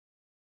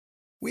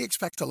We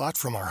expect a lot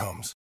from our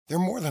homes. They're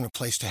more than a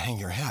place to hang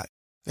your hat.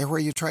 They're where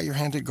you try your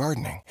hand at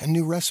gardening and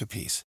new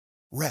recipes.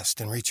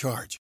 Rest and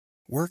recharge.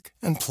 Work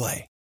and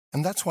play.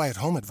 And that's why at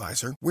Home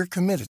Advisor, we're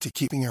committed to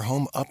keeping your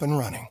home up and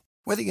running.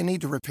 Whether you need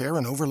to repair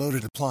an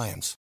overloaded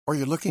appliance or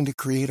you're looking to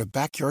create a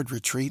backyard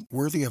retreat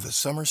worthy of a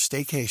summer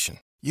staycation,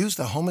 use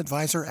the Home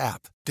Advisor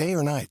app, day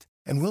or night,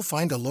 and we'll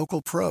find a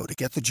local pro to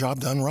get the job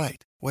done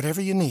right.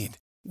 Whatever you need,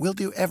 we'll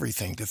do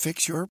everything to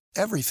fix your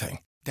everything.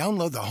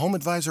 Download the Home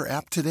Advisor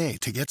app today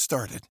to get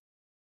started.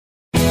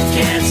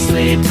 Can't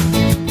sleep,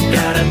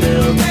 gotta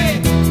build.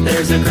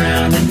 There's a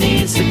ground that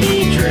needs to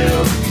be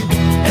drilled,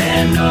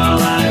 and all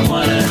I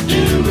wanna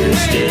do is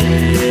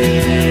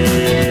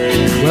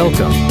dig.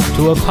 Welcome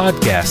to a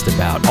podcast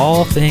about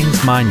all things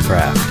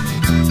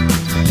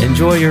Minecraft.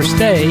 Enjoy your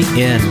stay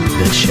in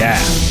The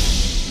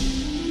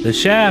Shaft. The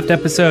Shaft,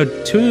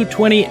 episode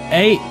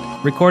 228,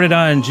 recorded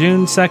on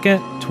June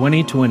 2nd,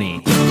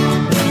 2020.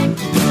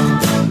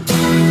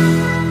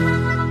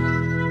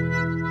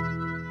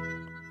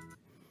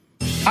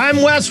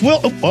 I'm Wes. Whoa!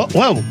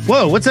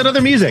 What's that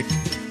other music?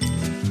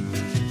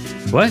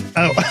 What?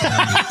 Oh,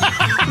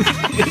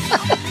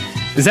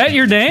 Is that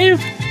your name?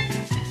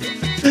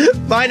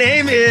 my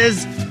name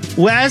is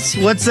Wes.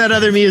 What's that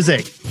other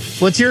music?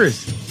 What's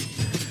yours?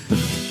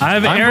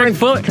 I'm Eric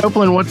Brent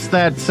Copeland. What's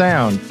that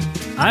sound?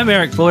 I'm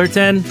Eric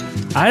Fullerton.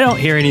 I don't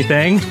hear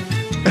anything.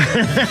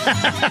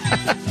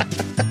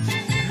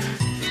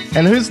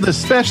 And who's the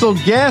special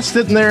guest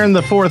sitting there in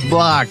the fourth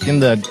block in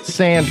the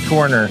sand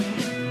corner?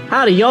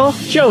 Howdy, y'all.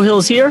 Joe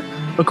Hills here,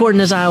 recording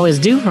as I always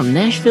do from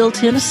Nashville,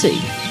 Tennessee.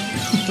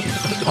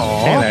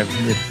 And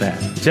I've missed that.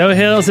 Joe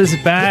Hills is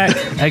back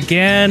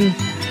again.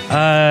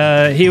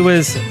 He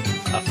was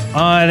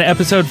on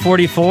episode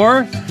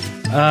 44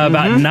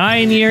 about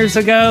 9 years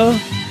ago.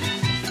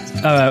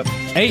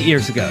 8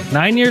 years ago.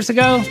 9 years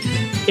ago?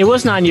 It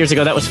was 9 years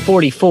ago. That was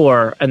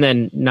 44, and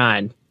then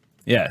 9.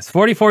 Yes,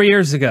 44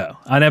 years ago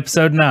on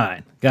episode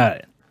 9. Got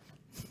it.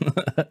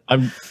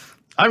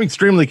 I'm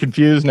extremely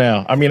confused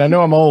now. I mean, I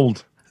know I'm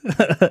old.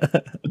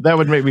 That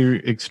would make me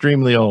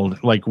extremely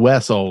old, like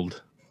Wes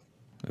old.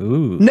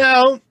 Ooh.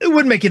 No, it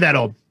wouldn't make you that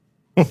old.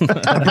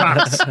 I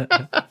promise.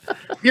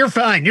 You're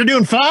fine. You're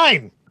doing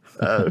fine.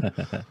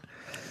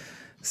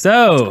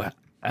 So,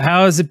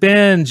 how has it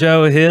been,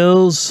 Joe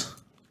Hills?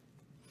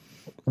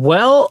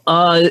 Well,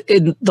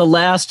 in the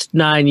last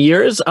 9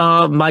 years,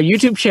 my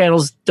YouTube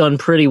channel's done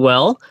pretty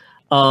well.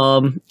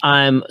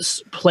 I'm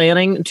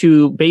planning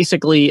to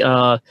basically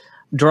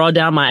draw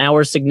down my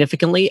hours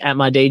significantly at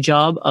my day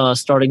job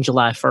starting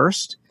July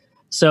 1st.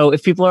 So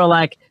if people are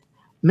like,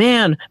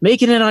 man,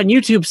 making it on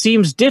YouTube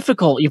seems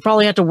difficult. You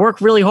probably have to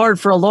work really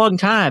hard for a long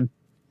time.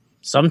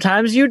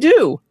 Sometimes you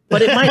do,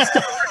 but it might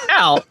still work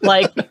out.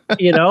 Like,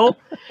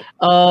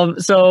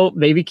 so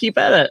maybe keep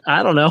at it.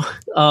 I don't know.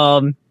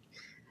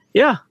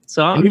 Yeah,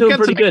 so I'm doing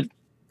pretty good.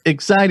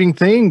 Exciting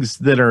things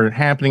that are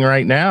happening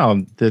right now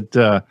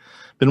that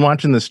been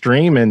watching the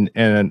stream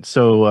and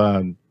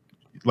so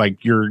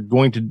like you're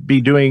going to be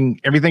doing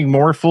everything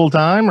more full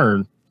time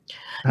or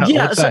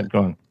what's that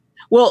going?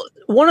 Well,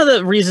 one of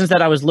the reasons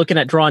that I was looking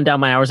at drawing down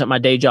my hours at my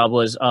day job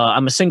was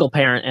I'm a single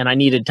parent and I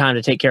needed time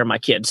to take care of my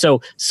kids.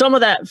 So some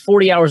of that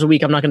 40 hours a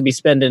week I'm not going to be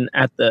spending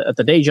at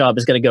the day job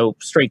is going to go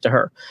straight to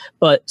her.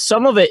 But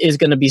some of it is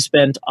going to be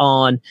spent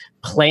on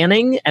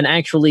planning and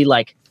actually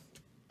like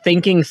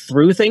thinking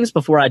through things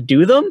before I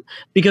do them,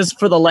 because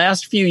for the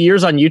last few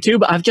years on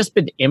YouTube, I've just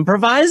been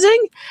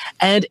improvising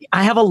and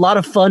I have a lot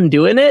of fun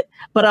doing it.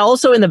 But I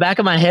also, in the back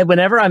of my head,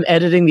 whenever I'm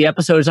editing the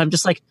episodes, I'm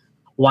just like,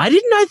 why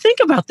didn't I think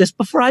about this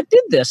before I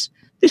did this?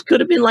 This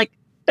could have been like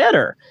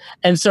better.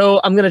 And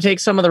so I'm going to take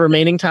some of the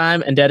remaining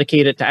time and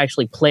dedicate it to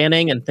actually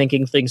planning and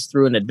thinking things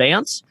through in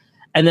advance.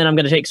 And then I'm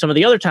going to take some of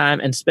the other time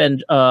and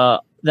spend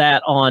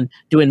that on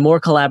doing more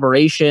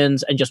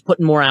collaborations and just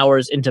putting more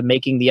hours into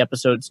making the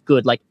episodes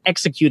good, like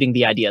executing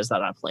the ideas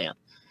that I plan.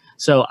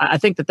 So I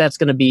think that that's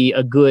going to be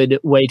a good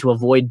way to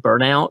avoid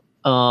burnout,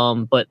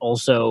 but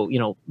also,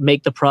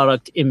 make the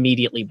product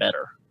immediately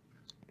better.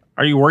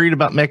 Are you worried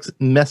about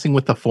messing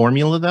with the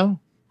formula though?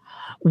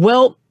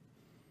 Well,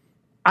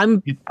 I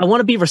want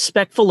to be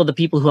respectful of the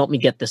people who helped me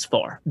get this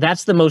far.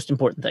 That's the most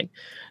important thing.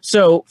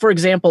 So, for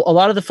example, a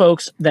lot of the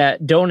folks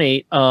that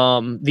donate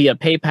via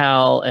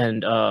PayPal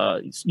and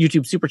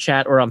YouTube Super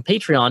Chat or on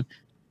Patreon,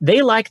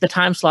 they like the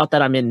time slot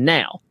that I'm in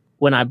now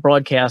when I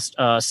broadcast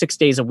 6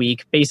 days a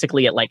week,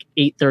 basically at like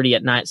 8:30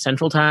 at night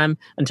Central Time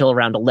until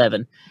around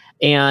 11.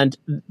 And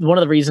one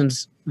of the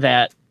reasons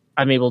that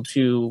I'm able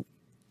to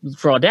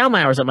draw down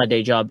my hours at my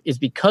day job is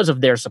because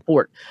of their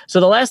support. So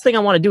the last thing I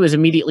want to do is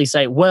immediately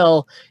say,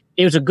 well,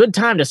 it was a good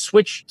time to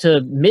switch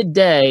to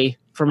midday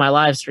for my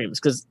live streams,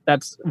 because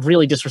that's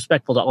really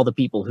disrespectful to all the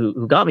people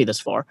who got me this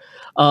far.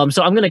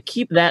 So I'm going to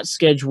keep that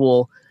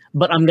schedule,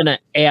 but I'm going to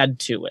add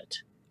to it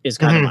is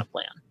kind of my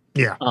plan.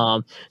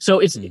 Yeah. So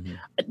it's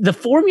the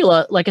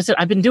formula. Like I said,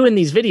 I've been doing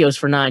these videos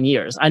for 9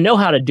 years. I know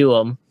how to do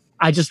them.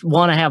 I just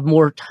want to have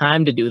more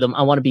time to do them.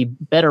 I want to be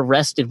better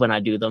rested when I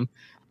do them.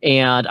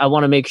 And I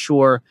want to make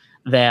sure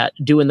that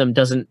doing them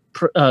doesn't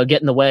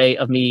get in the way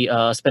of me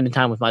spending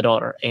time with my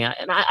daughter. And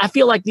I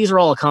feel like these are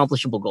all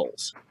accomplishable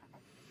goals.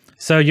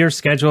 So your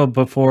schedule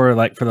before,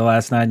 like for the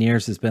last 9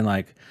 years, has been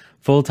like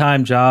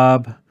full-time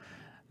job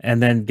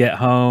and then get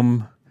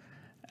home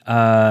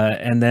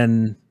and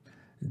then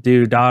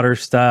do daughter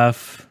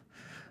stuff,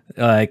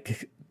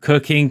 like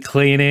cooking,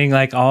 cleaning,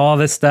 like all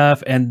this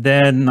stuff, and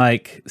then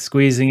like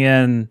squeezing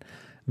in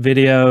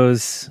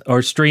videos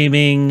or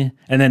streaming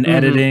and then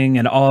editing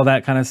and all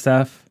that kind of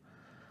stuff.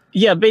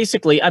 Yeah,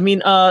 basically. I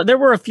mean, there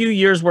were a few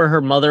years where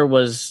her mother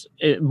was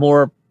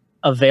more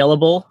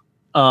available,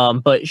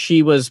 but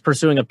she was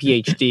pursuing a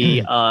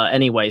PhD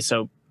anyway,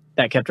 so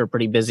that kept her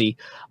pretty busy.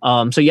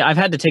 So yeah, I've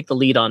had to take the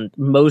lead on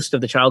most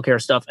of the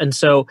childcare stuff. And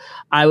so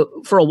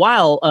for a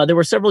while, there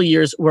were several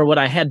years where what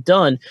I had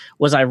done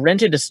was I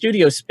rented a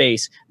studio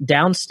space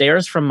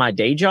downstairs from my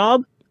day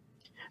job.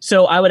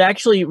 So I would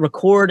actually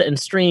record and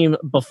stream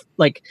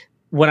like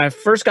when I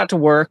first got to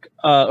work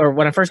or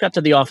when I first got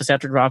to the office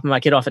after dropping my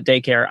kid off at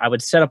daycare, I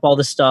would set up all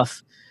this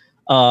stuff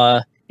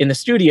in the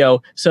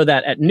studio so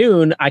that at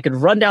noon I could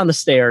run down the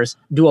stairs,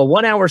 do a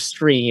 1 hour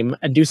stream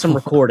and do some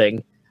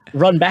recording,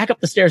 run back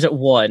up the stairs at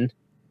 1,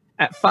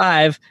 at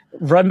 5,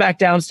 run back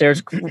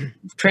downstairs,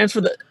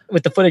 transfer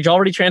with the footage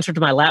already transferred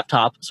to my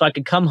laptop so I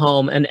could come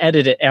home and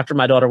edit it after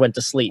my daughter went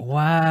to sleep.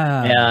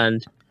 Wow.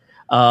 And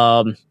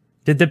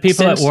did the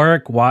people at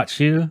work watch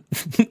you?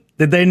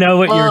 Did they know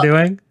what you were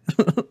doing?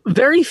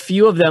 Very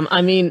few of them,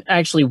 I mean,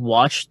 actually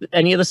watched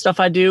any of the stuff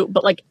I do,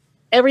 but like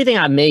everything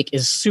I make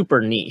is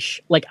super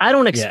niche. Like I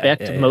don't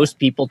expect most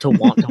people to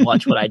want to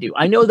watch what I do.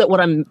 I know that what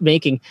I'm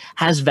making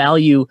has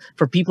value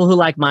for people who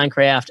like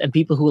Minecraft and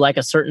people who like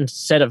a certain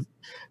set of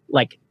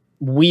like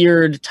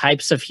weird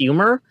types of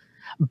humor,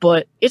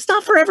 but it's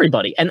not for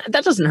everybody. And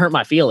that doesn't hurt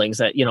my feelings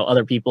that, you know,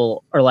 other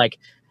people are like,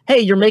 hey,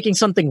 you're making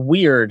something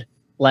weird.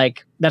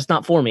 Like that's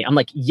not for me. I'm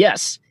like,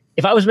 yes,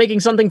 if I was making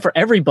something for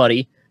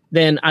everybody,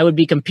 then I would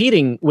be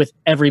competing with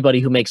everybody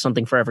who makes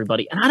something for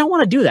everybody. And I don't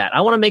want to do that. I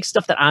want to make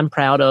stuff that I'm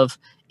proud of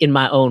in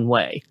my own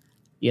way,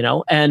 you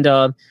know? And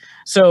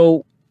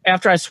so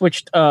after I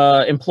switched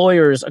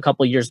employers a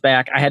couple of years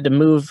back, I had to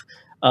move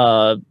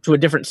to a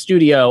different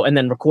studio and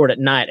then record at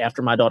night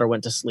after my daughter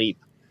went to sleep.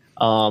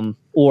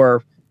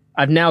 Or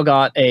I've now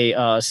got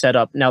a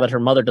setup, now that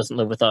her mother doesn't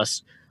live with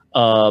us,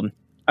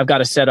 I've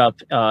got a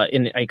setup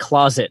in a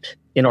closet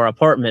in our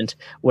apartment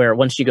where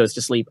once she goes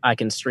to sleep, I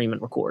can stream and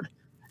record.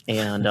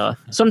 And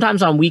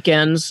sometimes on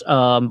weekends,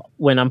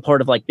 when I'm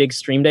part of like big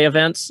stream day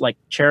events, like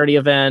charity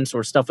events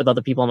or stuff with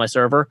other people on my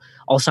server,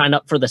 I'll sign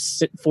up for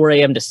the 4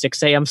 a.m. to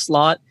 6 a.m.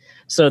 slot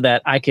so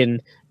that I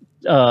can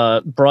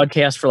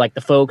broadcast for like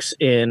the folks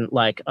in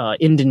like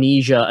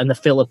Indonesia and the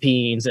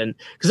Philippines. And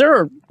because there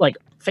are like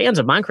fans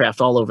of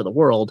Minecraft all over the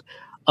world.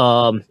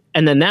 And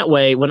then that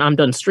way, when I'm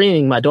done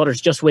streaming, my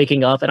daughter's just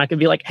waking up and I can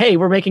be like, hey,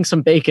 we're making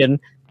some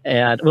bacon.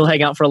 And we'll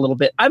hang out for a little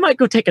bit. I might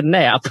go take a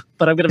nap,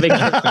 but I'm going to make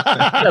sure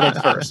it's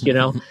settled first, you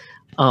know?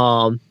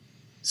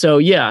 So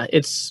yeah,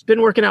 it's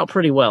been working out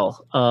pretty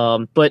well.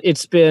 But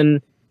it's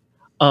been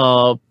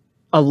a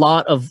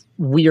lot of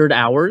weird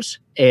hours.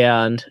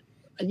 And,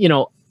 you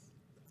know,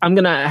 I'm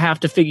going to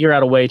have to figure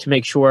out a way to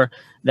make sure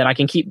that I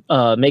can keep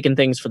making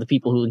things for the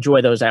people who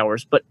enjoy those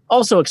hours, but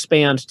also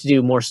expand to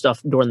do more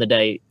stuff during the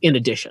day in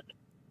addition.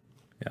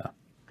 Yeah.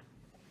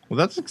 Well,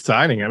 that's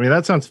exciting. I mean,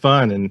 that sounds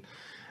fun.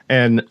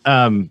 And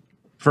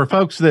for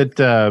folks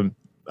that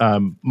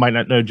might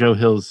not know Joe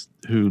Hills,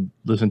 who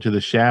listen to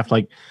the Shaft,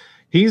 like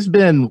he's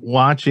been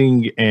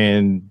watching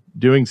and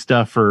doing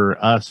stuff for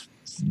us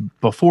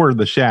before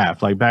the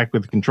Shaft, like back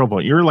with Control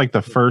Point. You're like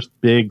the first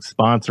big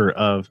sponsor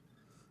of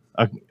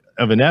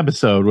an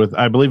episode with,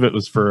 I believe it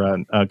was for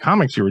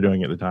comics you were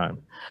doing at the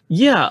time.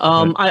 Yeah,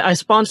 I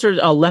sponsored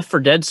a Left 4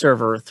 Dead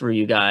server through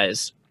you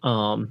guys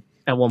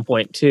at one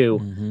point too.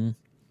 Mm-hmm.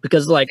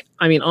 Because, like,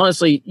 I mean,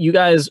 honestly, you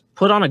guys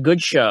put on a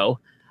good show.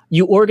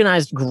 You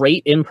organized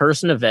great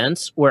in-person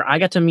events where I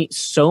got to meet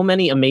so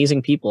many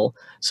amazing people,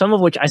 some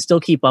of which I still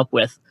keep up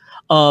with.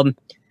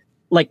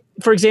 Like,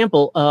 for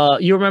example,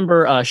 you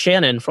remember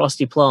Shannon,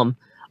 Frosty Plum.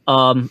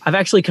 I've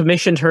actually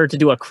commissioned her to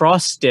do a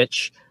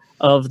cross-stitch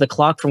of the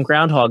clock from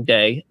Groundhog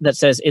Day that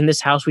says, in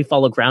this house, we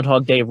follow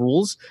Groundhog Day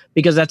rules,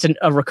 because that's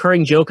a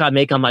recurring joke I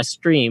make on my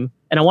stream.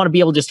 And I want to be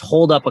able to just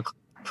hold up a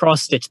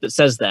cross-stitch that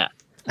says that.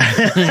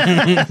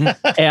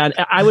 And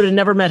I would have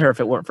never met her if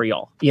it weren't for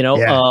y'all. You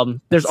know,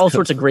 there's all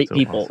sorts of great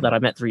people that I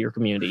met through your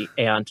community,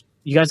 and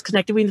you guys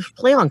connected me with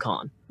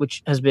PlayOnCon,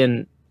 which has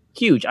been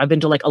huge. I've been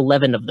to like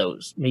 11 of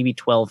those, maybe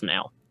 12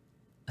 now.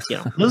 You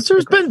know, those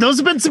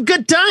have been some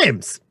good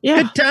times.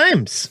 Yeah, good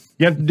times.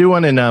 You have to do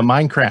one in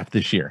Minecraft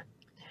this year.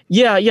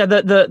 Yeah.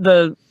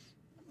 The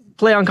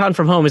PlayOnCon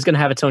from home is going to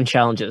have its own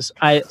challenges.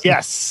 I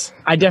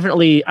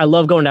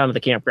love going down to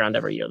the campground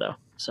every year though.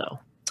 So.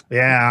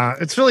 Yeah,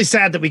 it's really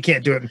sad that we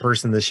can't do it in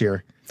person this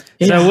year.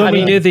 So when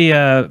we do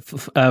the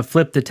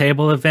flip the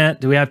table event,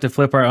 do we have to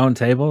flip our own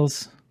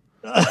tables?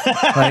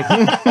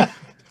 I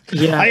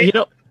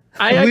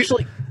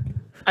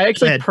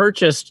actually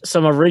purchased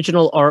some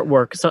original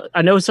artwork. So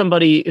I know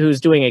somebody who's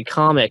doing a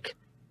comic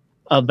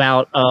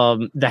about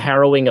the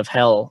harrowing of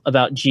hell,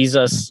 about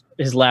Jesus,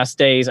 his last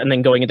days, and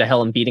then going into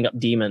hell and beating up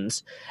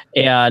demons.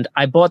 And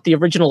I bought the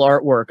original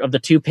artwork of the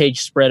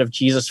 2-page spread of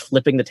Jesus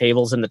flipping the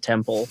tables in the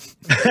temple.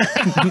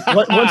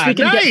 Once we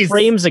can get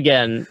frames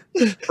again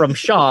from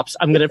shops,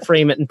 I'm going to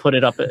frame it and put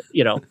it up at,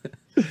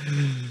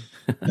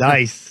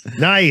 Nice.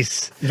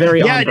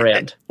 Very on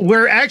brand.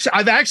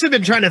 I've actually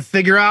been trying to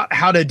figure out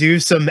how to do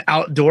some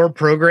outdoor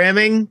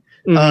programming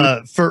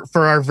for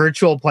our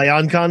virtual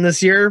PlayOnCon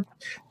this year.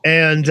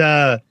 And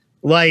I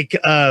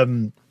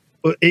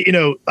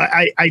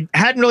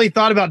hadn't really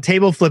thought about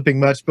table flipping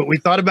much, but we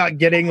thought about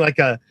getting like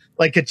a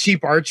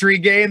cheap archery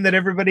game that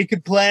everybody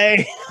could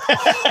play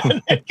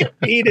and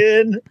compete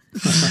in.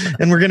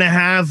 And we're gonna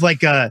have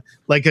like a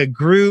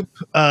group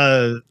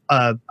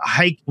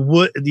hike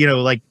wood,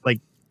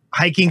 like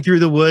hiking through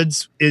the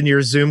woods in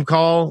your Zoom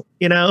call,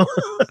 So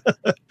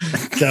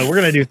we're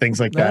gonna do things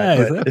like that.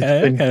 Nice. But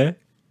Okay.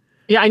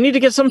 Yeah, I need to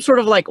get some sort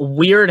of like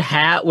weird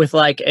hat with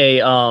like a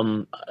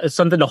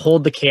something to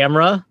hold the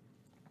camera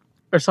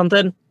or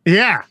something.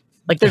 Yeah.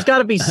 Like there's got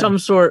to be some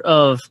sort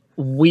of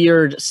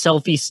weird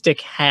selfie stick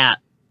hat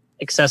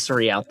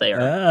accessory out there.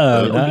 Oh,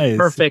 It would be nice.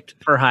 perfect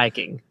for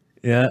hiking.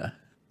 Yeah.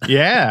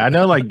 Yeah, I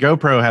know. Like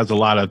GoPro has a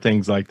lot of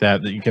things like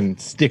that you can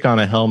stick on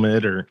a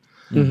helmet or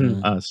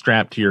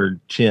strap to your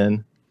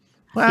chin.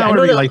 Well, Yeah, I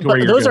know whatever you that, like to but wear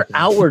your those are GoPro.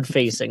 outward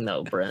facing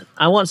though, Brent.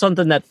 I want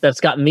something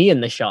that's got me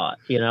in the shot,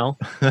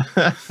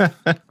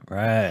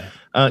 Right.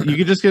 You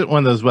could just get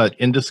one of those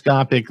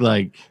endoscopic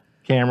like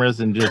cameras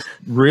and just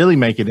really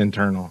make it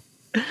internal.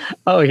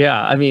 Oh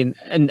yeah, I mean,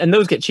 and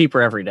those get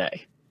cheaper every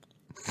day.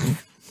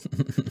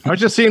 I was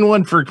just seeing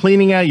one for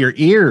cleaning out your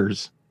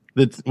ears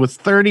that was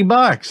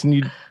 $30, and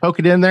you poke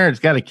it in there. It's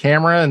got a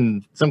camera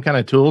and some kind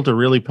of tool to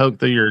really poke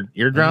through your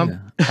eardrum. Yeah.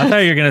 I thought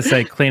you were gonna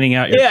say cleaning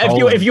out your Yeah,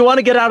 colon. if you want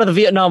to get out of the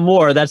Vietnam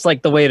War, that's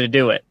like the way to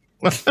do it.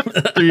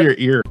 Through your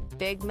ear.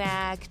 Big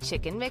Mac,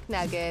 Chicken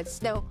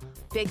McNuggets, no,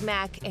 Big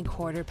Mac and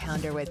Quarter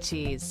Pounder with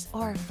cheese,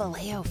 or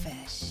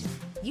Filet-O-Fish.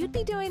 You'd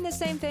be doing the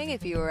same thing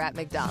if you were at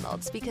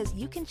McDonald's, because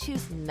you can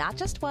choose not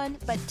just one,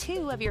 but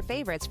 2 of your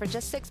favorites for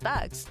just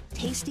 $6.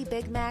 Tasty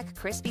Big Mac,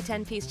 crispy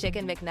 10-piece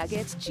Chicken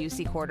McNuggets,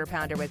 juicy Quarter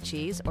Pounder with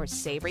cheese, or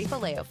savory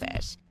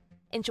Filet-O-Fish.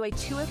 Enjoy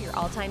 2 of your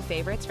all-time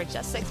favorites for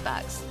just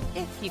 $6,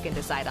 if you can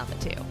decide on the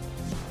 2.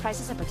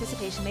 Prices and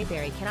participation may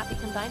vary. Cannot be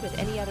combined with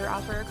any other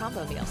offer or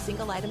combo meal.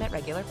 Single item at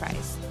regular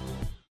price.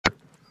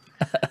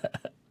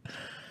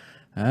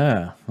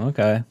 Ah,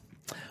 okay.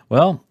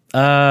 Well,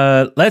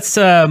 let's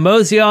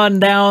mosey on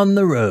down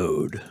the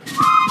road.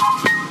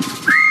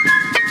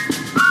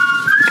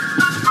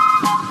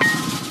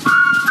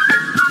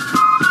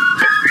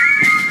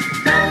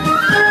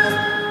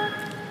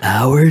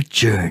 Our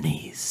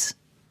journeys.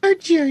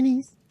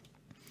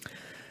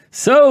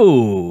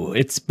 So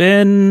it's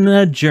been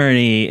a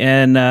journey,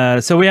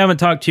 and so we haven't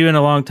talked to you in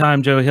a long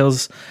time, Joe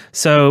Hills.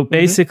 So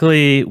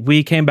basically,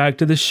 we came back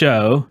to the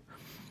show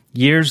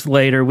years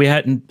later. We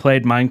hadn't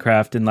played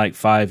Minecraft in like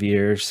 5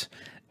 years,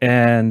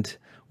 and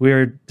we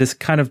were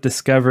just kind of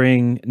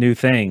discovering new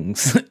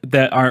things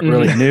that aren't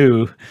really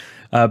new,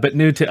 but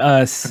new to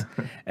us.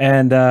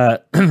 And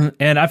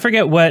and I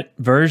forget what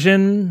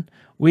version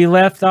we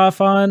left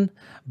off on,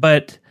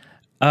 but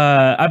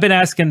I've been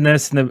asking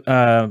this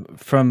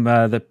from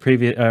the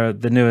previous,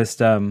 the newest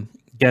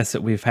guests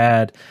that we've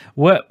had.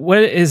 What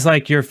is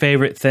like your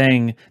favorite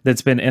thing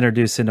that's been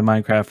introduced into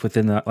Minecraft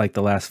within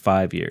the last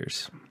 5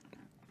 years?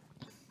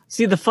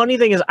 See, the funny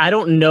thing is, I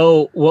don't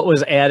know what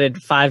was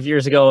added 5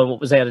 years ago and what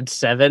was added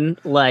 7.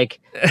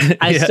 Like,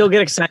 I still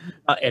get excited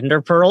about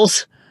ender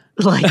pearls,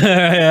 like,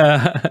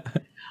 Yeah.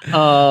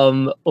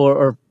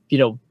 or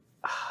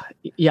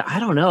yeah, I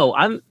don't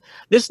know.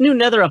 This new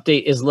Nether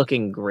update is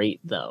looking great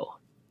though.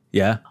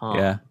 Yeah.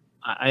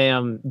 I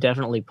am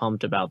definitely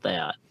pumped about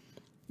that.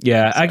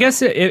 Yeah, I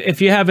guess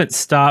if you haven't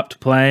stopped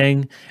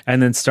playing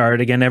and then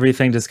started again,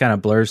 everything just kind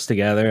of blurs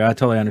together. I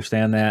totally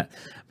understand that.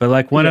 But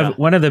like one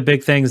of the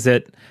big things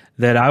that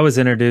I was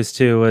introduced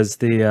to was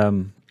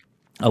the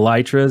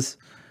elytras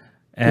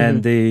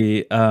and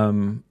the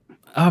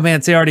oh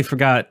man, see, I already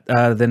forgot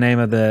the name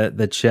of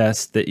the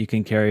chest that you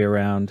can carry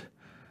around.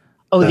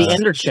 Oh, the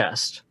ender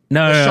chest. No,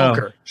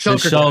 Shulker. The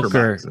Shulker.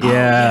 boxes.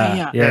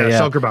 Yeah.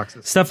 Shulker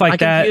boxes. Stuff like I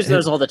that. confuse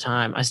those all the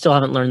time. I still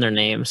haven't learned their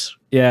names.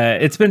 Yeah,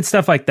 it's been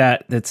stuff like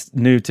that that's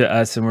new to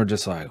us, and we're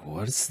just like,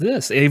 what is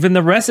this? Even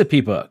the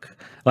recipe book,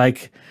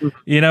 like,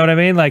 you know what I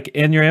mean? Like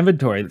in your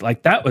inventory,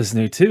 like that was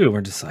new too. We're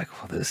just like,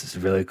 well, this is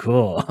really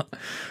cool.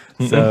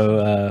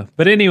 So,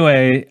 but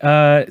anyway,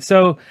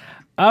 so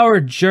our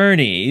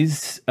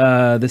journeys,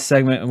 the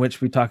segment in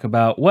which we talk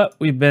about what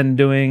we've been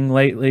doing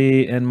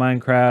lately in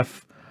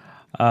Minecraft.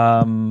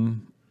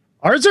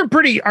 Ours are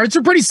pretty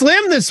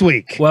slim this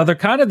week. Well, they're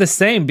kind of the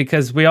same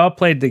because we all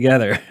played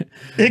together.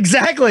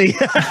 Exactly.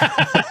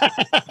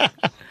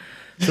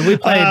 So we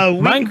played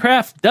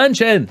Minecraft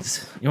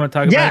Dungeons. You want to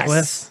talk about it,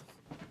 Wes?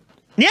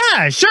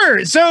 Yeah,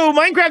 sure. So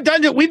Minecraft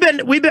Dungeon,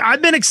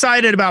 I've been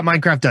excited about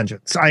Minecraft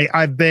Dungeons.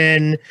 I've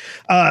been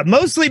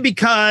mostly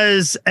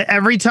because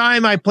every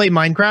time I play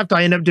Minecraft,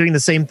 I end up doing the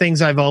same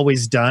things I've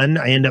always done.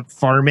 I end up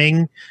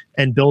farming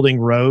and building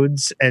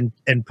roads and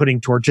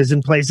putting torches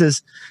in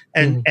places.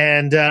 And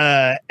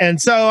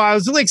so I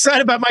was really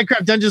excited about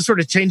Minecraft Dungeons sort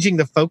of changing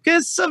the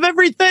focus of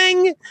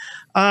everything.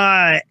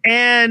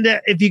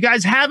 And if you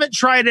guys haven't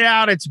tried it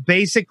out, it's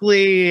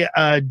basically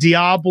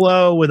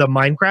Diablo with a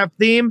Minecraft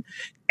theme.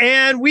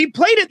 And we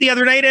played it the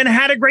other night and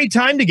had a great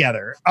time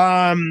together.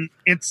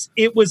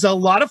 It was a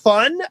lot of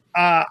fun.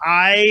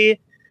 I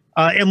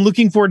am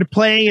looking forward to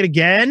playing it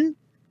again.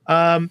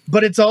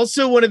 But it's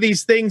also one of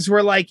these things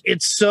where like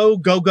it's so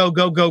go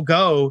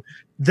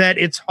that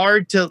it's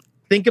hard to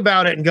think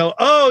about it and go,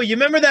 oh, you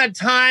remember that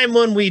time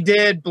when we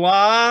did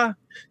blah?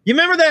 You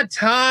remember that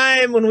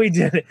time when we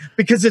did it?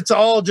 Because it's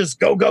all just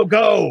go.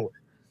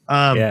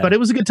 But it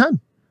was a good time.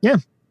 Yeah.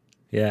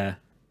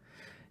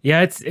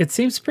 Yeah, it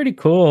seems pretty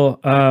cool,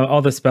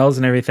 all the spells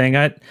and everything.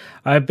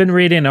 I've been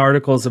reading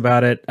articles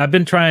about it. I've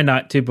been trying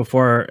not to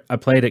before I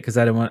played it because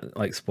I didn't want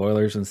like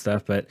spoilers and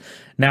stuff. But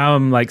now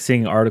I'm like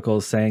seeing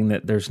articles saying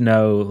that there's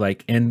no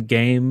like end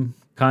game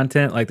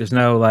content, like there's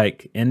no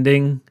like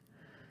ending.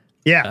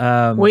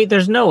 Yeah. Wait,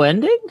 there's no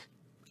ending?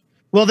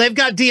 Well, they've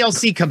got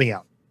DLC coming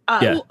out.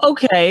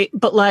 Okay,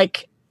 but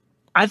like,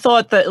 I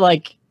thought that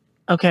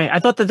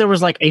there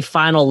was like a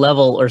final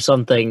level or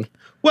something.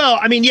 Well,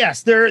 I mean,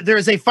 yes,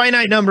 there's a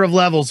finite number of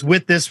levels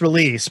with this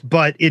release,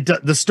 but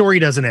the story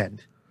doesn't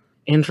end.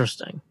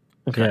 Interesting.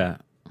 Okay. Yeah.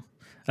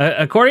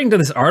 According to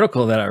this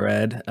article that I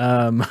read,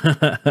 of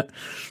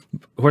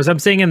course, I'm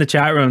seeing in the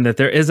chat room that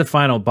there is a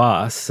final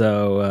boss.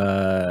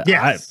 So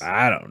yes.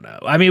 I don't know.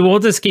 I mean, we'll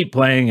just keep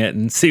playing it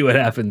and see what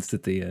happens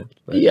at the end.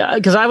 But. Yeah,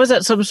 because I was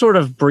at some sort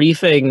of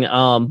briefing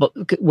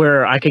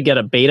where I could get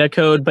a beta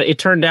code, but it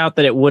turned out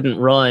that it wouldn't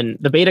run.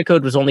 The beta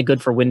code was only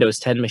good for Windows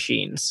 10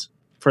 machines.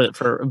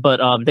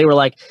 But they were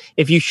like,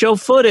 if you show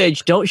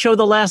footage, don't show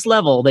the last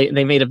level.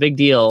 They made a big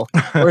deal.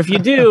 Or if you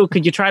do,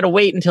 could you try to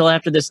wait until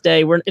after this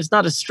day? It's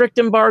not a strict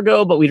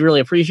embargo, but we'd really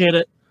appreciate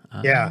it.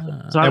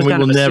 Yeah. So and we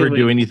will never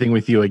do anything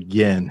with you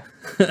again.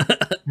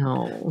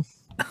 No.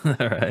 All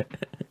right.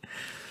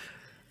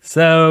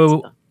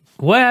 So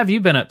what have you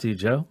been up to,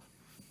 Joe?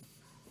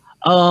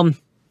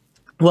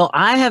 Well,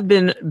 I have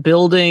been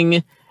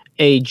building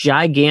a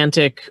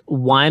gigantic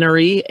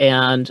winery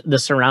and the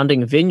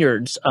surrounding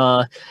vineyards.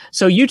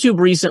 So YouTube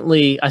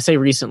recently,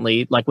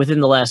 like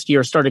within the last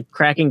year, started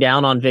cracking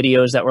down on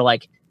videos that were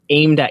like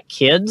aimed at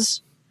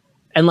kids.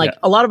 And like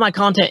a lot of my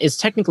content is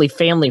technically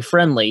family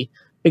friendly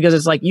because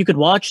it's like you could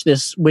watch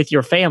this with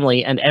your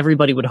family and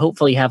everybody would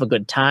hopefully have a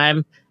good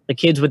time. The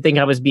kids would think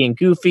I was being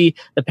goofy.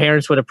 The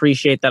parents would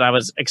appreciate that I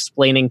was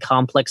explaining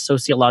complex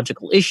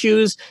sociological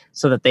issues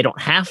so that they don't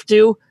have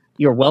to.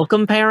 You're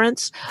welcome,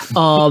 parents.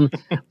 But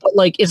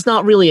like, it's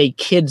not really a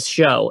kids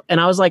show. And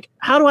I was like,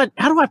 how do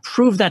I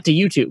prove that to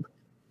YouTube?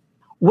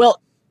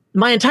 Well,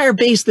 my entire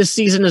base this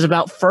season is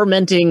about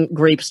fermenting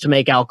grapes to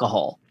make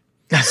alcohol.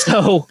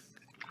 So,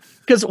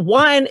 because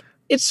wine,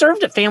 it's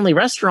served at family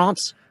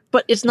restaurants,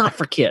 but it's not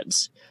for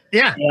kids.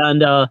 Yeah.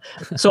 And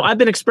so I've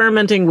been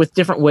experimenting with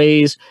different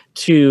ways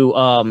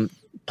to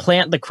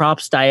plant the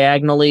crops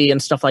diagonally and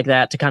stuff like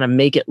that to kind of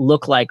make it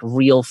look like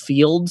real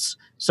fields.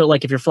 So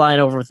like if you're flying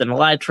over with an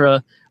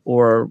elytra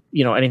or,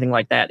 anything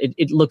like that,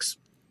 it looks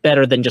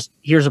better than just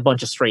here's a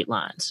bunch of straight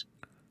lines.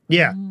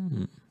 Yeah.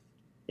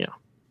 Yeah.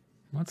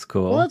 That's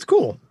cool. Well, that's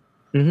cool.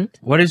 Mm-hmm.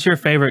 What is your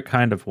favorite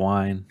kind of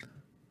wine?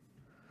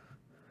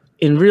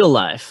 In real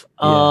life,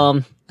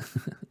 Yeah.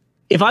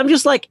 if I'm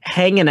just like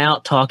hanging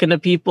out talking to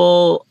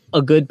people,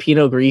 a good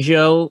Pinot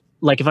Grigio,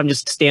 like if I'm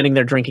just standing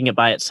there drinking it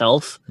by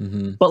itself.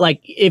 Mm-hmm. But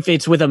like if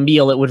it's with a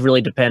meal, it would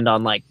really depend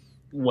on like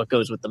what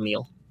goes with the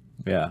meal.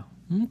 Yeah.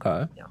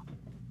 Okay.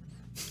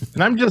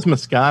 And I'm just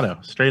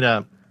Moscato, straight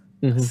up.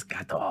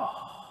 Moscato.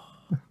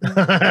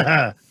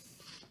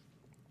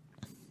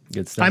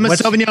 Good stuff. I'm a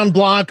Sauvignon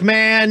Blanc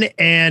man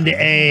and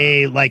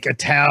a like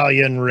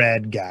Italian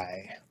red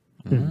guy.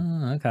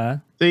 Okay.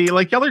 See,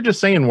 like y'all are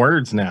just saying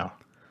words now.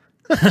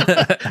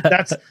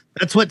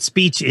 That's what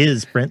speech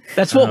is, Brent.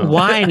 That's what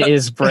wine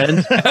is,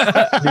 Brent.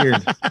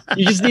 Weird.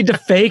 You just need to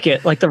fake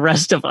it like the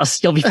rest of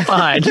us. You'll be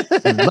fine.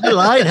 Bud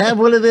Light, have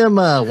one of them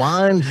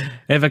wines.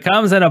 If it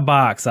comes in a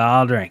box,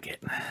 I'll drink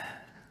it.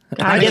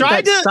 I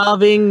tried to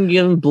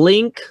Sauvignon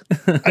Blink.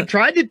 I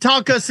tried to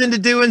talk us into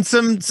doing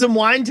some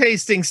wine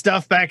tasting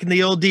stuff back in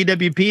the old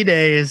DWP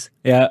days.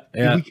 Yeah.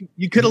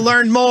 You could have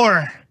learned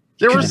more.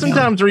 There were some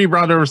times where you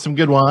brought over some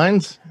good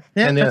wines.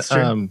 Yeah, and that's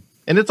true.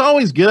 And it's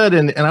always good.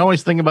 And I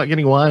always think about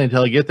getting wine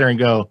until I get there and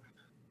go,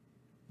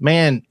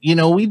 man,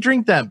 we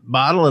drink that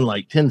bottle in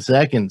like 10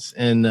 seconds.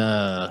 And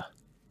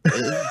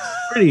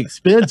it's pretty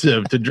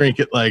expensive to drink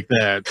it like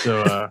that.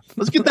 So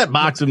let's get that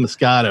box of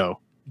Moscato.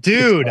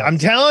 Dude, I'm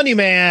telling you,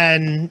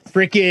 man,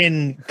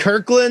 freaking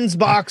Kirkland's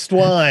boxed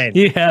wine.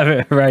 You have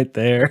it right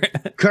there.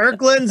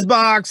 Kirkland's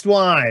boxed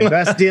wine.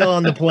 Best deal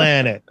on the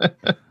planet.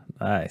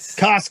 Nice.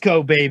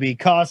 Costco, baby.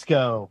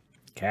 Costco.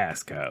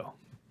 Casco.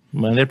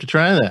 Might have to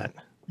try that.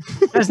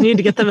 You guys need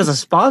to get them as a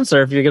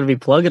sponsor if you're going to be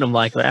plugging them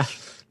like that.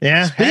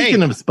 Yeah.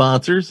 Speaking of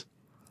sponsors,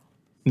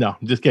 no,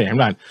 just kidding. I'm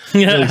not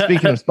really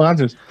speaking of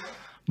sponsors.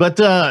 But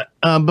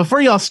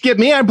before y'all skip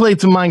me, I played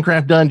some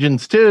Minecraft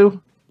Dungeons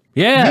too.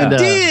 Yeah. And,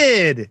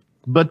 did.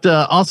 But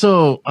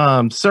also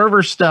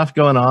server stuff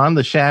going on,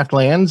 the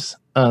Shaftlands.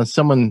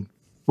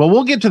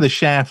 We'll get to the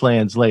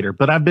Shaftlands later,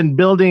 but I've been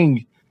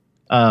building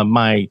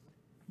my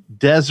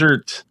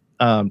desert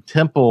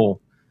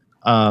temple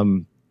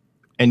and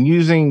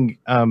using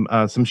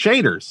some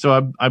shaders.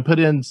 So I put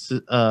in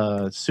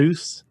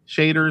Seuss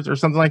shaders or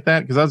something like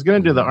that because I was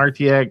going to do the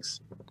RTX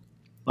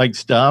like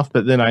stuff,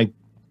 but then I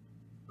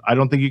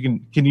don't think you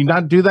can you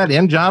not do that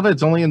in Java?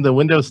 It's only in the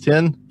Windows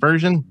 10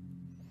 version.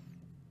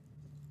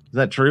 Is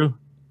that true?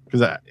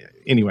 Because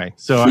anyway,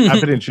 so I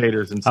put in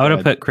shaders instead. I would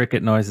have put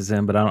cricket noises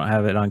in, but I don't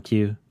have it on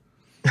cue.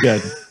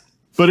 Good.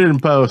 Put it in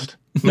post.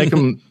 Make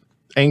them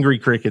angry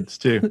crickets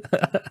too.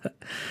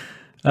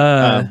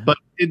 But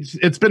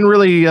it's been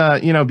really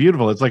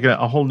beautiful. It's like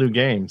a whole new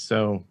game.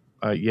 So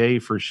yay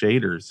for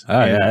shaders.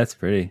 Oh yeah, that's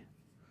pretty.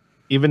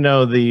 Even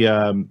though the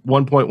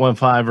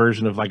 1.15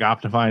 version of like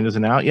Optifine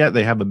isn't out yet,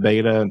 they have a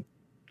beta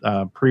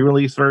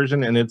pre-release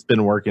version, and it's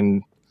been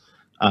working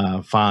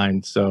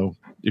fine. So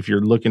if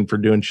you're looking for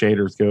doing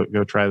shaders,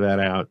 go try that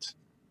out.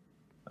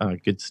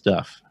 Good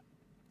stuff.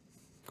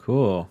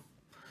 Cool.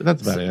 But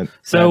that's about it.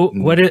 So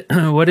what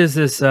is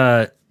this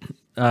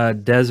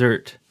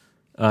desert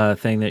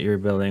thing that you're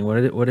building?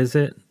 What is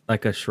it?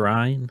 Like a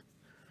shrine?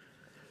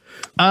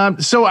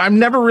 So I've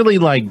never really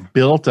like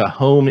built a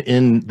home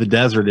in the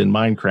desert in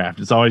Minecraft.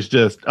 It's always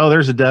just,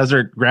 there's a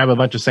desert, grab a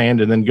bunch of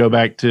sand and then go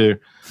back to,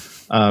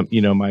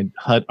 my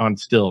hut on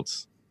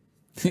stilts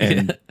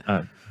and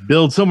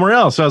build somewhere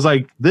else. So I was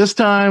like, this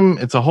time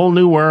it's a whole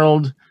new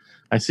world.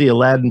 I see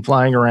Aladdin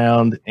flying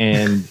around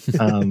and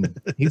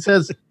he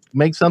says,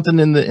 make something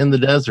in the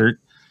desert.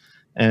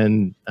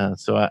 And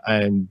so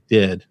I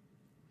did.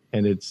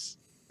 And it's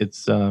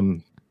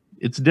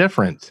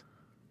different.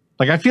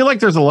 Like, I feel like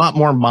there's a lot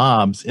more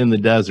mobs in the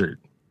desert.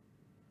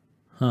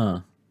 Huh.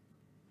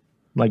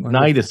 Like,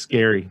 night is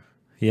scary.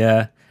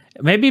 Yeah.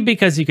 Maybe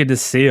because you could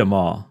just see them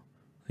all.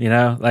 You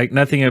know? Like,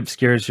 nothing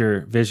obscures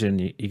your vision.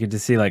 You could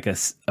just see, like, a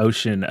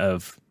ocean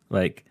of,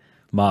 like,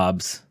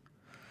 mobs.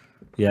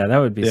 Yeah, that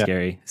would be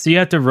scary. So you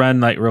have to run,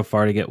 like, real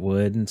far to get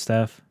wood and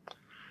stuff?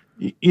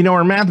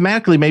 Or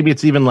mathematically, maybe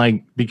it's even,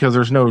 like, because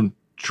there's no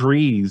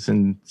trees,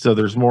 and so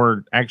there's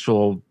more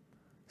actual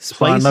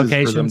spawn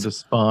locations for them to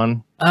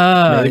spawn.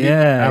 Oh, maybe.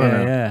 yeah. I don't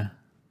know. Yeah.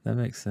 That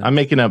makes sense. I'm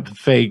making up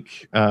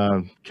fake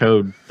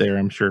code there,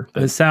 I'm sure.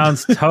 It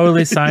sounds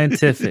totally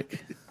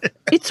scientific.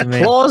 It's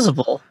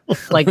plausible.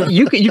 Like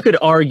you could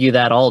argue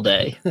that all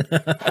day.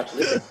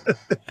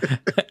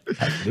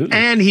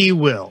 And he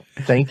will.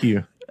 Thank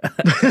you.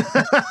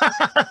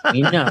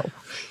 You know.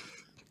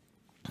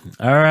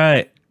 All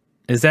right.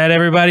 Is that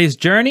everybody's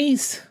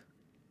journeys?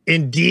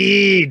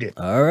 Indeed.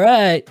 All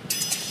right.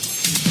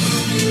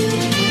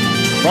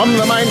 From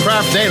the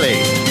Minecraft Daily,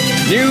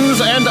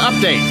 news and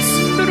updates.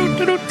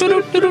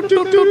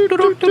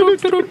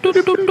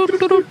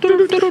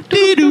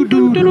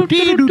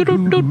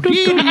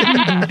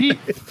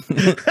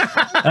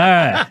 All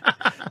right.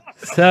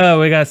 So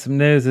we got some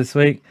news this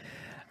week.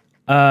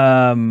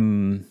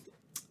 Well,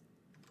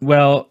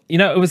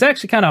 it was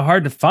actually kind of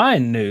hard to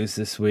find news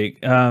this week.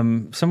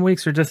 Some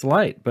weeks are just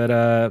light, but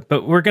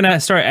we're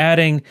gonna start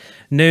adding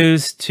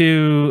news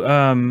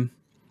to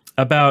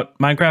about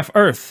Minecraft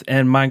Earth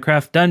and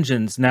Minecraft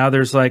Dungeons. Now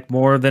there's like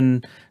more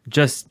than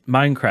just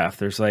Minecraft.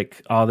 There's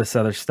like all this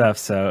other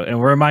stuff. And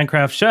we're a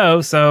Minecraft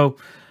show, so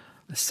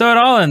it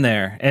all in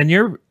there. And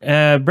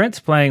Brent's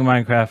playing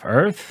Minecraft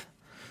Earth.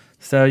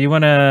 So you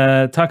want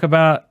to talk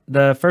about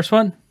the first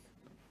one?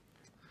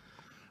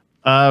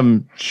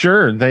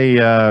 Sure. They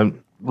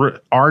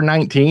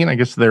R19, I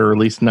guess their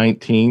release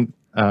 19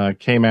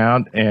 came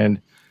out,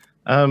 and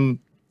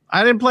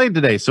I didn't play it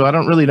today, so I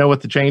don't really know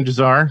what the changes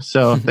are.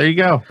 So there you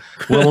go.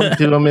 We'll link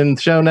to them in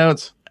the show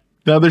notes.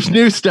 No, there's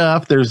new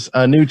stuff. There's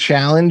a new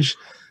challenge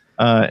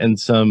and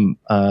some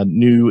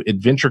new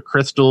adventure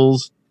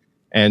crystals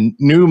and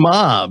new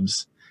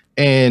mobs,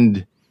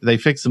 and they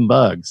fixed some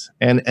bugs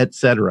and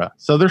etc.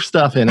 So there's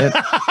stuff in it.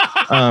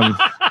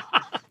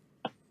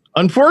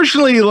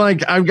 Unfortunately,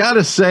 like, I've got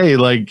to say,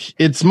 like,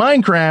 it's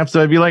Minecraft.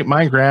 So if you like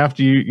Minecraft,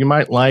 you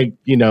might like,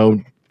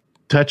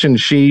 touching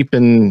sheep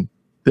and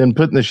then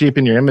putting the sheep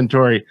in your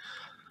inventory.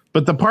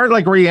 But the part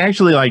like where you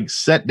actually like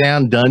set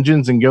down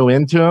dungeons and go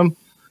into them,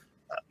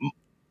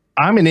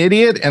 I'm an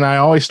idiot, and I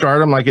always start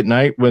them like at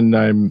night when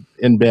I'm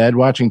in bed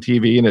watching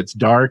TV and it's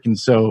dark, and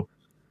so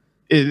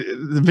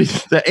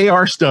the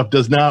AR stuff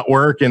does not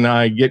work, and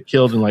I get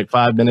killed in like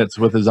 5 minutes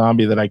with a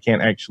zombie that I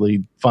can't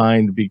actually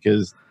find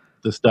because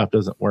the stuff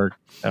doesn't work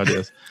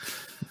nowadays.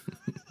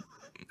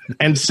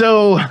 And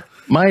so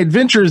my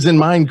adventures in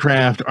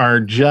Minecraft are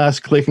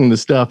just clicking the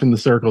stuff in the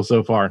circle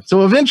so far.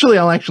 So eventually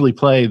I'll actually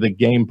play the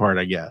game part,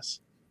 I guess.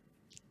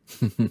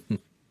 Okay.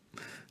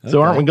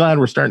 So aren't we glad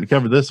we're starting to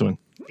cover this one?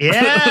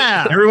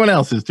 Yeah. Everyone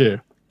else is too.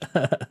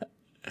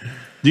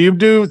 Do you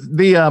do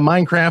the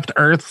Minecraft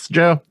Earths,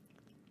 Joe?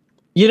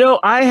 You know,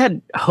 I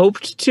had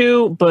hoped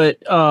to, but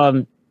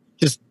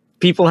just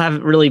people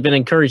haven't really been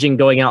encouraging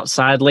going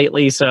outside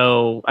lately,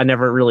 so I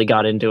never really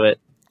got into it.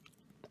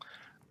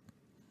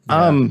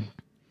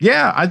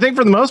 Yeah, I think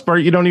for the most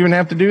part, you don't even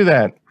have to do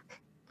that.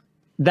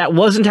 That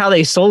wasn't how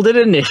they sold it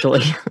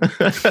initially.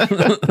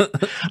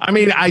 I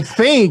mean, I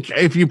think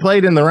if you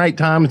played in the right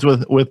times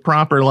with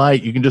proper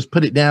light, you can just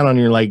put it down on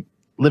your like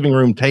living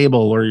room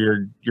table or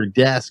your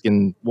desk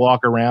and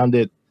walk around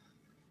it.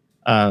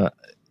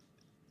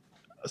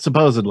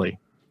 Supposedly.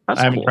 That's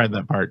I haven't cool. tried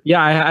that part.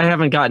 Yeah, I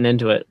haven't gotten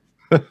into it.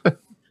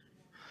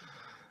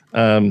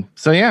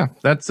 So yeah,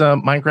 that's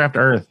Minecraft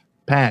Earth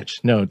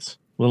patch notes.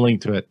 We'll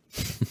link to it.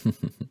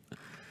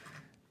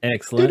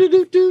 Excellent.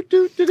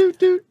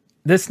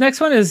 This next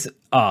one is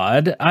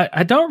odd.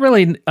 I don't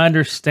really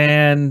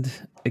understand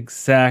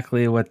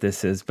exactly what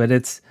this is, but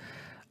it's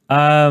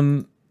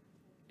the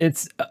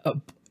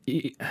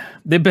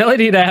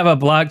ability to have a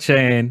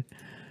blockchain.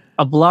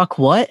 A block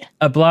what?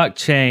 A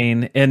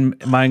blockchain in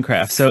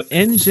Minecraft. So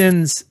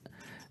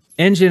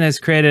Engine has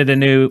created a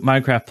new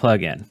Minecraft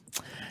plugin.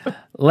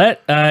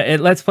 It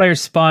lets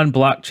players spawn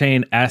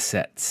blockchain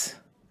assets.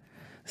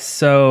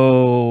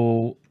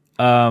 So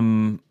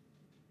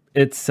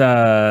it's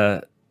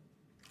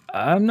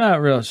I'm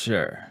not real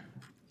sure.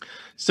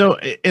 So,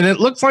 and it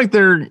looks like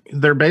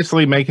they're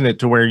basically making it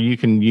to where you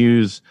can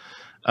use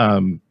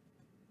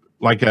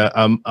like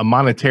a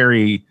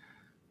monetary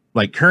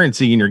like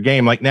currency in your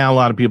game. Like now a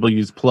lot of people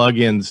use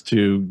plugins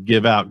to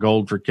give out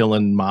gold for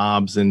killing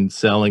mobs and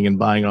selling and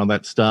buying all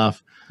that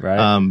stuff.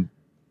 Right.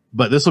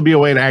 But this will be a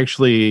way to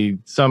actually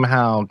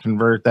somehow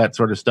convert that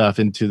sort of stuff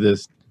into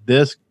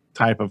this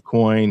type of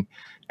coin.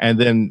 And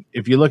then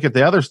if you look at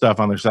the other stuff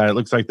on their side, it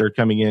looks like they're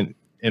coming in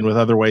with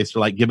other ways to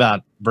like give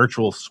out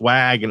virtual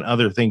swag and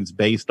other things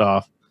based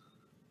off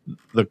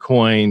the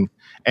coin.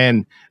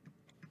 And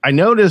I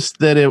noticed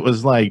that it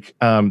was like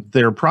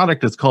their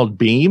product is called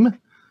Beam.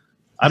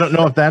 I don't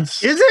know if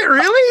that's... Is it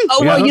really?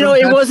 Oh, well, you know,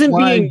 it wasn't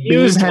being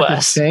used,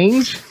 Wes.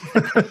 Change.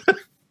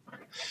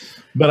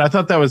 But I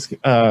thought that was...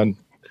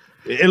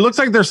 it looks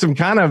like there's some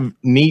kind of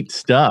neat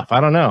stuff.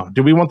 I don't know.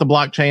 Do we want the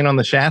blockchain on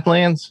the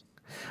Shathlands?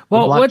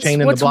 Well, what's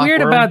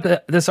weird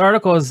about this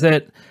article is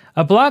that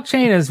a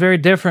blockchain is very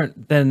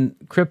different than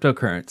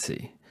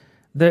cryptocurrency.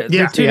 They're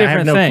two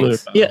different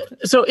things. Yeah,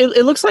 so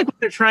it looks like what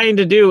they're trying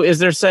to do is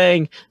they're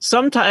saying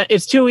sometimes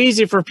it's too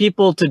easy for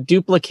people to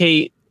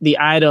duplicate the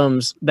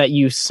items that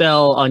you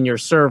sell on your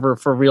server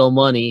for real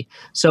money.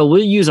 So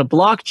we'll use a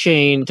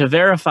blockchain to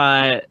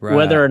verify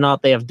whether or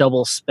not they have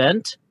double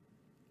spent.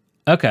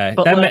 Okay,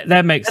 but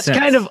that makes sense. That's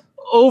kind of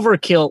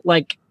overkill.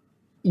 Like,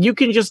 you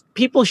can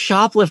people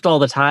shoplift all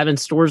the time and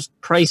stores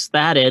price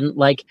that in.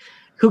 Like,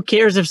 who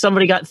cares if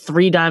somebody got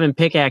 3 diamond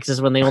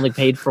pickaxes when they only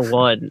paid for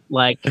 1?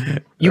 Like,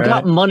 you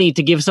got money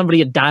to give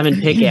somebody a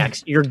diamond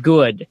pickaxe. You're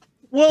good.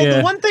 Well,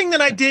 the one thing that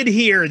I did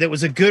hear that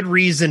was a good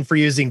reason for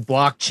using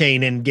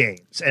blockchain in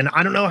games, and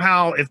I don't know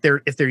how if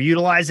they're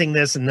utilizing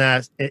this in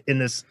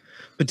this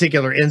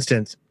particular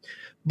instance,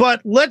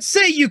 but let's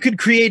say you could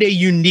create a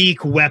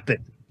unique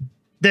weapon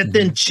that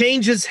then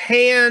changes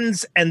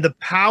hands, and the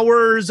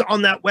powers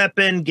on that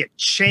weapon get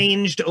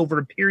changed over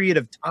a period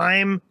of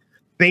time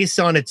based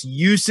on its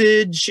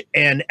usage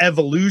and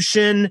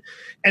evolution.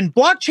 And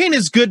blockchain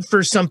is good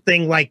for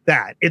something like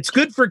that. It's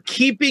good for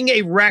keeping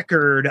a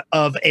record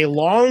of a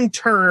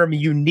long-term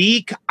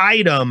unique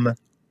item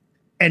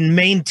and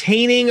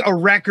maintaining a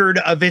record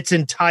of its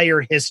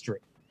entire history.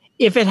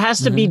 If it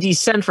has to be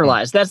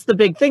decentralized, that's the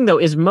big thing, though,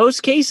 is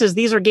most cases,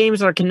 these are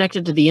games that are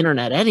connected to the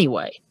internet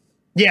anyway.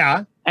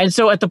 Yeah. And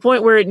so at the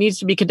point where it needs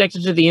to be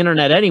connected to the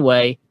internet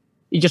anyway,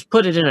 you just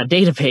put it in a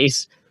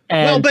database.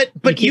 And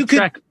but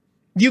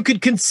you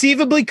could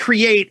conceivably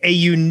create a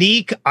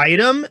unique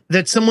item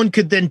that someone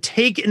could then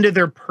take into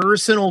their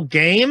personal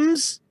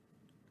games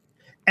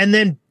and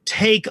then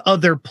take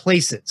other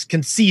places,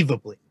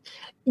 conceivably.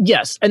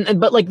 Yes,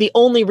 but like the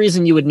only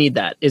reason you would need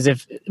that is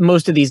if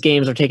most of these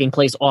games are taking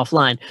place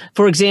offline.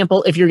 For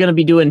example, if you're going to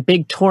be doing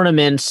big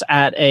tournaments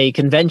at a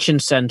convention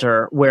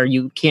center where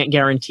you can't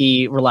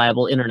guarantee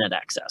reliable internet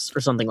access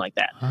or something like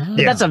that.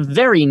 That's a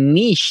very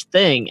niche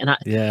thing.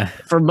 And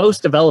for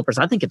most developers,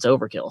 I think it's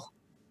overkill.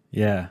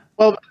 Yeah.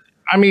 Well,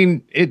 I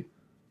mean, it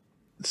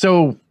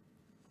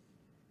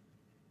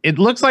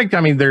looks like,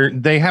 I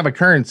mean, they have a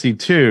currency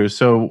too.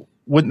 So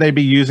wouldn't they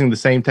be using the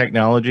same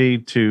technology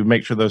to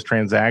make sure those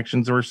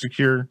transactions were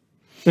secure?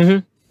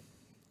 Mm-hmm.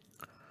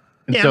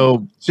 And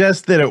so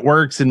just that it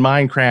works in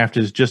Minecraft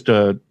is just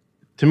to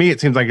me, it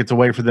seems like it's a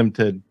way for them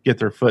to get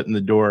their foot in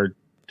the door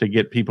to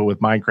get people with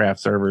Minecraft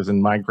servers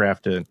and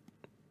Minecraft to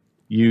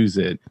use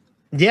it.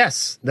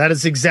 Yes, that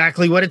is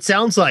exactly what it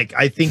sounds like.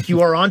 I think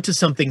you are onto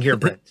something here,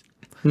 Brent.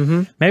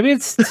 Maybe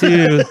it's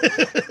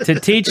to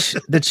teach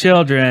the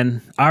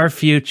children, our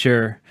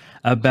future,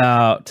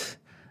 about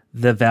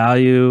the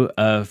value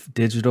of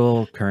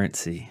digital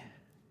currency.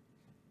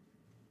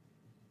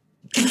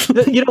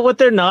 You know what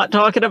they're not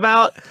talking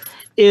about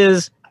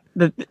is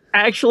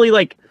actually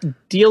like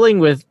dealing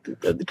with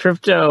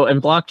crypto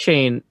and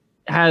blockchain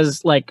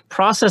has like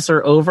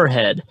processor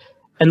overhead,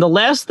 and the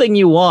last thing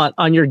you want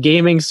on your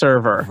gaming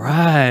server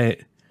Right.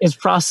 is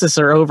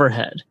processor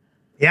overhead.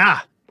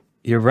 Yeah.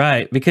 You're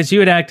right, because you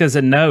would act as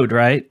a node,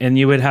 right? And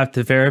you would have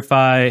to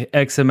verify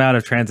X amount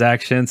of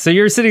transactions. So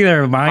you're sitting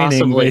there mining,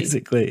 Possibly.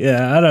 basically.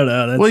 Yeah, I don't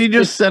know. That's, Well, you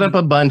just set up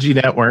a Bungie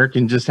network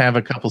and just have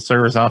a couple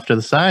servers off to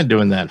the side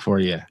doing that for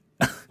you.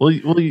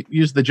 We'll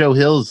use the Joe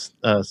Hills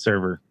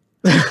server.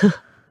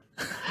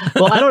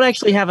 Well, I don't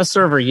actually have a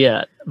server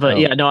yet, but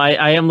yeah, no,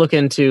 I am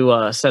looking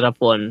to set up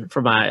one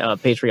for my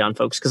Patreon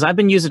folks, because I've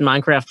been using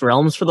Minecraft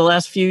Realms for the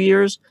last few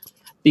years,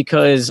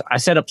 because I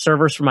set up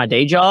servers for my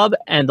day job,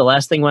 and the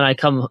last thing when I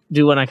come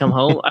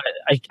home,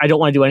 I don't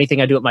want to do anything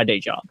I do at my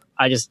day job.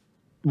 I just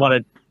want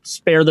to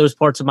spare those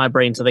parts of my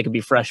brain so they can be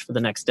fresh for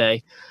the next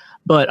day.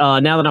 But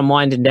now that I'm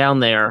winding down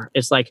there,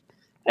 it's like,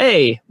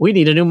 hey, we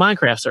need a new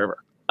Minecraft server.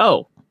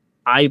 Oh,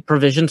 I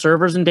provision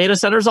servers and data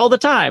centers all the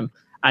time.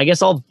 I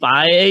guess I'll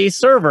buy a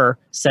server,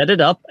 set it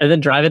up, and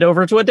then drive it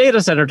over to a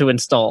data center to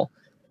install.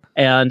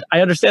 And I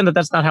understand that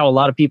that's not how a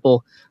lot of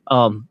people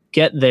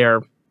get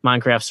their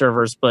Minecraft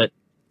servers, but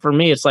for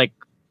me, it's like,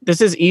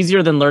 this is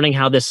easier than learning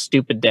how this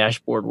stupid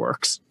dashboard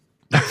works.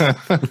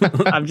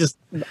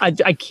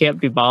 I can't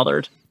be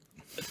bothered.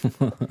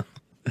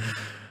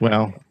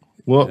 Well,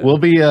 we'll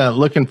be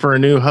looking for a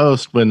new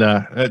host when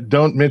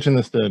don't mention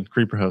this to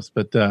Creeper Host,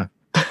 but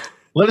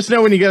let us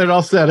know when you get it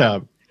all set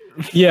up.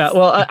 Yeah,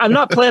 well, I'm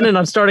not planning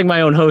on starting my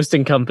own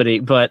hosting company,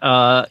 but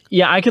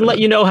yeah, I can let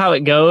you know how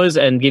it goes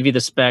and give you the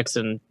specs,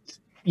 and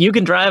you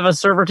can drive a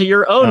server to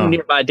your own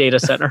nearby data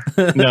center.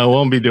 No,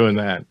 won't be doing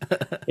that.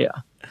 Yeah.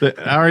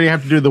 I already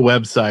have to do the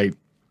website.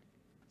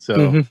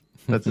 So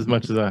that's as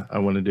much as I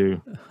want to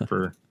do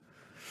for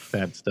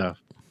that stuff.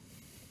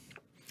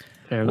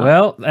 Fair enough.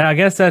 well, I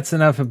guess that's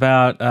enough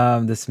about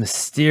this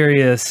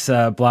mysterious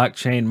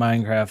blockchain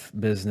Minecraft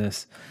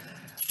business.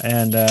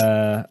 And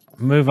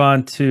move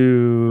on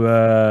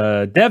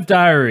to Dev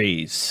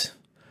Diaries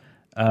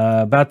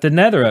about the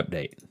Nether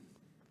update.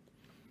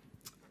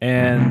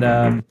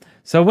 And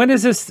so when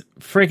is this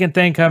freaking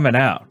thing coming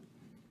out?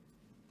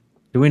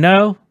 Do we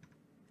know?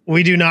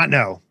 We do not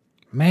know.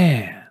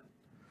 Man.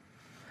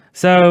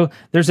 So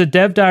there's a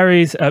Dev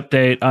Diaries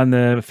update on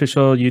the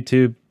official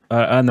YouTube,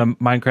 on the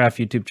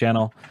Minecraft YouTube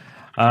channel.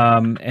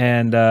 I've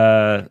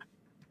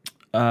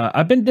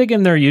been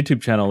digging their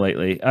YouTube channel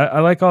lately. I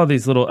like all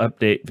these little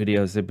update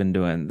videos they've been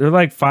doing. They're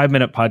like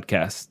 5-minute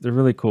podcasts. They're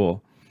really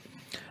cool.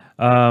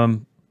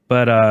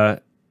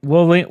 But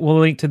we'll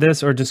link to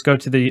this, or just go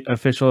to the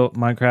official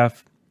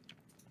Minecraft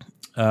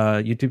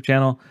YouTube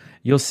channel.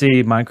 You'll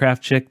see Minecraft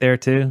Chick there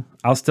too.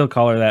 I'll still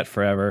call her that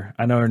forever.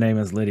 I know her name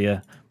is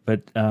Lydia,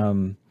 but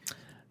well,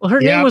 her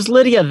name was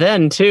Lydia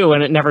then too,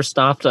 and it never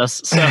stopped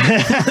us. So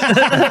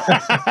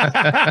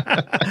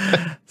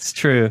it's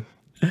true.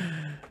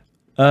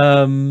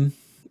 And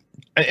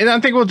I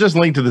think we'll just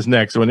link to this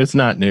next one. It's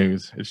not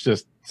news. It's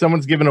just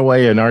someone's giving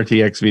away an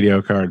RTX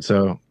video card.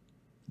 So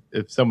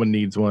if someone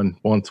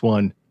wants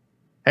one,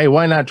 hey,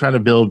 why not try to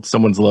build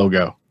someone's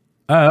logo?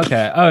 Oh,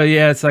 okay. Oh,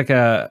 yeah. It's like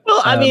a.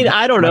 well, I mean,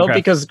 I don't know, Minecraft.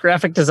 because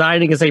graphic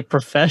designing is a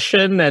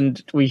profession, and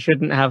we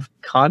shouldn't have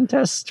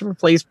contests to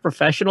replace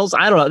professionals.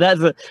 I don't know. That's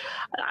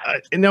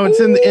No, it's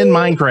in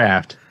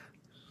Minecraft.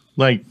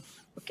 Like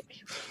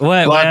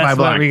What? block That's by what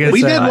block. we gonna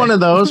We say. did one of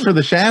those for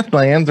the Shaft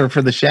lands, or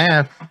for the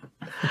Shaft.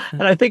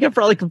 and I think I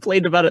probably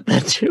complained about it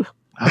then too.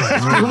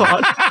 Move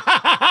on.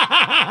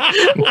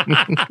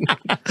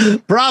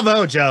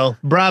 Bravo, Joe.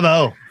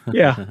 Bravo.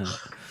 Yeah.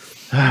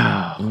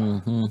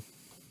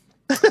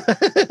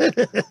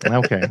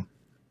 Okay.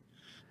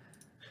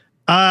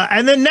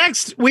 And then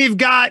next, we've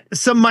got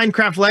some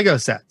Minecraft Lego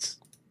sets.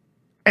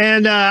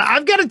 And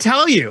I've got to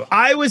tell you,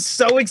 I was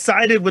so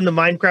excited when the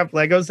Minecraft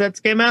Lego sets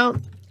came out.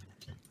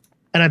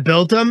 And I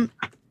built them,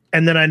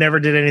 and then I never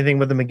did anything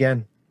with them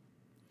again.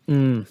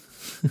 Mm.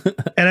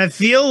 And I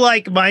feel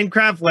like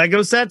Minecraft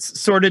Lego sets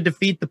sort of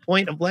defeat the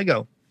point of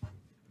Lego.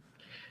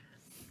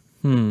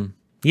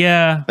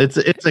 Yeah.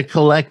 It's a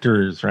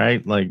collector's,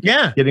 right? Like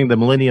Yeah. getting the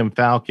Millennium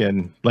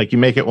Falcon. Like you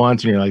make it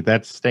once and you're like,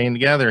 that's staying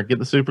together. Get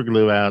the super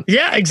glue out.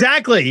 Yeah,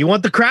 exactly. You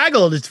want the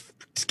Craggle,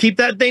 just keep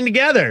that thing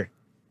together.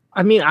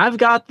 I mean, I've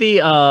got the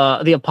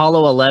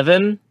Apollo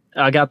 11.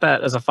 I got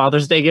that as a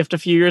Father's Day gift a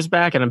few years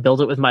back, and I built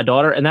it with my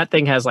daughter. And that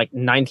thing has like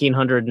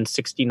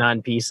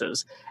 1,969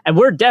 pieces, and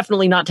we're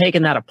definitely not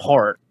taking that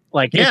apart.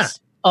 Like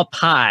it's up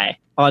high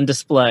on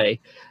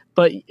display.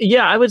 But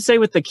yeah, I would say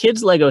with the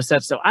kids' Lego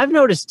sets, though, I've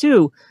noticed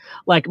too.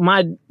 Like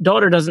my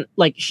daughter doesn't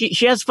like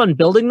she has fun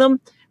building them,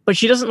 but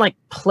she doesn't like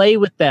play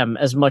with them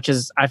as much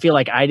as I feel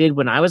like I did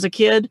when I was a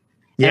kid.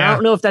 And I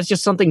don't know if that's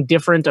just something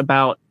different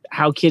about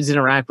how kids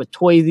interact with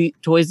toys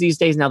these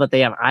days now that they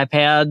have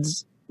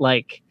iPads.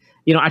 Like,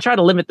 you know, I try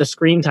to limit the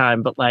screen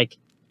time, but like,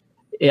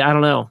 I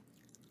don't know.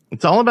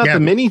 It's all about the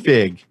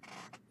minifig.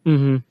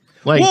 Mm-hmm.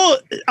 Like, well,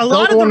 a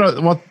lot don't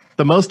of want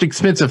the most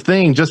expensive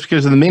thing just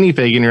because of the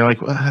minifig, and you're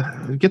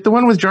like, get the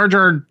one with Jar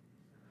Jar.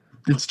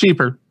 It's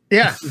cheaper.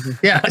 Yeah.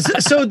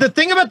 So the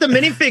thing about the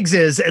minifigs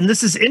is, and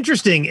this is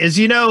interesting, is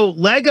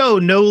Lego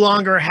no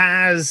longer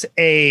has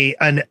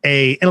an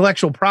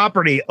intellectual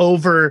property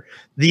over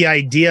the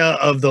idea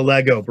of the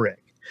Lego brick.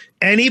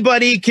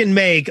 Anybody can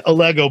make a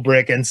Lego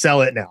brick and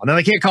sell it now. Now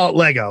they can't call it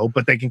Lego,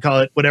 but they can call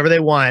it whatever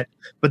they want.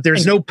 But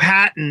there's no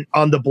patent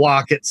on the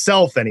block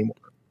itself anymore.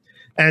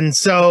 And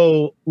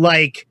so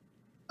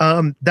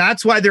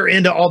that's why they're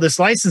into all this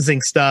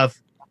licensing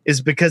stuff, is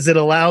because it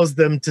allows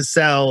them to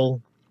sell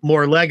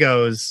more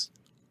Legos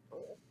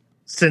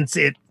since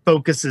it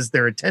focuses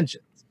their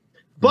attention.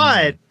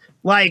 But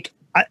I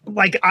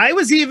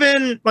was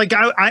even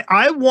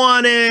I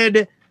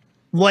wanted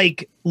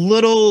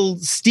little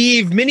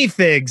Steve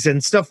minifigs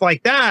and stuff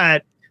like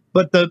that,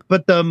 but the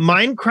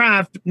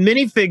Minecraft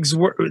minifigs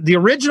the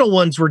original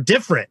ones were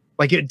different.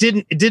 It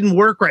didn't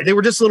work right. They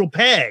were just little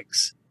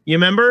pegs. You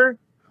remember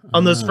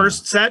on those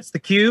first sets, the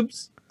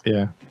cubes?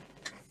 Yeah.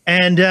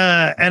 And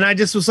I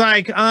just was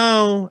like,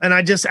 oh, and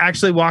I just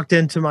actually walked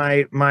into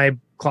my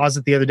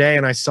closet the other day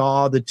and I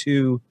saw the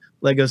 2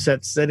 Lego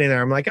sets sitting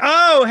there. I'm like,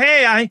 oh,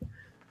 hey, I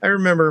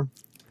remember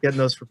getting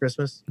those for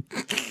Christmas.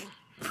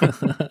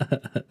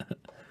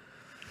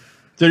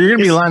 So you're going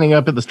to be lining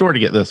up at the store to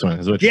get this one,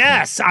 is what you're saying?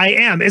 Yes, I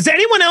am. Is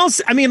anyone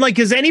else? I mean,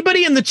 is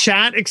anybody in the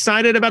chat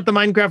excited about the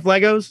Minecraft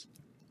Legos?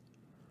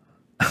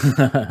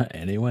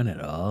 Anyone at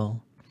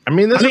all? I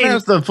mean, this one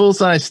has the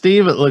full-size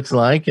Steve, it looks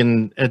like,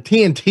 and a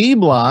TNT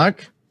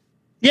block.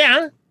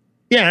 Yeah.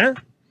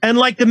 And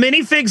the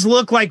minifigs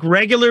look like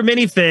regular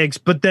minifigs,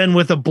 but then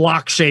with a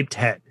block-shaped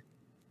head.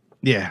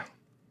 Yeah.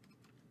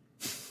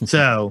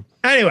 So,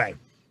 anyway.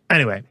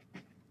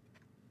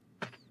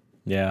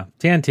 Yeah,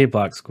 TNT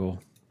block's cool.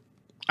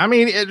 I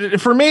mean,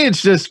 for me,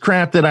 it's just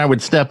crap that I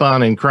would step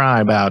on and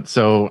cry about.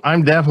 So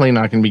I'm definitely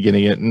not going to be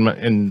getting it.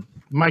 And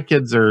my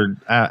kids are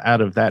out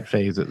of that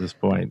phase at this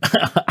point.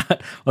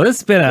 Well, this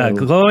has been a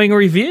glowing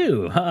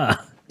review, huh?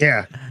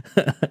 Yeah.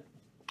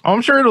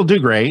 I'm sure it'll do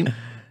great.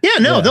 Yeah,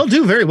 they'll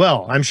do very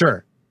well, I'm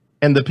sure.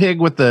 And the pig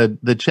with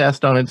the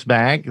chest on its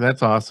back,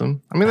 that's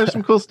awesome. I mean, there's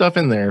some cool stuff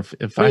in there.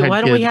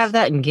 Why don't we have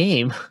that in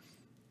game?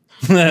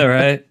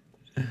 Right.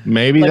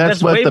 Maybe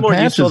that's what way the more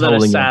patch useful is than a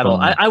holding saddle.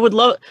 up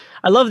on.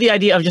 I love the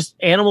idea of just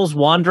animals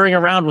wandering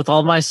around with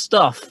all my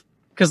stuff.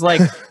 Because I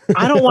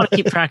don't want to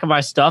keep track of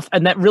my stuff,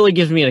 and that really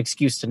gives me an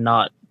excuse to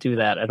not do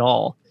that at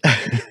all.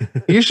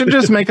 You should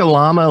just make a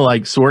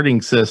llama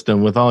sorting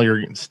system with all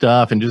your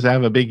stuff, and just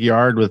have a big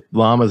yard with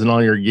llamas and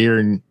all your gear,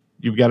 and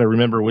you've got to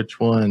remember which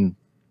one.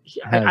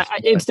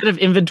 Instead of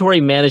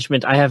inventory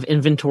management, I have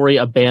inventory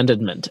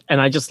abandonment,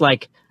 and I just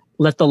let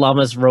the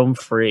llamas roam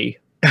free.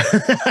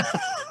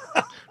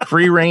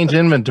 Free range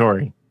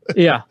inventory.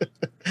 Yeah.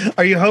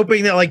 Are you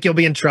hoping that you'll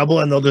be in trouble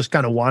and they'll just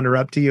kind of wander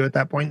up to you at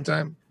that point in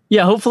time?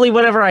 Yeah, hopefully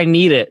whenever I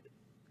need it,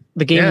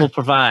 the game will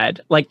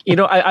provide. I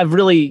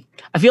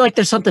feel like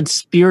there's something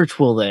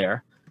spiritual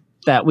there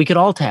that we could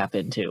all tap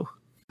into.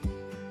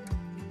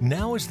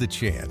 Now is the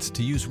chance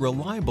to use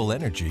reliable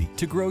energy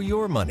to grow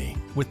your money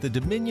with the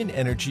Dominion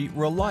Energy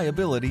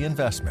Reliability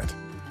Investment.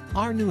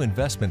 Our new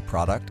investment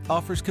product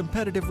offers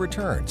competitive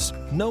returns,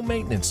 no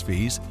maintenance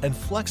fees, and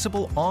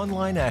flexible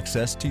online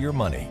access to your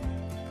money.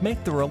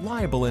 Make the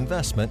reliable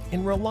investment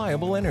in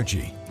reliable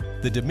energy.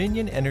 The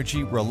Dominion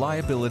Energy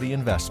Reliability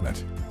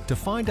Investment. To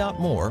find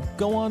out more,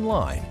 go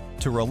online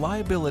to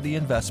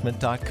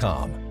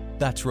reliabilityinvestment.com.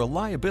 That's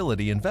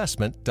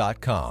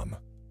reliabilityinvestment.com.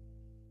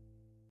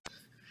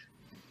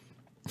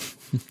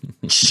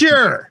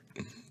 Sure.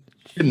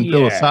 Getting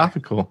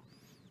philosophical.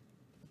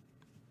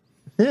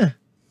 Yeah.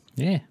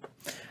 Yeah.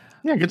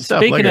 Yeah, good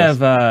stuff. Speaking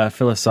of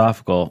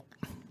philosophical.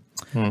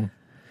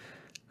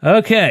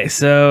 Okay,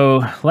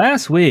 so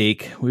last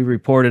week we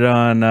reported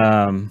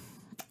on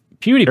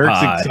PewDiePie.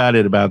 Eric's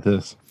excited about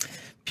this.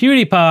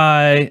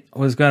 PewDiePie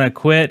was going to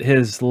quit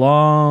his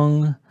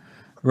long-running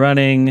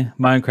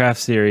Minecraft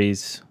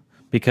series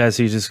because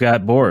he just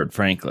got bored,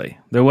 frankly.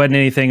 There wasn't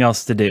anything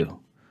else to do.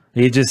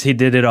 He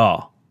did it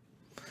all.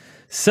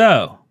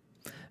 So,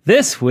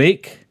 this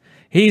week,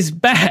 he's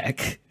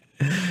back.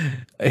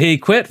 He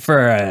quit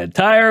for an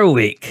entire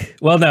week.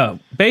 Well, no,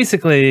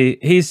 basically,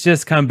 he's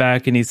just come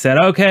back and he said,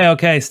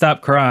 okay,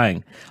 stop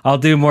crying. I'll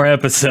do more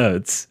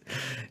episodes.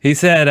 He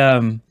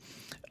said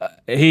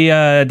he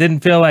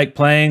didn't feel like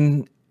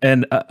playing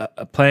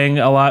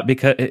a lot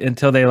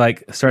until they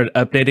started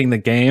updating the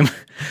game.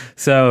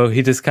 So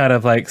he just kind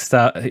of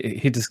stopped.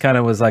 He just kind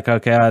of was like,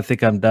 okay, I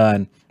think I'm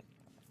done.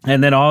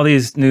 And then all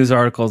these news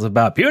articles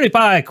about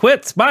PewDiePie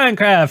quits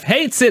Minecraft,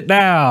 hates it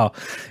now.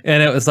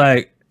 And it was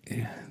like,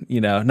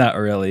 not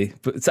really.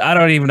 But I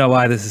don't even know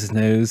why this is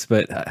news,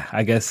 but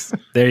I guess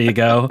there you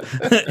go.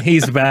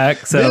 He's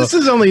back. So this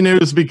is only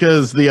news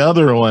because the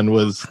other one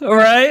was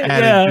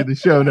added to the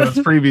show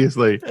notes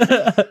previously.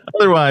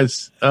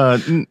 Otherwise,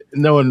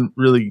 no one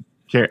really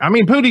cared. I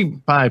mean,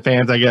 PewDiePie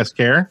fans, I guess,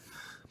 care.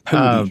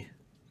 Pootie.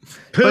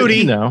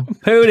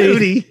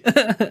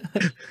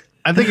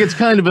 I think it's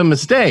kind of a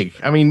mistake.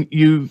 I mean,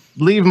 you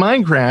leave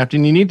Minecraft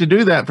and you need to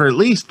do that for at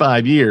least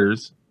 5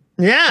 years.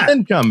 Yeah.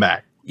 Then come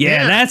back.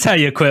 Yeah, that's how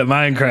you quit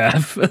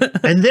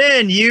Minecraft. And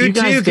then you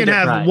guys too did can it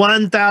have right.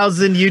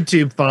 1,000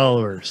 YouTube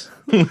followers.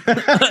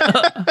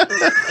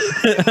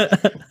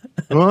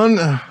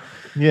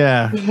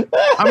 Yeah.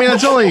 I mean,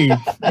 it's only,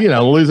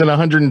 losing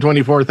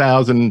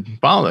 124,000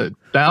 followers.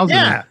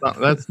 Yeah.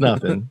 That's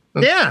nothing.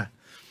 Yeah.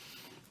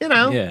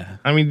 Yeah.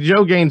 I mean,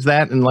 Joe gains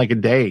that in like a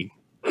day.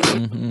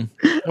 I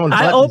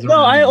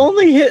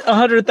only hit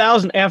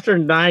 100,000 after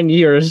 9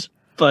 years,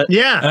 but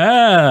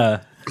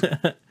Yeah.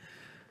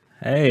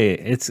 Hey,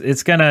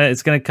 it's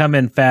gonna come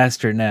in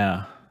faster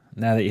now.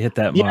 Now that you hit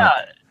that mark. yeah.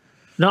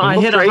 No, I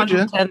We'll hit trade ya.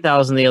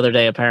 110,000 the other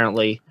day.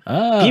 Apparently,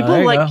 Oh, people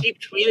there you go. keep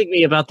tweeting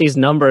me about these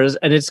numbers,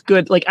 and it's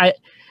good. Like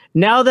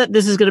now that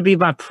this is going to be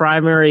my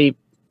primary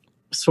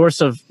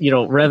source of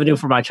revenue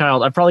for my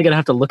child, I'm probably going to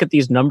have to look at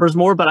these numbers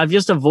more. But I've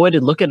just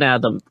avoided looking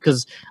at them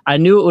because I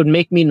knew it would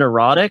make me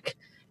neurotic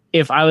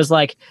if I was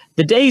like,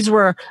 the days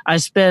where I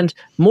spend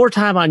more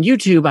time on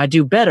YouTube, I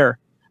do better.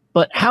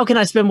 But how can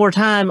I spend more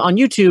time on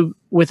YouTube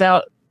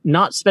without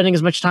not spending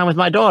as much time with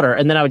my daughter?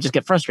 And then I would just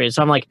get frustrated.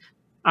 So I'm like,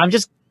 I'm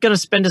just going to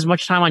spend as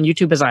much time on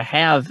YouTube as I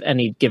have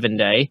any given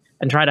day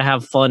and try to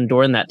have fun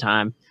during that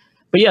time.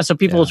 But yeah, so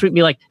people will tweet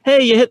me like,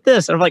 hey, you hit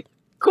this. And I'm like,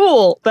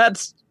 cool,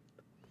 that's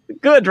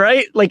good,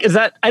 right? Like, is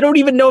that, I don't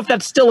even know if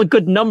that's still a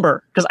good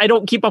number because I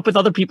don't keep up with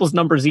other people's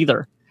numbers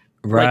either.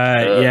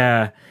 Right.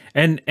 Yeah.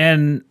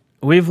 And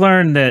we've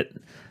learned that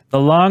the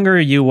longer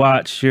you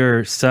watch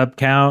your sub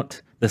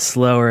count, the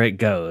slower it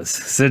goes.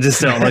 So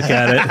just don't look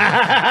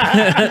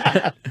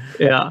at it.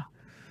 Yeah.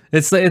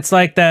 It's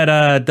like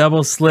that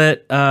double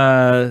slit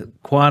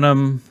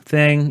quantum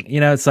thing.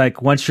 It's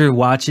like once you're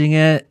watching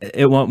it,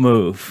 it won't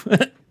move.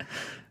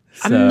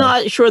 I'm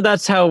not sure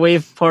that's how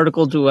wave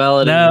particle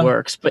duality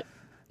works, but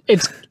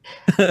it's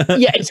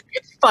it's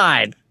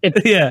fine.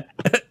 Yeah.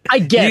 I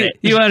get it.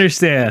 You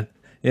understand.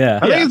 Yeah.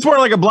 I think it's more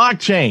like a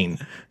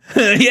blockchain.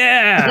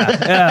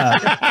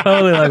 Yeah.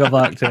 Totally like a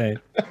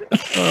blockchain.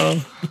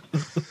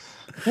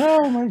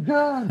 Oh my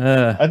God.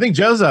 I think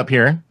Joe's up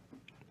here.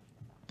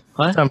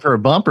 What? Time for a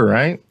bumper,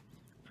 right?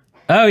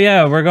 Oh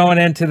yeah, we're going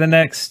into the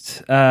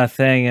next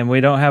thing, and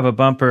we don't have a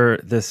bumper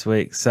this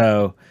week.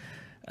 So,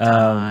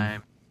 oh,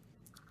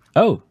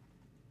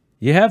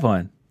 you have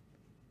one.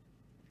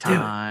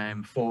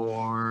 Time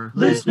for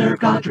listener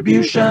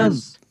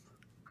contributions.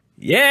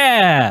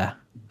 Yeah,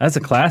 that's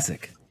a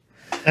classic.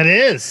 It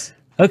is.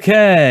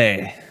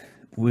 Okay,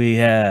 we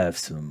have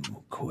some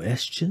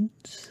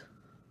questions.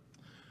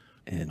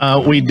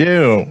 And We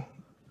do.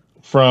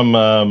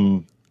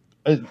 From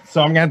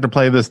so I'm gonna have to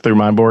play this through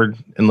my board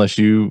unless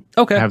you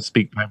have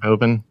SpeakPipe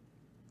open.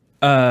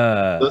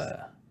 no,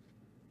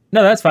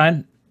 that's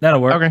fine.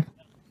 That'll work. Okay.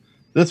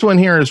 This one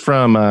here is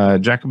from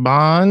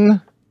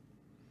Jacobon,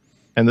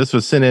 and this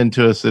was sent in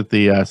to us at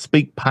the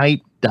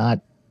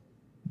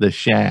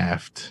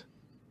speakpipe.theshaft.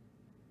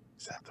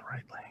 Is that the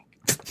right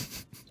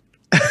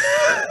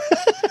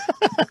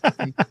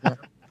link?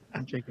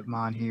 I'm Jacob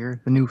Mon here.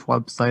 The new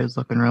website is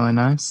looking really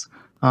nice.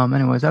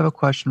 Anyways, I have a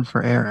question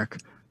for Eric.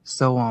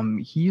 So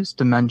he used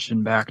to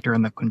mention back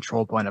during the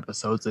Control Point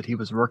episodes that he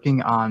was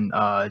working on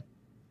a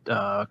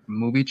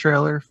movie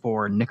trailer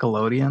for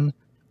Nickelodeon,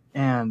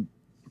 and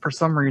for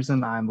some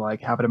reason I'm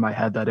like have it in my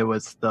head that it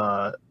was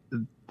the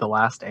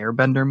last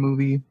Airbender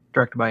movie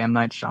directed by M.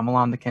 Night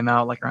Shyamalan that came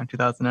out like around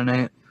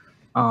 2008.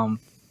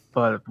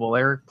 But will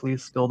Eric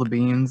please spill the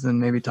beans and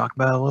maybe talk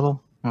about it a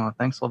little?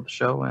 Thanks, love the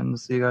show, and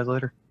see you guys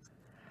later.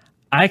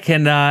 I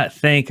cannot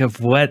think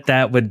of what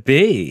that would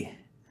be.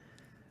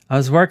 I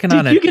was working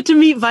on it. Did you get to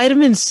meet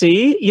Vitamin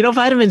C?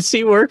 Vitamin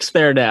C works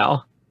there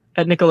now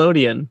at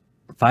Nickelodeon.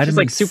 She's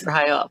like super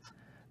high up.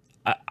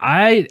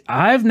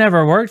 I've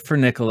never worked for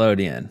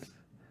Nickelodeon.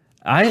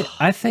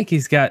 I think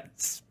he's got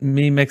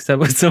me mixed up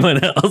with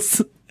someone else.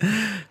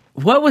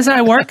 What was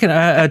I working?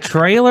 A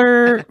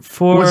trailer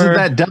for? Was it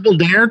that Double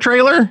Dare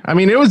trailer? I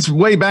mean, it was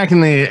way back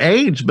in the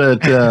age, but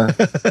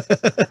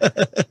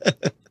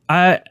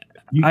I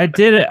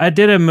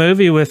did a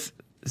movie with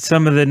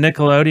some of the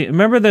Nickelodeon.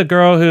 Remember the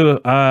girl who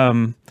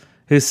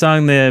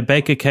sung the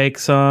Bake a Cake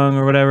song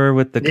or whatever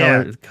with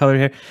the colored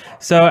hair?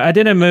 So I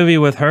did a movie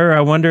with her.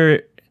 I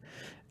wonder.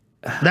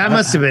 That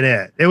must have been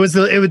it. It was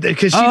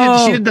because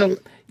she did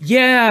the.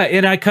 Yeah,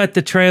 and I cut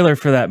the trailer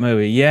for that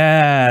movie.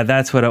 Yeah,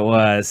 that's what it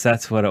was.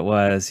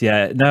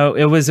 Yeah, no,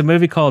 it was a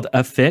movie called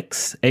A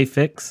Fix,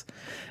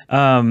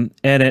 and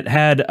it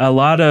had a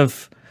lot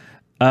of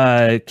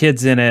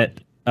kids in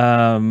it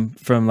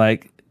from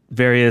like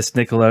various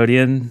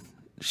Nickelodeon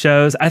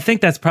shows. I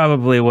think that's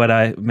probably what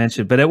I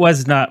mentioned, but it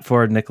was not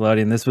for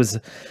Nickelodeon. This was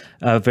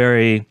a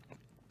very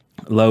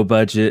low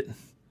budget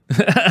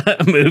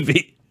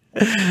movie.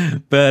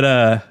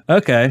 But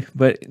okay,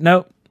 but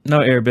no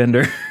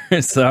Airbender.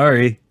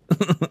 Sorry.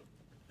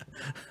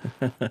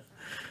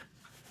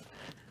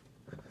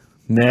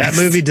 That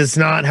movie does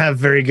not have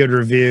very good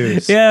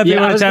reviews. Yeah, I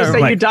was gonna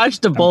say you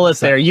dodged a bullet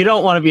there. You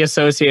don't want to be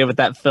associated with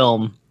that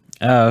film.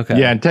 Oh, okay.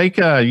 Yeah, take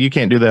you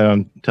can't do that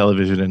on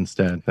television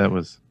instead. That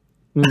was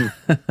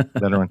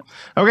better one.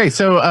 Okay,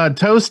 so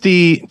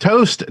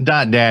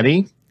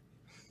Toast.Daddy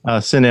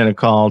sent in a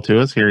call to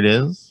us. Here it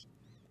is.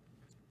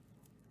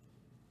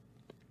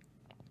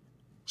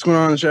 What's going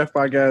on in the Chef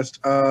Podcast?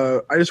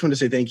 I just want to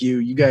say thank you.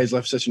 You guys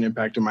left such an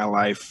impact in my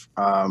life.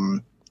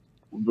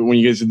 But when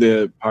you guys did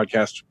the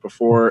podcast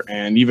before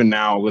and even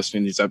now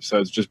listening to these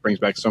episodes just brings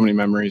back so many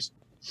memories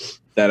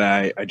that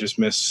I just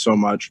miss so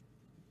much.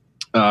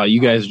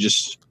 You guys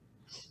just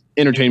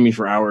entertain me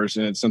for hours,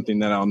 and it's something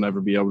that I'll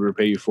never be able to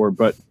repay you for.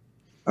 But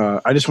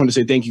I just want to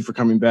say thank you for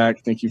coming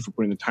back. Thank you for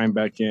putting the time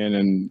back in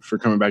and for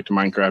coming back to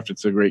Minecraft.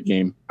 It's a great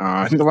game.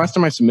 I think the last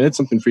time I submitted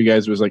something for you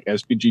guys was like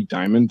SPG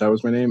Diamond. That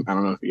was my name. I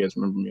don't know if you guys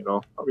remember me at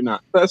all. Probably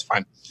not, but that's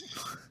fine.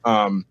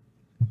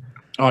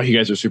 Oh, you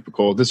guys are super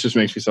cool. This just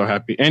makes me so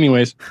happy.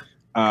 Anyways,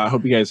 I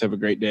hope you guys have a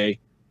great day.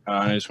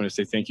 I just want to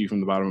say thank you from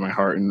the bottom of my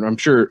heart. And I'm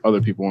sure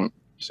other people want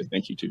to say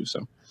thank you too.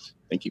 So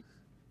thank you.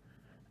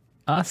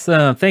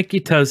 Awesome. Thank you,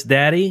 Toast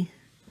Daddy.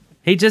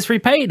 He just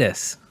repaid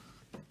us.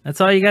 That's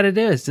all you got to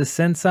do is just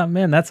send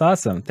something in. That's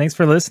awesome. Thanks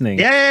for listening.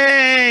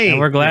 Yay! And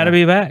we're glad to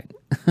be back.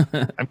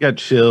 I've got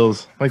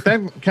chills. Like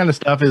that kind of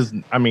stuff is,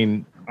 I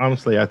mean,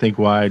 honestly, I think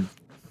why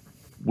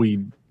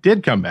we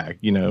did come back,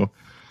 you know,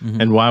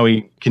 and why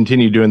we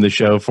continue doing the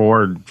show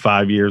for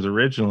 5 years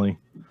originally.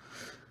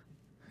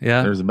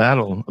 Yeah. There's a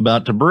battle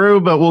about to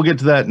brew, but we'll get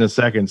to that in a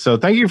second. So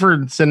thank you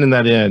for sending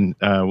that in.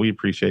 We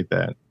appreciate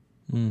that.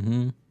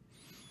 Mm-hmm.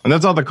 And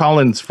that's all the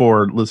call-ins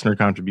for listener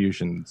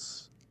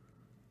contributions.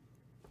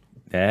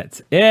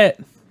 That's it.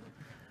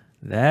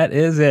 That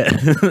is it.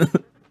 You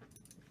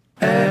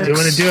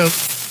want to do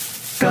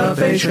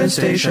Excavation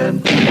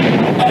Station.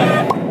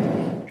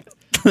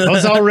 I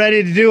was all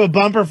ready to do a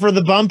bumper for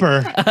the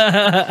bumper.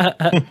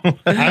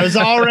 I was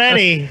all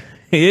ready.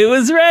 It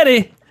was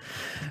ready.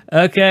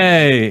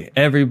 Okay,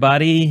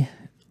 everybody.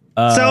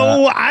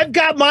 So I've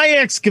got my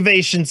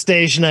excavation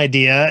station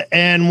idea,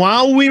 and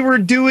while we were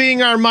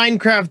doing our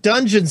Minecraft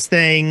Dungeons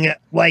thing,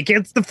 like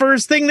it's the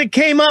first thing that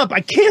came up.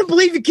 I can't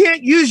believe you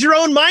can't use your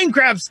own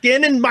Minecraft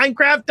skin in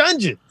Minecraft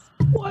Dungeons.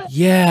 What?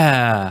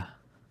 Yeah.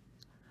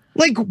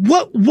 Like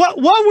what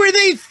were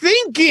they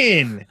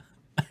thinking?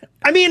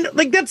 I mean,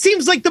 like that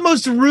seems like the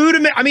most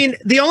rudiment. I mean,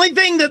 the only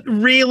thing that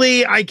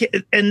really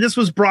and this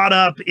was brought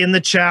up in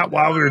the chat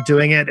while we were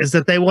doing it, is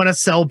that they want to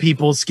sell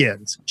people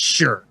skins.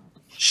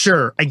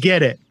 Sure, I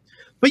get it.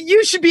 But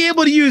you should be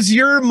able to use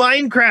your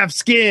Minecraft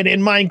skin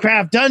in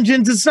Minecraft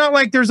Dungeons. It's not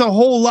like there's a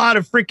whole lot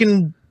of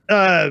freaking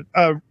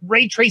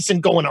ray tracing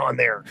going on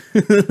there.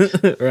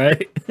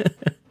 Right?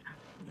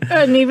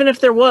 And even if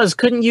there was,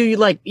 couldn't you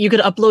you could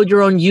upload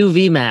your own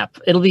UV map?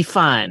 It'll be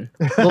fine.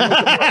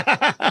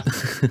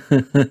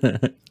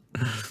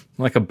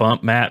 Like a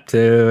bump map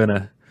too, and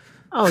a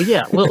Oh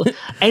yeah. Well,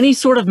 any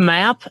sort of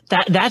map,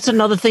 that's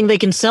another thing they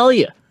can sell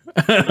you.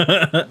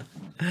 The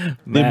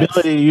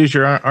ability to use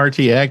your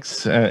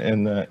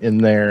RTX in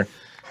there,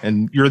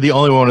 and you're the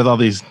only one with all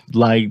these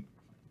lights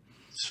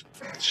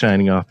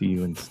shining off of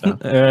you and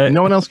stuff. And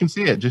no one else can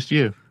see it, just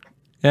you.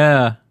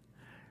 Yeah.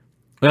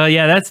 Well,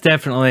 yeah, that's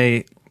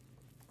definitely,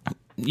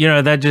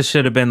 that just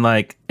should have been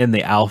like in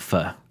the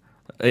alpha.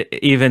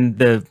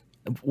 Even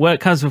what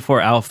comes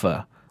before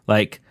alpha,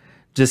 like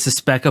just a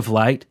speck of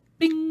light,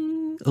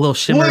 bing, a little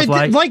shimmer of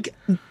light. Like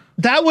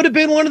that would have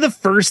been one of the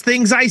first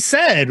things I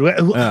said.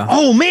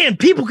 Oh man,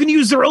 people can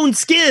use their own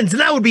skins,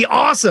 and that would be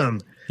awesome.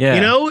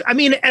 Yeah. I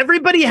mean,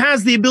 everybody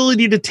has the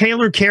ability to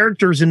tailor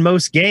characters in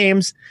most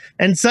games.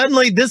 And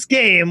suddenly this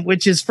game,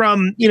 which is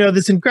from,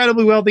 this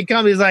incredibly wealthy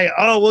company, is like,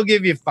 oh, we'll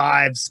give you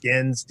 5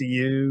 skins to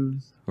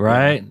use.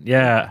 Right.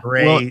 Yeah.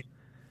 Great. Well,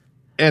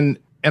 and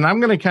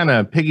I'm going to kind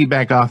of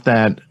piggyback off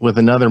that with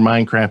another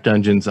Minecraft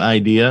Dungeons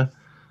idea.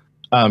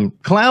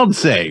 Cloud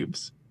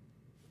saves.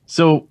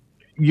 So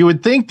you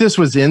would think this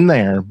was in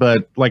there,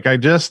 but like I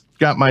just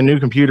got my new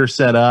computer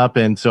set up,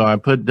 and so I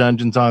put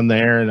Dungeons on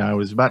there, and I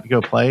was about to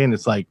go play, and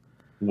it's like,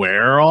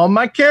 where are all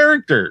my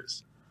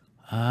characters?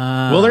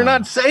 Well, they're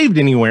not saved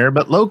anywhere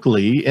but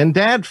locally in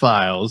DAD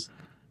files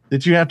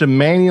that you have to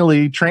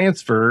manually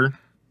transfer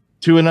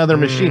to another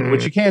machine,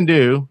 which you can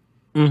do.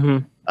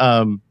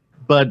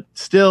 But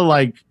still,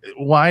 like,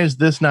 why is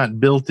this not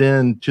built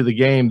into the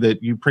game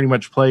that you pretty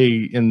much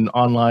play in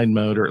online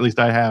mode, or at least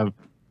I have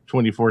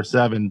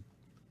 24/7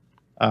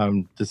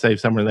 to save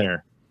somewhere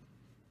there?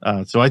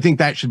 So I think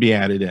that should be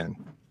added in,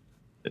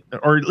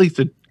 or at least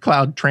a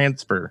cloud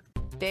transfer.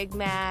 Big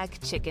Mac,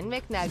 Chicken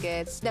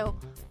McNuggets, no,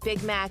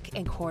 Big Mac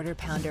and Quarter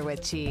Pounder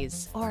with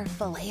cheese, or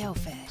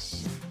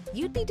Filet-O-Fish.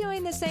 You'd be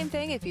doing the same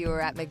thing if you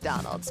were at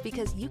McDonald's,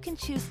 because you can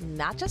choose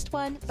not just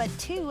 1, but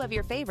 2 of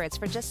your favorites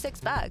for just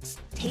 $6.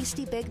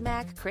 Tasty Big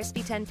Mac,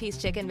 crispy 10-piece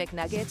Chicken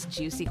McNuggets,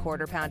 juicy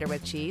Quarter Pounder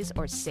with cheese,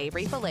 or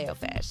savory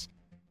Filet-O-Fish.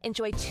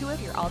 Enjoy 2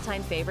 of your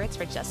all-time favorites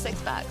for just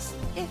 $6,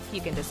 if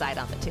you can decide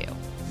on the 2.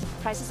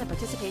 Prices and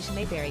participation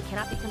may vary.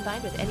 Cannot be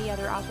combined with any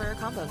other offer or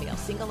combo meal.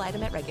 Single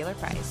item at regular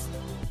price.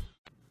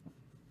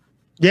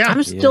 Yeah.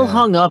 I'm still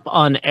hung up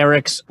on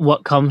Eric's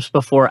what comes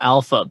before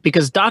alpha,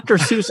 because Dr.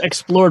 Seuss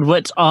explored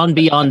what's on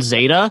beyond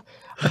Zeta,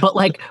 but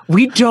like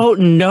we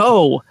don't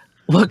know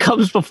what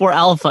comes before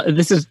alpha?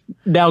 This is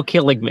now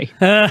killing me.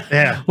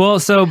 Yeah. Well,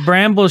 so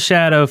Bramble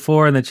Shadow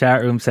 4 in the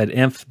chat room said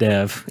inf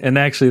dev, and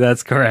actually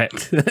that's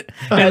correct. In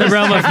the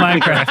realm of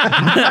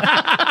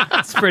Minecraft.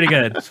 It's pretty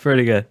good. It's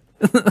pretty good.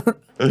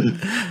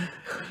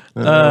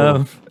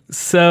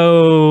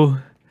 So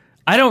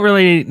I don't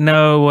really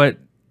know what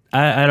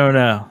I don't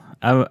know.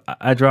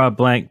 I draw a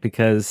blank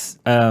because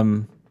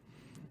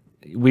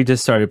we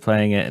just started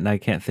playing it and I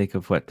can't think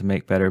of what to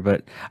make better.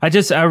 But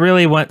I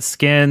really want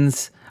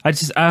skins.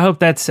 I hope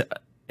that's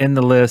in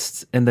the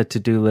list, in the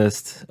to-do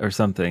list or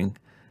something.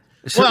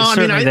 Well, I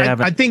mean,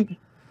 I think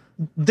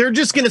they're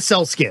just going to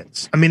sell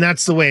skins. I mean,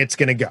 that's the way it's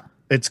going to go.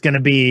 It's going to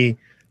be,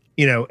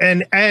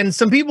 and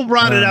some people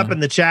brought it up in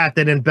the chat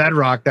that in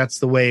Bedrock, that's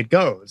the way it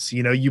goes.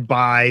 You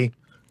buy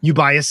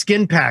a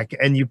skin pack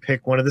and you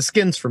pick one of the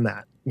skins from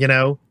that,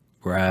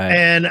 Right.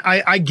 And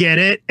I get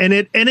it. And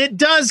it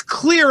does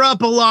clear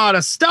up a lot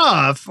of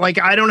stuff. Like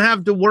I don't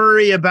have to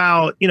worry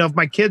about, if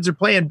my kids are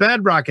playing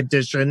Bedrock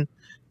Edition,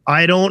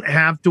 I don't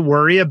have to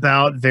worry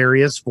about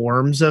various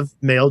forms of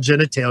male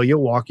genitalia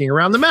walking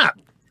around the map.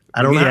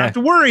 I don't have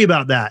to worry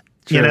about that,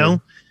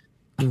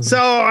 So,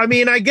 I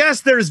mean, I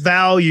guess there's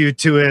value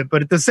to it,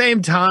 but at the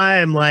same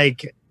time,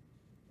 like,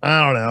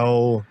 I don't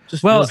know,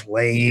 just feels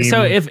lame.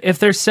 So if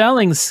they're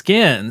selling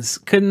skins,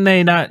 couldn't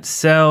they not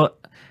sell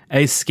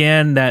a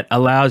skin that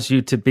allows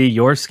you to be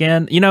your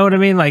skin? You know what I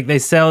mean? Like they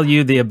sell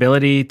you the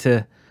ability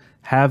to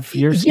have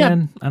your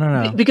skin. I don't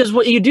know. Because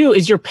what you do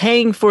is you're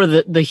paying for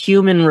the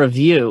human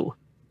review.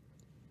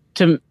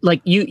 To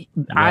like you,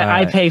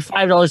 I pay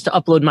 $5 to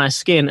upload my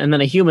skin, and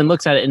then a human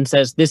looks at it and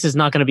says, "This is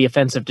not going to be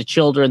offensive to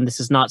children. This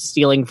is not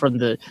stealing from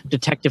the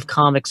Detective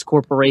Comics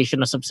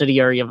Corporation, a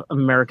subsidiary of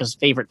America's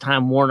favorite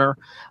Time Warner,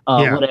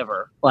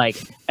 whatever." Like,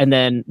 and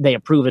then they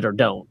approve it or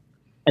don't,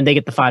 and they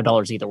get the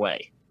 $5 either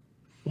way.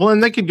 Well,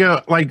 and they could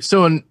go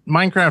so in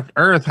Minecraft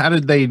Earth, how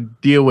did they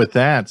deal with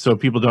that? So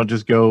people don't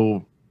just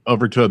go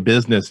over to a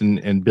business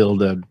and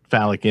build a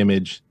phallic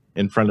image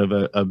in front of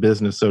a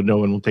business, so no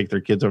one will take their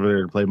kids over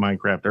there to play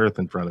Minecraft Earth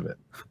in front of it.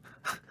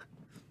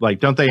 Like,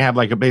 don't they have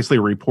like a basically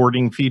a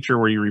reporting feature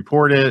where you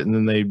report it and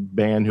then they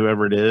ban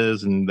whoever it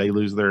is and they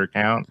lose their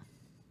account?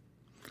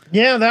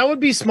 Yeah, that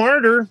would be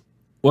smarter.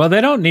 Well, they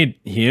don't need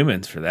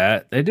humans for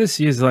that. They just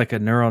use like a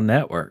neural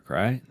network,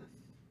 right?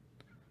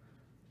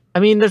 I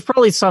mean, there's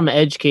probably some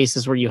edge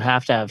cases where you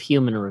have to have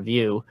human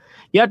review.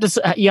 You have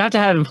to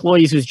have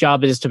employees whose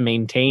job it is to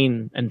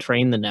maintain and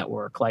train the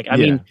network. Like, I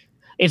mean,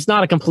 it's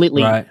not a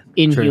completely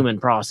inhuman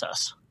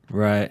process.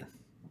 Right.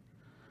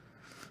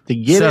 To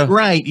get it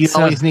right, you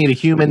always need a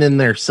human in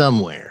there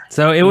somewhere.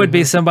 So it would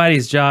be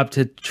somebody's job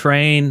to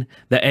train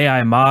the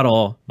AI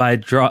model by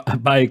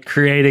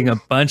creating a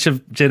bunch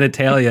of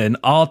genitalia in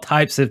all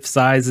types of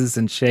sizes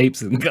and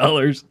shapes and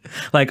colors,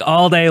 like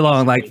all day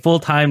long, like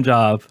full-time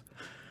job.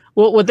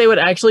 Well, what they would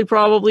actually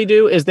probably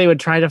do is they would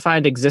try to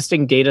find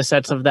existing data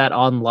sets of that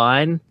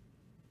online.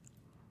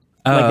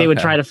 Like they would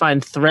try to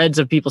find threads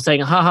of people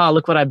saying, haha,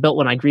 look what I built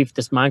when I griefed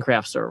this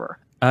Minecraft server.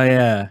 Oh,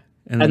 yeah.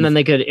 And then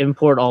they could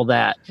import all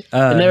that.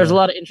 And there's a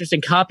lot of interesting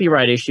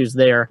copyright issues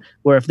there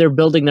where if they're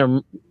building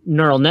their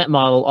neural net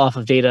model off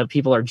of data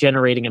people are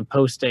generating and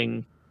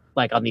posting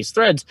like on these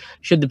threads,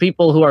 should the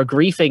people who are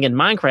griefing in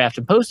Minecraft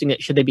and posting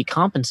it, should they be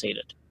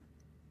compensated?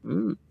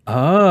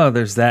 Oh,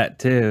 there's that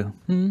too.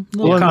 A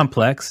little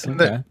complex.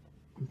 Okay.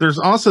 There's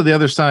also the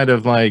other side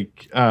of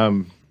like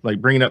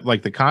bringing up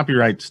like the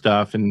copyright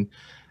stuff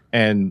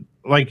and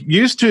like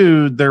used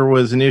to there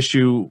was an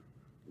issue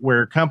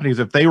where companies,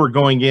 if they were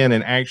going in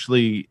and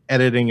actually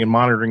editing and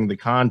monitoring the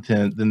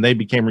content, then they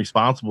became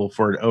responsible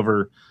for it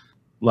over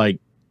like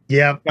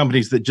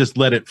companies that just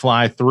let it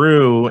fly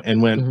through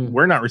and went,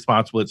 we're not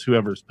responsible, it's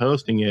whoever's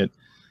posting it.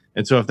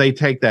 And so if they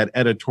take that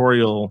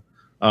editorial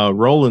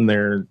role in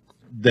there,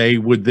 they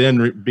would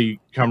then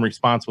become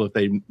responsible if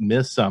they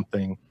miss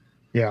something.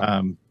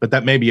 Yeah. But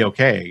that may be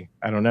okay.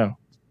 I don't know.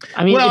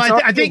 I mean,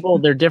 I think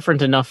they're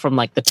different enough from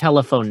like the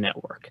telephone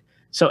network.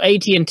 So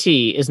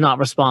AT&T is not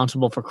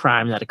responsible for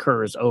crime that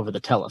occurs over the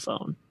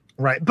telephone.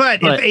 Right. But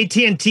if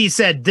AT&T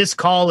said this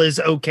call is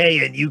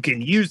okay and you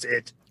can use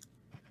it,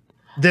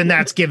 then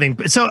that's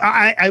giving. So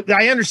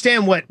I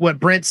understand what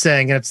Brent's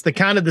saying. And it's the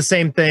kind of the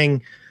same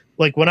thing.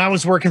 Like when I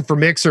was working for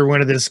Mixer,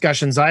 one of the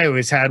discussions I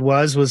always had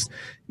was,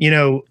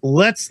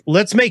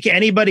 let's make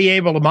anybody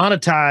able to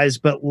monetize,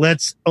 but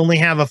let's only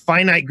have a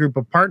finite group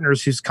of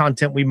partners whose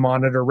content we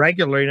monitor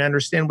regularly and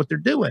understand what they're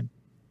doing,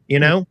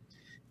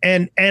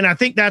 And I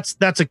think that's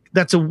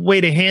a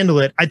way to handle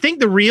it. I think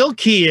the real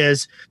key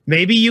is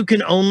maybe you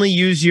can only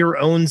use your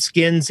own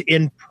skins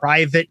in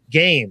private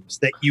games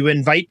that you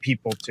invite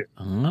people to.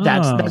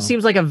 That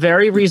seems like a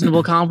very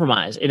reasonable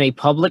compromise. In a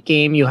public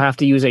game, you have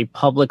to use a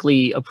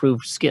publicly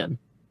approved skin.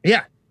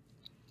 Yeah.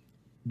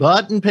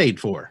 Bought and paid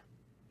for.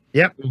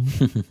 Yep.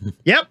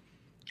 Yep.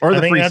 Or I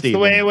think that's the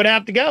way it would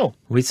have to go.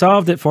 We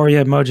solved it for you,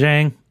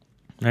 Mojang.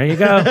 There you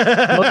go.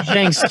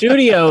 Mojang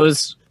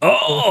Studios.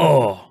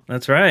 Oh,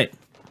 that's right.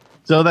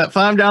 So that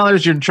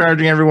 $5 you're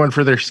charging everyone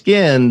for their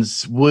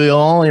skins, we'll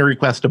only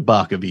request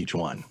 $1 of each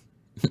one.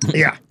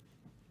 Yeah.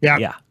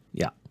 Yeah.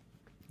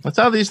 That's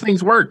how these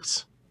things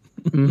works.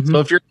 Mhm. So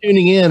if you're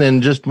tuning in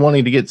and just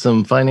wanting to get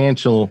some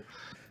financial,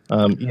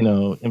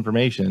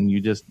 information, you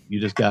just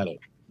got to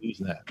use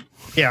that.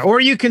 Yeah, or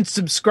you can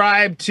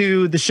subscribe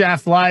to the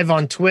Shaft Live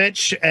on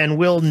Twitch, and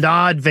we'll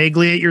nod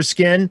vaguely at your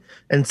skin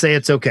and say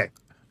it's okay.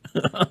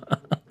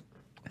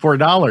 For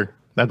 $1.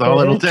 That's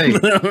all it'll take.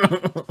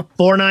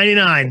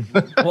 $4.99.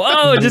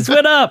 Whoa, it just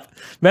went up.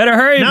 Better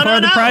hurry No, before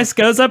no, the no. price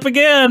goes up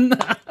again.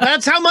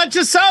 That's how much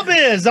a sub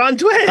is on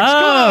Twitch.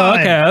 Oh,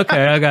 Come on.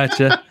 okay, I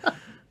gotcha.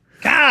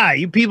 God,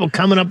 you people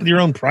coming up with your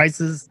own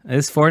prices.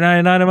 It's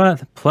 $4.99 a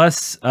month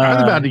plus I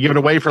was about to give it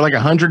away for like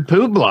 100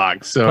 poop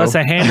blocks. So plus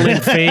a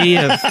handling fee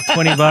of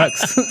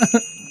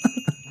 $20.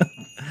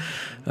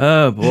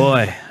 Oh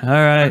boy! All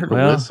right. heard a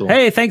Well, whistle.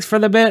 hey, thanks for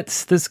the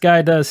bits. This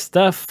guy does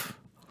stuff.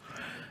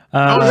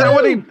 Oh, is that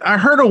what I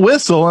heard a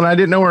whistle and I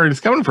didn't know where it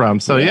was coming from.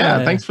 So yeah,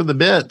 Yeah. thanks for the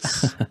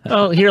bits.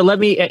 Oh, here, let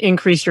me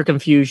increase your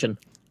confusion.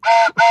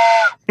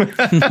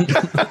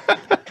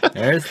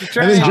 There's the And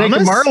train. then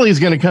Jacob Marley's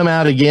going to come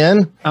out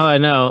again. Oh, I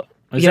know.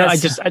 Is Yeah,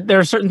 that- there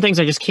are certain things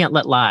I just can't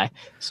let lie.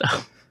 So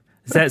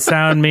Does that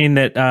sound mean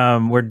that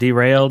we're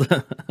derailed?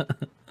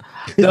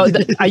 no,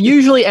 I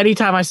usually,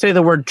 anytime I say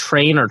the word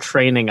train or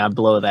training, I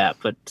blow that.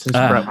 But since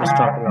Brett was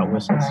talking about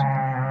whistles,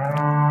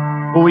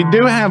 Well, we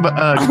do have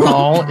a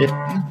call.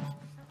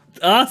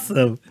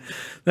 Awesome.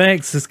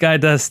 Thanks. This guy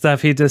does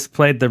stuff. He just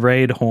played the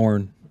raid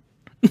horn.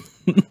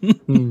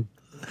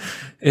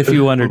 If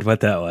you wondered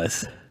what that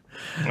was.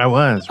 I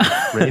was.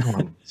 Raid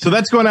horn. So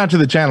that's going out to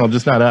the channel,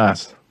 just not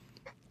us.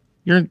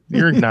 You're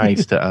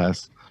nice to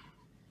us.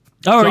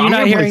 Oh, So are you I'm not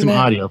gonna play hearing some that?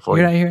 audio for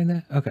You're you. not hearing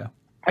that? Okay.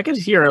 I could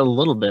hear a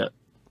little bit.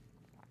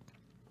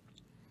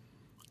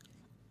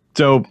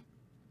 So,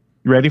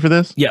 you ready for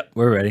this? Yep,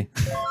 we're ready.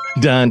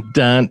 Dun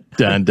dun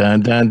dun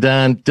dun dun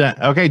dun dun.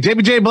 Okay,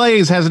 JBJ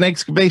Blaze has an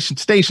excavation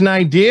station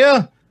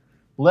idea.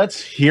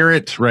 Let's hear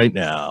it right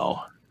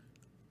now.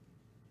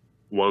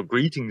 Well,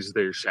 greetings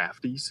there,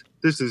 Shafties.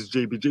 This is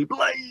JBJ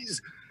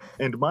Blaze,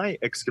 and my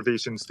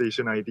excavation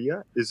station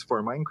idea is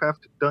for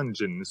Minecraft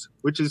Dungeons,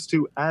 which is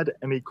to add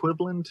an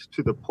equivalent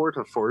to the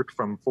Portafort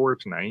from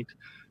Fortnite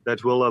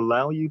that will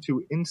allow you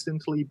to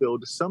instantly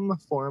build some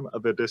form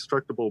of a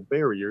destructible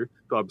barrier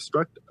to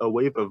obstruct a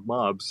wave of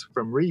mobs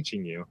from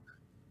reaching you.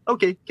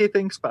 Okay,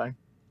 thanks, bye.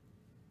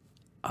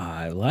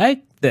 I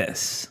like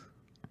this.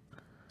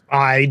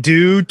 I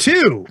do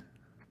too.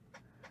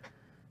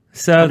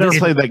 So I've never this,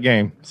 played that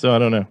game, so I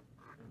don't know.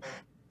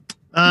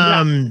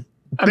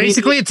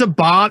 Basically, it's a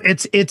bomb.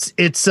 It's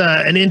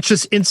an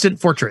instant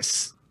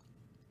fortress.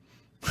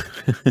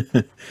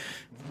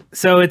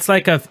 so it's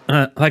like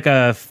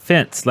a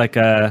fence, like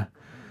a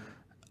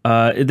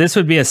this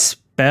would be a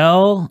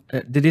spell.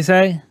 Did he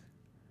say?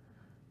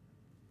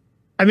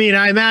 I mean,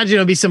 I imagine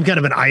it'll be some kind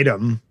of an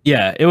item.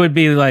 Yeah, it would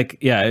be like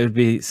it would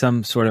be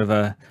some sort of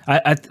a.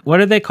 What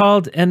are they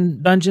called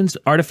in dungeons?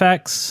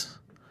 Artifacts.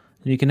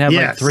 You can have like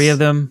Yes. 3 of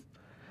them.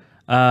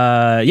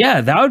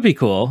 Yeah, that would be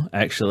cool.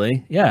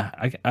 Actually, yeah,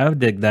 I would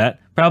dig that.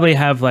 Probably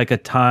have like a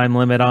time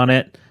limit on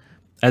it,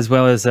 as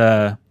well as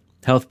a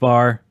health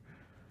bar,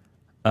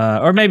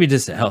 or maybe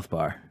just a health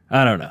bar.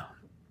 I don't know.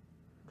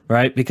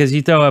 Right, because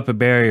you throw up a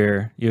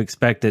barrier, you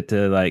expect it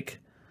to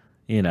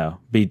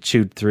be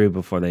chewed through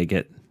before they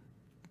get.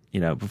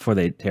 Before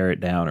they tear it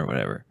down or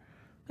whatever.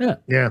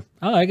 Yeah.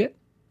 I like it.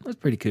 That's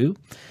pretty cool.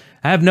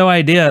 I have no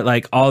idea,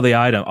 like, all the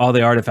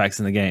artifacts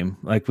in the game.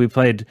 Like, we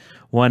played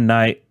one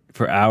night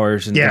for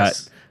hours and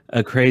Yes. got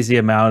a crazy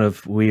amount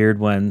of weird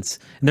ones.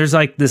 And there's,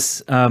 like,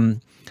 this,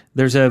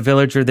 there's a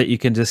villager that you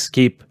can just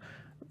keep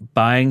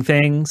buying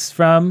things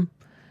from.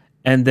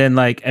 And then,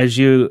 like, as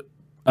you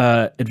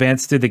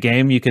advance through the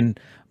game, you can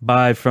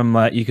buy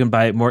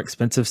more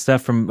expensive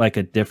stuff from, like,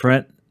 a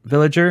different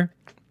villager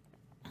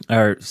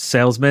or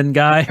salesman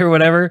guy or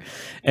whatever,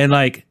 and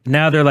like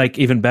now they're like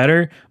even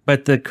better.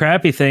 But the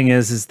crappy thing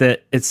is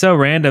that it's so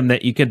random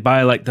that you could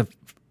buy like the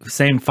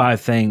same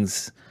 5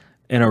 things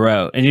in a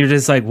row, and you're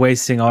just like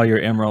wasting all your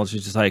emeralds.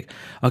 You're just like,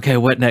 okay,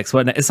 what next?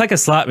 It's like a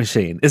slot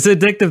machine. It's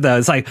addictive though.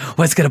 It's like,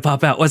 what's gonna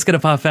pop out?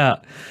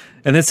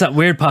 And then something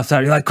weird pops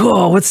out. You're like,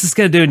 cool, what's this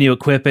gonna do? And you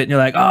equip it, and you're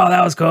like, oh,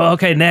 that was cool.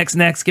 Okay, next,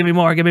 give me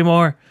more.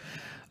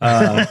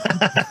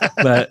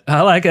 But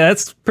I like it.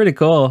 That's pretty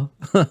cool.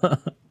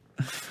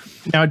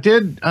 Now, it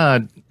did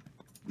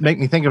make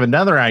me think of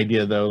another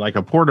idea, though, like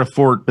a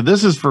Portafort, but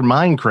this is for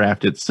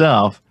Minecraft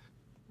itself,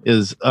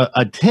 is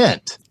a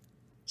tent.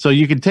 So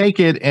you could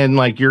take it and,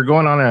 like, you're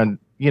going on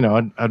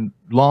a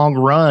long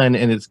run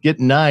and it's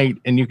getting night,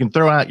 and you can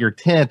throw out your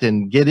tent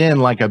and get in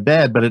like a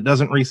bed, but it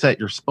doesn't reset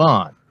your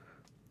spawn.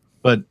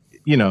 But,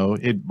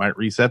 it might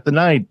reset the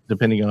night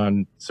depending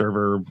on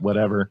server,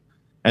 whatever.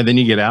 And then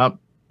you get out,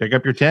 pick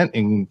up your tent,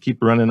 and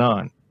keep running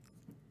on.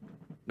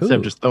 Instead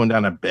of just throwing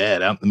down a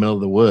bed out in the middle of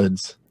the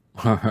woods.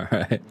 All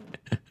right.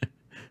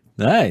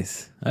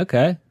 Nice.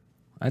 Okay.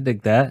 I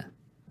dig that.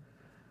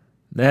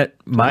 That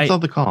might. That's all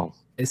the call.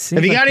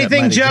 Have you got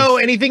anything, Joe?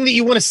 Anything that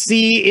you want to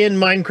see in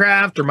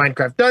Minecraft or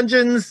Minecraft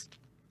Dungeons?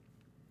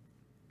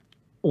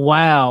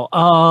 Wow.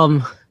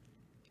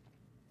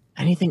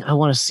 Anything I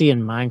want to see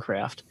in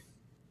Minecraft?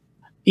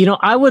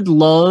 I would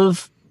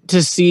love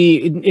to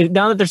see,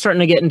 now that they're starting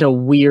to get into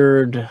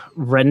weird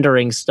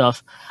rendering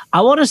stuff,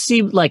 I want to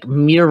see like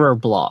mirror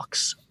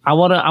blocks. I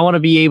want to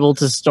be able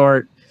to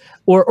start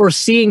or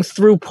seeing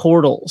through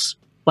portals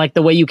like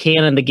the way you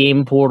can in the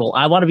game Portal.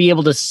 I want to be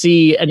able to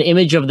see an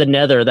image of the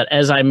Nether that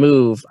as I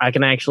move, I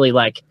can actually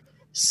like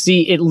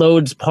see it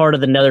loads part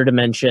of the Nether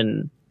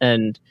dimension.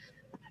 And,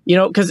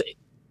 because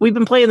we've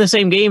been playing the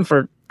same game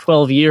for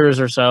 12 years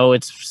or so,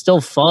 it's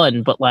still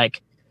fun, but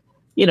like,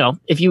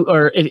 if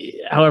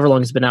however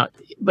long it's been out,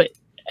 but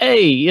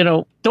hey,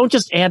 don't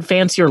just add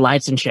fancier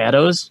lights and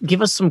shadows.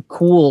 Give us some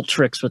cool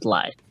tricks with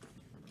light.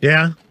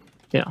 Yeah.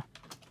 Yeah.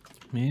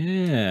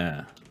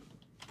 Yeah.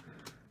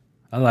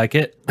 I like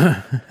it.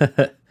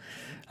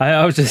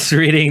 I was just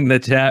reading the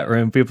chat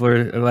room. People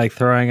are like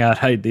throwing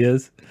out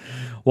ideas.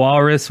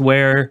 Walrus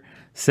Ware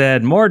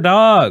said more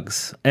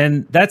dogs.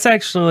 And that's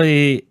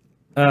actually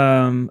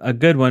a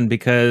good one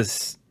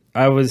because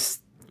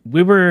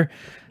we were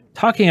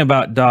talking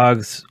about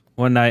dogs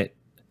one night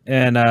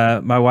and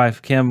my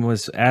wife Kim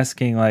was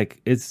asking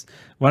like,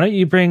 why don't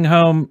you bring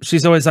home,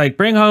 she's always like,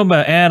 bring home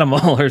an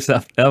animal or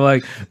something. I'm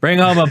like, bring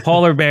home a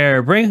polar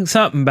bear, bring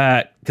something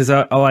back. Cause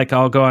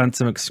I'll go on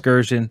some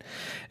excursion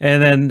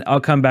and then I'll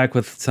come back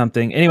with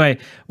something. Anyway,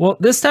 well,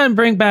 this time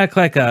bring back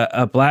like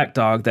a black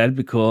dog. That'd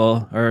be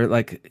cool. Or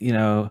like,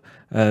 a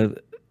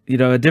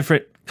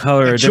different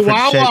color, a different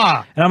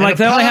Chihuahua. shape. And I'm like,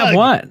 they only have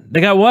one.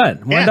 They got one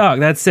dog.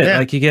 That's it. Yeah.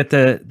 Like you get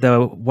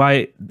the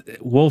white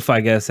wolf,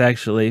 I guess,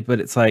 actually, but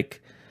it's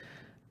like,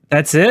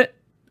 that's it.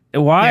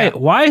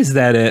 Why is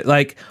that it?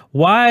 Like,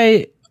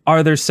 why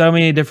are there so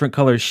many different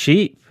color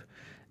sheep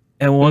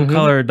and one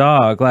color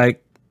dog? Like,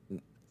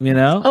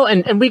 Oh,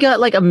 and we got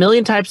like 1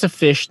 million types of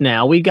fish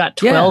now. We got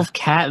 12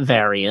 cat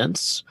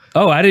variants.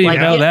 Oh, I didn't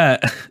even know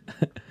that.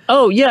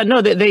 Oh yeah,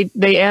 no,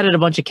 they added a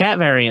bunch of cat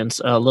variants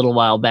a little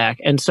while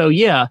back, and so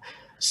yeah,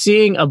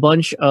 seeing a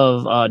bunch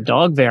of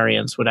dog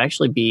variants would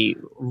actually be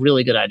a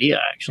really good idea.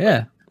 Actually,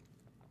 yeah.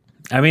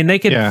 I mean, they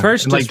could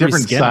first and like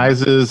different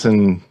sizes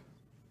and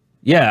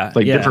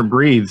different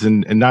breeds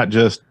and not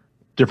just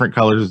different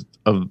colors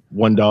of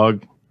one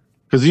dog,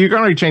 because you can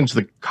already change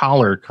the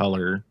collar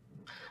color.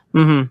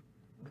 Mm-hmm.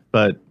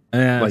 But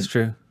that's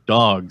true.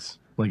 Dogs,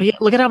 like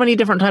look at how many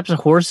different types of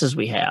horses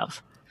we have.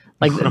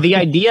 Like the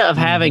idea of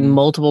having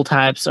multiple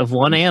types of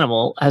one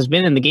animal has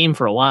been in the game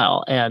for a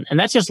while, and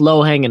that's just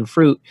low hanging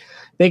fruit.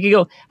 They could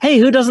go, hey,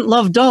 who doesn't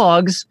love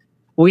dogs?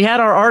 We had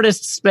our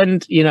artists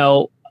spend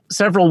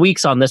several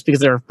weeks on this because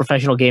they're a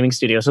professional gaming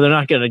studio, so they're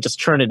not going to just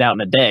churn it out in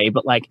a day.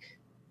 But like,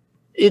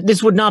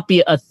 this would not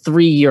be a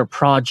 3-year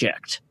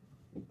project.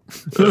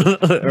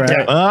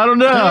 Right. I don't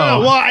know.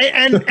 Well,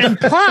 and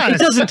plus, it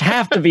doesn't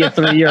have to be a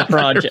 3-year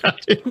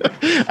project.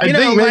 I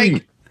think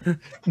maybe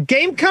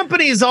game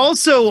companies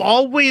also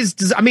always.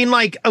 I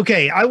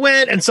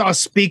went and saw a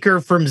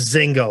speaker from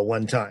Zynga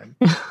one time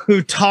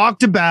who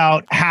talked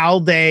about how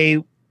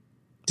they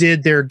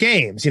did their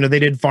games. They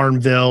did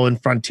Farmville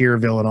and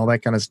Frontierville and all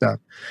that kind of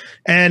stuff,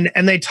 and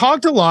they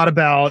talked a lot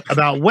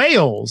about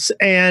whales.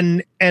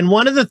 And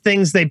one of the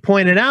things they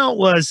pointed out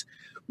was,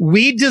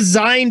 we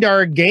designed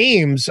our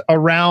games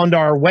around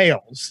our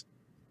whales.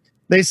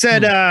 They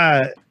said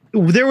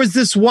there was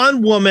this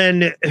one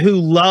woman who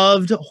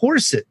loved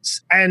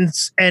horses, and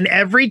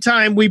every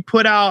time we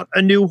put out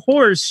a new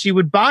horse, she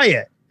would buy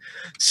it.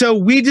 So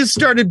we just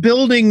started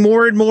building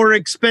more and more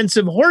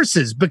expensive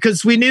horses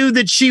because we knew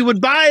that she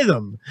would buy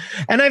them.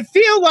 And I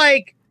feel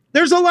like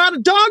there's a lot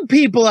of dog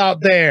people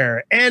out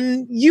there,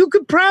 and you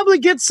could probably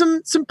get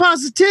some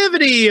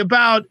positivity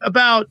about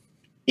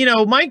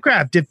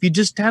Minecraft if you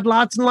just had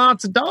lots and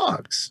lots of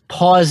dogs.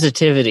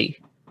 Positivity.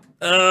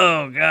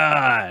 Oh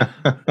God.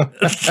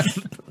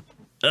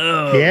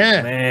 Oh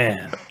yeah,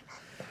 man.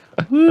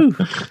 Woo.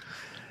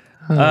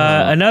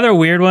 Another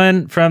weird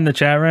one from the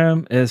chat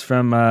room is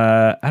from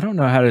I don't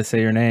know how to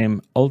say your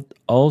name. Ultianem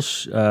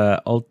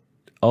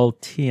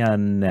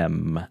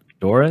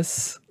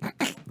Doris.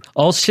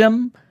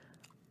 Ulsham.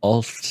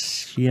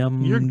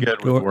 You're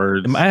good with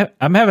words.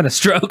 I'm having a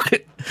stroke.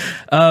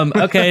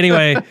 Okay,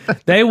 anyway,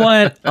 they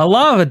want a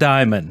lava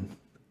diamond.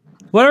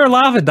 What are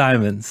lava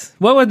diamonds?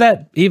 What would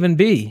that even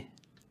be?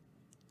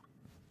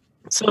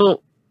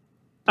 So,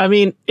 I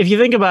mean, if you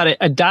think about it,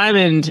 a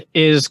diamond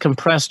is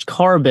compressed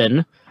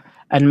carbon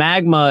and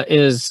magma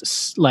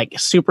is like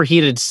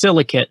superheated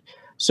silicate.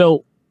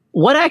 So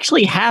what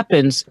actually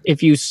happens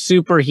if you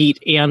superheat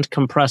and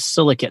compress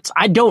silicates?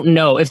 I don't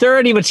know. If there are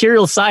any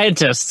material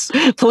scientists,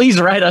 please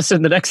write us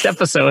in the next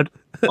episode.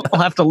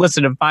 I'll have to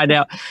listen and find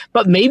out.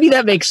 But maybe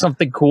that makes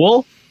something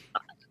cool.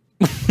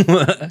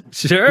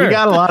 Sure. We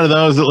got a lot of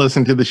those that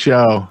listen to the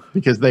show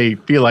because they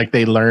feel like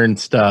they learn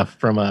stuff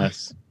from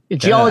us.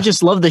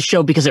 Geologists love the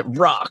show because it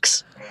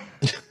rocks.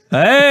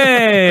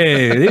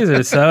 Hey,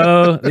 these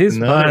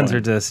puns are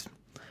just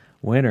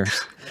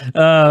winners.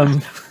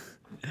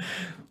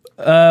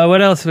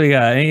 What else we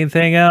got?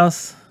 Anything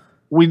else?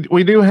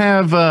 We do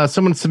have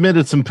someone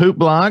submitted some poop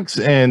blocks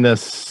and I'm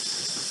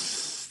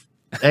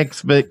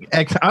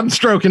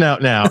stroking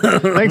out now.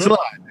 Thanks a lot.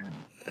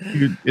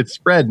 It's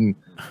spreading.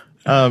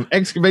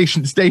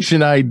 Excavation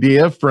station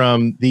idea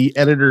from the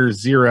editor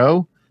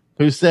Zero,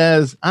 who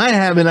says, I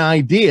have an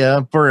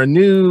idea for a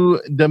new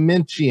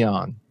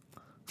dimension.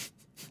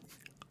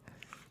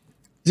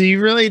 Do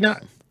you really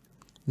not?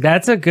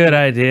 That's a good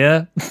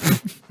idea.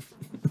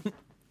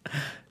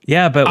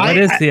 Yeah, but what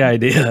is the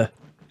idea?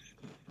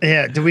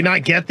 Yeah, did we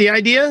not get the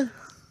idea?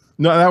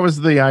 No, that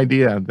was the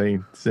idea they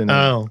sent.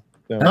 Oh.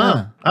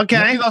 So,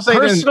 Okay.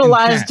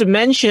 Personalized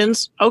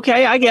dimensions.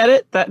 Okay, I get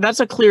it.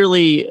 That's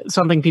clearly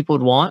something people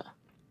would want.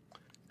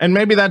 And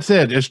maybe that's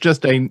it. It's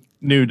just a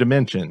new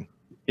dimension.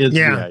 Is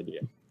the idea.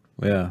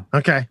 Yeah.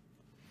 Okay.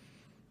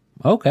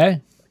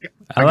 Okay.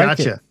 I like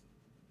gotcha. it.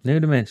 New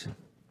dimension.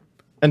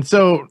 And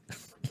so,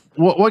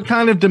 what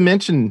kind of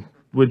dimension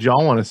would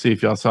y'all want to see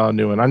if y'all saw a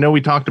new one? I know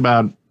we talked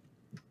about,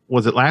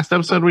 was it last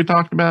episode we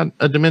talked about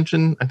a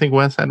dimension? I think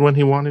Wes had one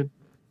he wanted.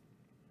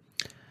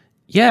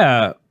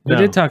 Yeah, we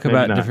No, did talk maybe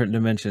about not. different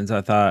dimensions,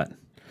 I thought.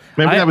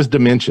 Maybe that was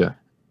dementia.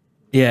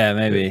 Yeah,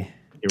 maybe.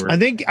 I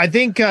think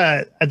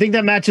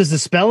that matches the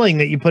spelling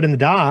that you put in the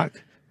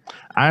doc.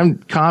 I'm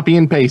copy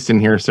and pasting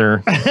here,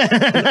 sir.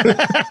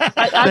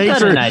 I've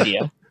got an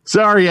idea.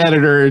 Sorry,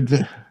 editor.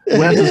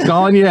 Wes is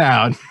calling you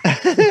out.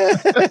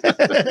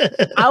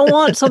 I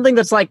want something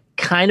that's like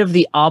kind of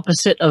the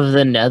opposite of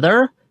the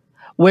Nether,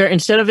 where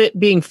instead of it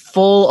being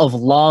full of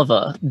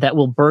lava that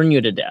will burn you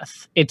to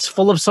death, it's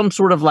full of some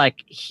sort of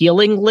like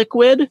healing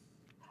liquid,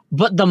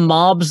 but the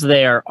mobs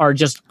there are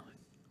just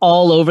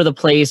all over the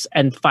place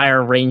and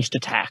fire ranged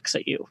attacks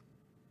at you.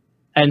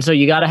 And so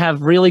you got to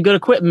have really good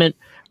equipment,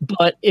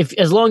 but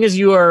as long as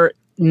you are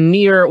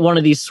near one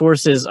of these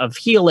sources of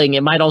healing,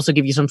 it might also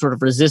give you some sort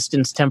of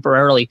resistance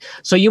temporarily.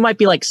 So you might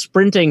be like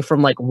sprinting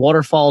from like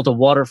waterfall to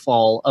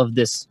waterfall of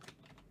this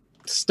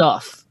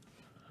stuff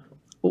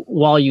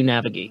while you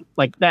navigate.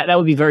 Like that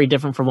would be very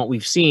different from what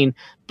we've seen,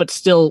 but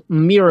still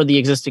mirror the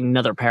existing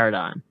Nether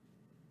paradigm.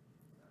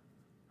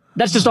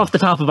 That's just off the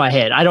top of my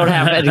head. I don't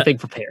have anything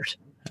prepared.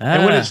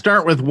 And would it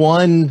start with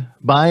one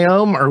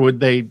biome, or would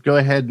they go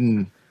ahead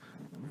and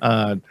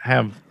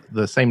have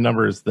the same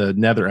number as the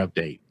Nether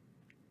update?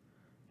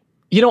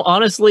 You know,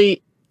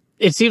 honestly,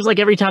 it seems like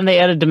every time they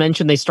add a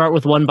dimension, they start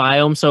with one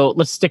biome. So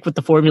let's stick with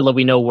the formula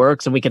we know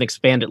works, and we can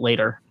expand it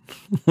later.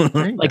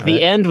 Like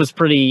the end was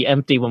pretty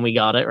empty when we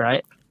got it,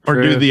 right?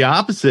 Or do the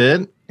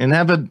opposite and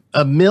have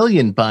a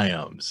million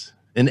biomes,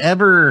 an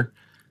ever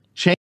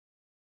change.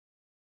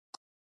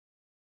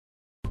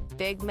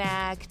 Big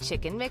Mac,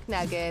 Chicken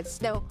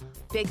McNuggets, no,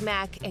 Big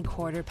Mac and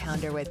Quarter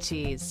Pounder with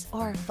cheese,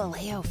 or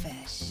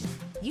Filet-O-Fish.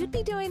 You'd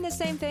be doing the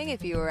same thing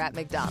if you were at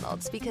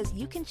McDonald's, because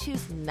you can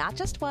choose not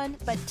just one,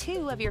 but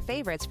two of your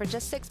favorites for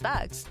just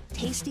 $6.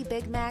 Tasty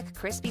Big Mac,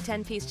 crispy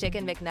 10-piece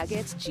Chicken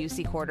McNuggets,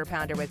 juicy Quarter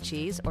Pounder with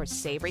cheese, or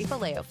savory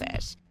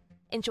Filet-O-Fish.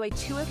 Enjoy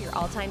two of your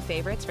all-time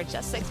favorites for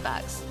just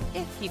 $6,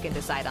 if you can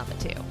decide on the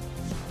two.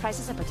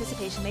 Prices and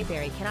participation may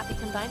vary, cannot be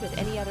combined with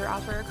any other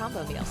offer or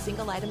combo meal,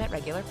 single item at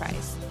regular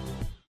price.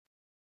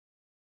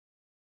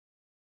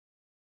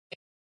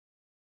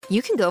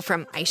 You can go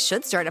from I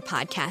should start a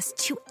podcast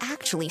to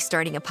actually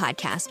starting a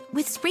podcast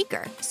with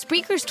Spreaker.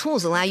 Spreaker's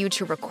tools allow you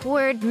to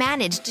record,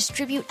 manage,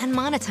 distribute, and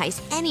monetize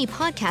any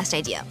podcast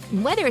idea,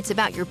 whether it's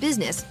about your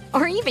business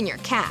or even your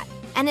cat.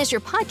 And as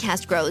your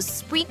podcast grows,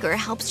 Spreaker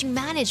helps you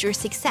manage your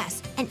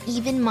success and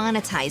even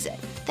monetize it.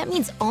 That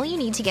means all you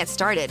need to get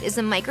started is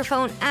a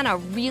microphone and a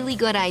really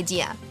good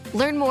idea.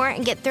 Learn more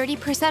and get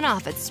 30%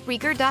 off at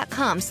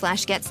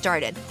Spreaker.com/get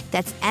started.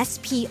 That's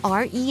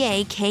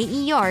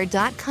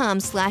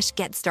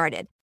SPREAKER.com/get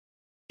started.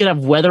 You could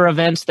have weather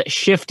events that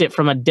shift it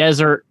from a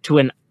desert to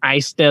an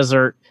ice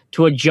desert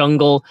to a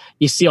jungle.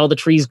 You see all the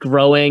trees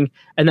growing,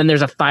 and then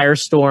there's a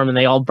firestorm and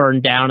they all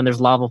burn down and there's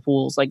lava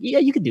pools. Like, yeah,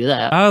 you could do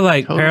that. Oh,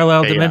 like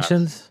parallel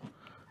dimensions?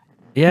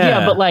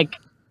 Yeah, but like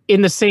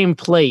in the same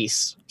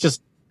place,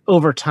 just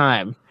over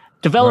time.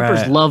 Developers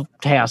Right. love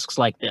tasks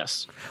like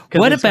this. 'Cause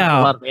What it's got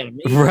a lot about of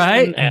animation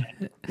right? and-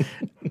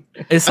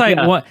 It's like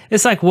Yeah. one.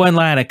 It's like one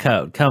line of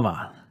code. Come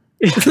on.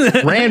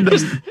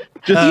 Random.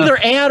 Either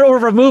add or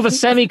remove a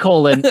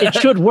semicolon. It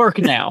should work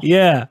now.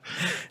 Yeah.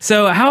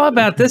 So how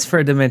about this for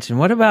a dimension?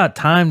 What about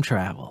time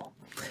travel?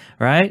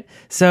 Right.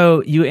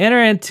 So you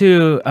enter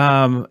into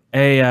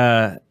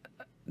the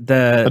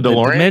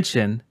DeLorean?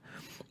 dimension.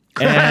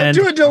 And,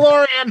 To a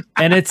DeLorean.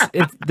 and it's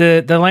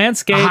the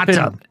landscape A hot and,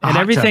 tub. A and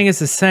hot everything tub. is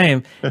the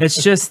same.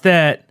 It's just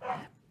that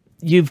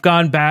you've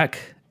gone back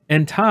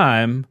in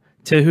time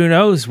to who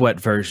knows what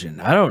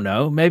version. I don't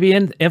know. Maybe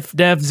in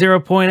IFDev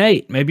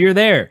 0.8. Maybe you're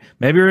there.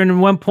 Maybe you're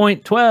in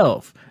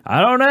 1.12.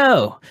 I don't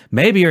know.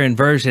 Maybe you're in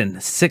version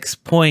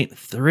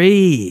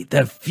 6.3,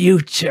 the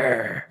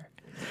future.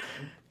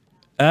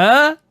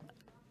 That'd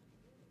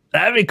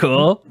be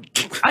cool.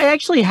 I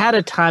actually had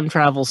a time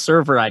travel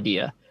server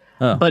idea,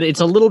 Oh. but it's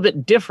a little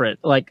bit different.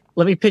 Like,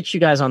 let me pitch you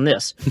guys on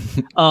this.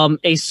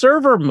 A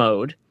server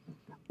mode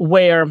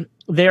where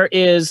there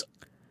is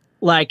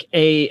like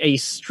a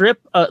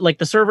strip, like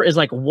the server is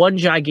like one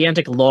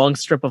gigantic long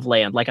strip of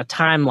land, like a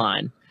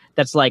timeline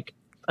that's like,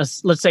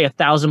 let's say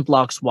 1,000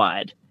 blocks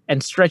wide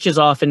and stretches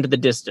off into the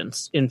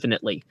distance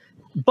infinitely.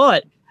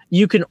 But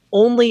you can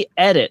only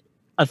edit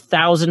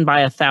 1,000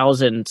 by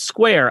 1,000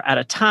 square at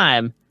a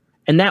time,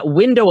 and that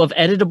window of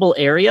editable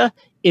area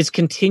is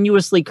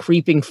continuously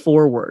creeping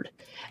forward.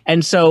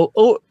 And so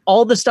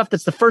all the stuff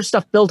that's the first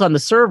stuff built on the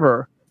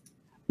server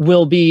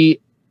will be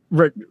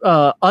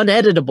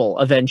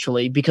uneditable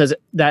eventually, because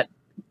that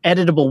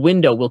editable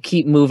window will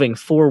keep moving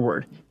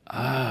forward.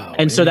 Oh,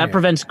 and so that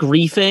prevents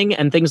griefing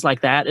and things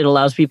like that. It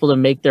allows people to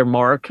make their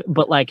mark,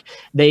 but like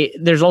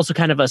there's also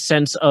kind of a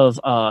sense of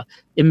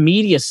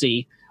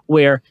immediacy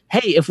where,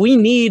 hey, if we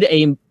need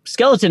a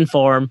skeleton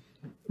farm,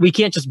 we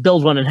can't just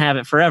build one and have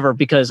it forever,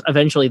 because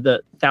eventually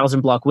the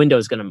 1,000 block window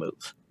is going to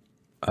move.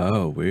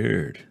 Oh,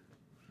 weird.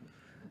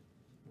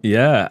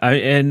 Yeah,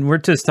 and we're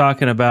just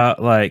talking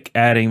about like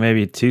adding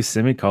maybe 2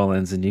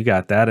 semicolons, and you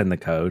got that in the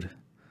code.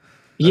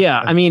 Yeah,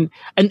 I mean,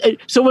 and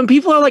so when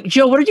people are like,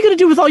 Joe, what are you going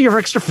to do with all your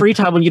extra free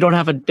time when you don't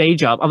have a day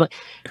job? I'm like,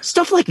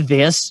 stuff like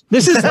this.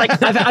 This is like,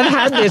 I've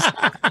had this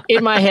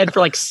in my head for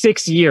like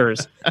 6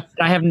 years.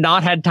 I have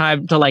not had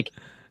time to like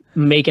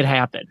make it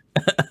happen.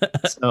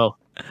 So,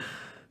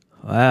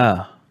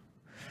 wow.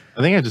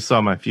 I think I just saw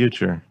my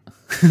future.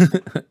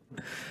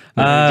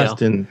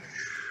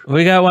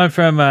 We got one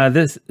from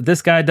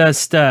this guy does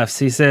stuffs.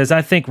 He says,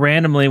 I think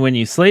randomly when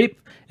you sleep,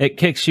 it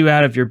kicks you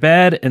out of your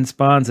bed and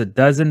spawns a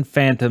dozen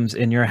phantoms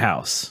in your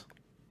house.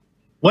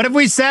 What have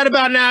we said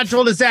about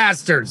natural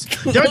disasters?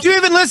 Don't you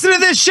even listen to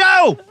this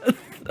show?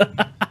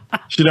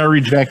 Should I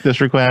reject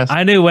this request?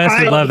 I knew Wes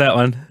would love that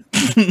one.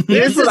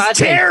 This is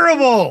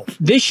terrible.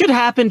 This should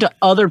happen to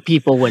other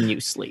people when you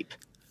sleep.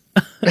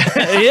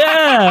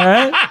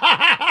 Yeah,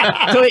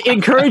 right? So it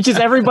encourages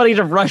everybody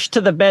to rush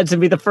to the beds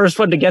and be the first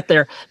one to get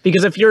there,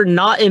 because if you're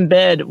not in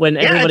bed when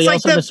everybody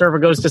else on the server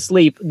goes to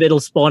sleep, it'll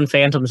spawn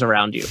phantoms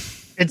around you.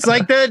 It's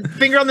like the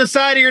finger on the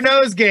side of your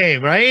nose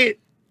game, right?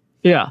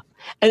 Yeah.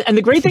 And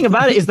the great thing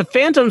about it is the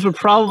phantoms would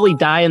probably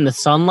die in the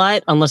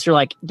sunlight unless you're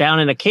like down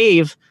in a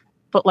cave,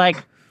 but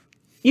like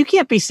you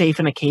can't be safe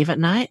in a cave at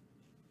night.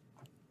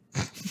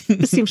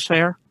 This seems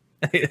fair.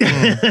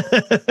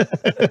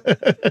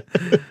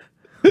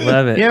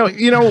 Love it.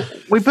 You know,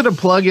 we put a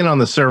plug in on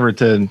the server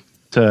to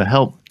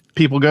help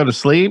people go to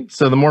sleep.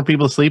 So the more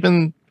people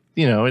sleeping,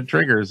 it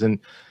triggers, and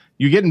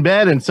you get in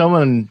bed and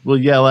someone will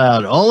yell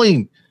out,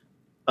 only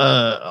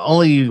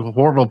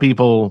horrible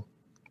people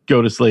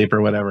go to sleep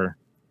or whatever.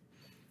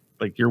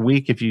 Like you're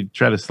weak if you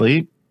try to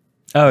sleep.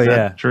 Oh, Is that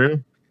yeah.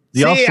 true?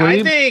 See,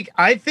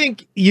 I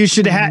think you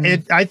should have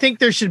it. I think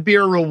there should be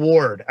a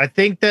reward. I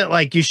think that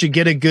like you should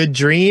get a good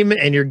dream,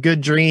 and your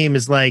good dream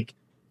is like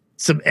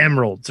some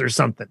emeralds or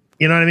something.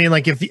 You know what I mean?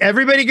 Like if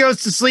everybody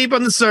goes to sleep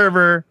on the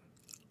server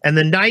and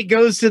the night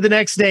goes to the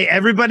next day,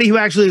 everybody who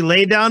actually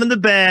laid down in the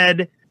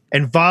bed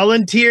and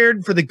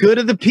volunteered for the good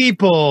of the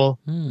people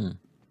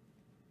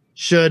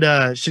should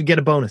get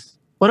a bonus.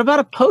 What about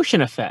a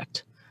potion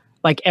effect?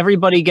 Like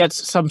everybody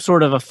gets some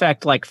sort of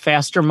effect, like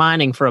faster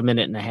mining for a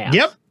minute and a half.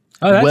 Yep.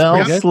 Oh, that's well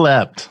pretty good.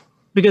 slept.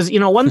 Because,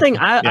 one thing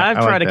I've I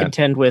tried like to that.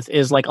 contend with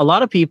is like a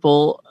lot of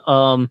people,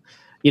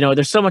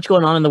 there's so much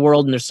going on in the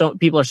world, and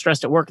people are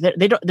stressed at work.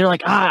 They're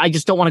like, I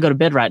just don't want to go to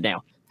bed right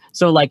now.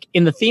 So like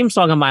in the theme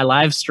song of my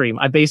live stream,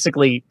 I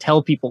basically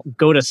tell people,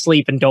 go to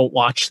sleep and don't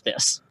watch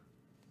this.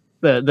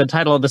 The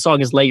title of the song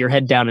is Lay Your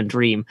Head Down and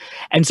Dream.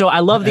 And so I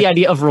love the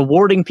idea of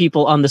rewarding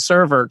people on the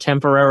server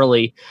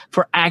temporarily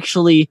for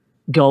actually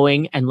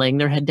going and laying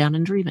their head down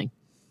and dreaming.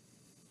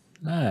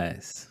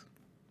 Nice.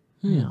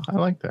 Yeah. I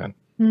like that.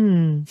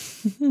 Hmm.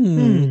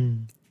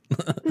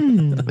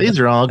 These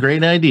are all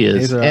great ideas.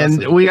 These are And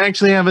awesome. we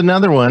actually have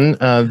another one.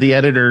 The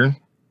editor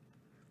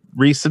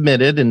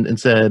resubmitted and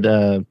said,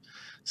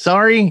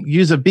 sorry,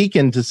 use a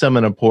beacon to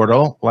summon a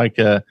portal. Like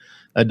a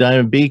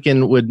diamond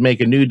beacon would make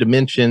a new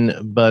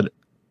dimension, but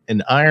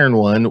an iron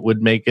one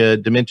would make a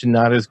dimension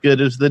not as good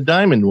as the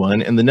diamond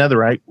one. And the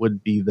netherite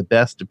would be the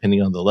best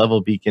depending on the level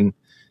beacon.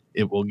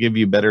 It will give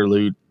you better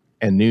loot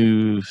and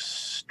new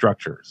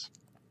structures.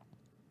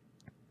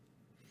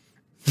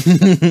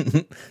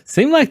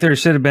 Seemed like there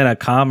should have been a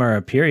comma or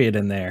a period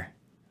in there.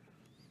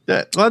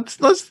 Let's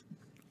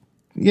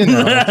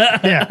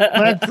Yeah.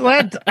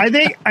 I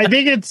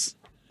think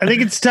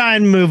it's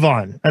time to move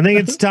on. I think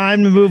it's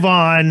time to move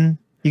on.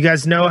 You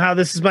guys know how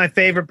this is my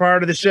favorite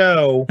part of the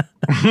show.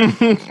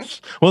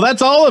 Well,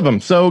 that's all of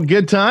them. So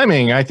good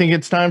timing. I think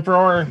it's time for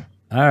our.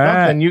 All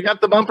right. And you got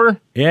the bumper?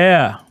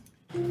 Yeah.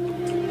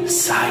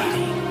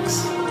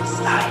 Sightings.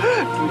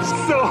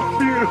 So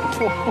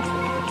beautiful.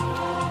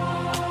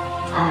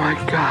 Oh my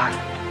god.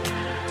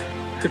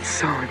 It's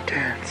so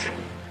intense.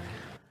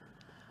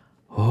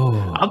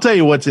 Oh. I'll tell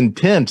you what's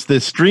intense.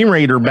 This Stream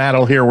Raider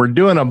battle here. We're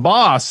doing a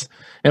boss,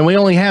 and we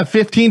only have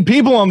 15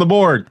 people on the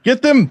board.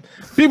 Get them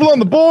people on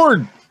the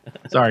board.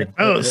 Sorry.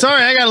 Oh,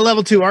 sorry. I got a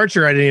level 2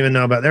 archer I didn't even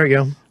know about. There we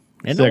go.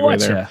 And Segue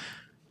there.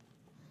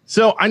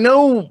 So I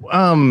know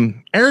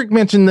Eric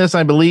mentioned this,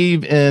 I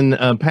believe, in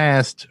a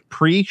past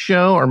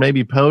pre-show or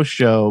maybe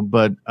post-show,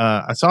 but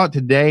I saw it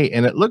today,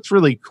 and it looks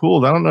really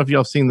cool. I don't know if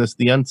y'all seen this,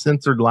 the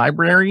Uncensored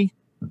Library.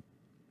 No.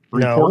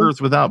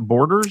 Reporters Without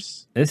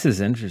Borders. This is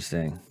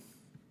interesting.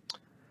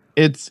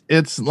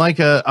 it's like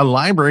a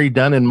library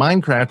done in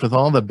Minecraft with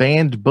all the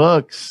banned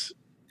books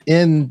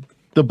in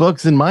the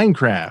books in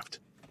Minecraft.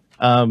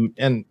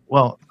 And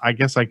well, I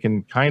guess I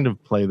can kind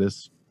of play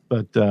this,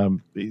 but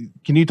can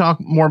you talk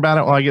more about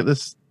it while I get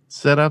this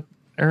set up,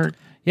 Eric?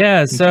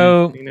 Yeah,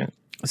 so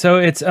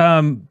it's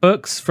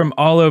books from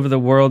all over the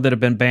world that have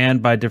been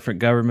banned by different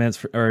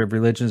governments or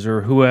religions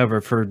or whoever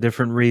for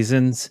different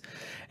reasons,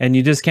 and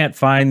you just can't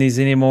find these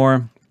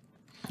anymore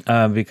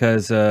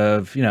because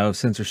of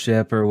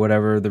censorship or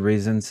whatever the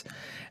reasons.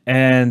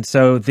 And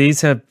so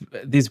these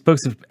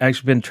books have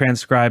actually been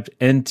transcribed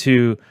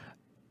into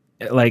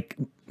like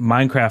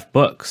Minecraft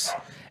books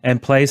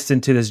and placed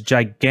into this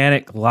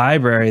gigantic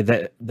library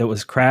that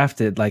was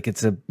crafted. Like,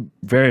 it's a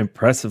very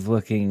impressive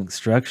looking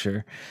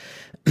structure.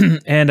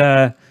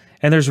 And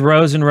there's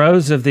rows and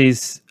rows of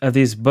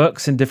these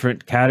books in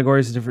different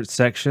categories, different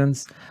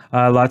sections,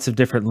 lots of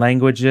different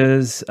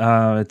languages.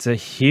 It's a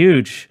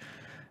huge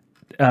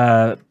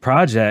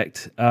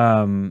project,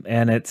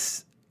 and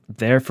it's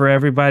there for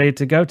everybody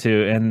to go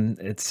to, and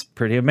it's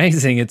pretty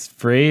amazing. It's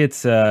free.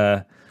 It's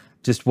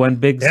just one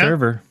big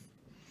server.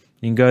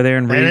 You can go there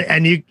and read,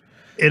 and you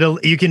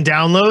can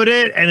download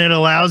it, and it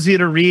allows you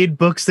to read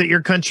books that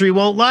your country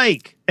won't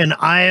like. And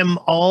I am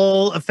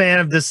all a fan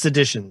of this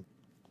edition.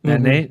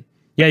 And Nate,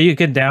 yeah, you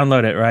can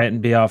download it, right,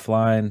 and be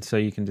offline, so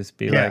you can just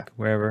be like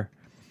wherever.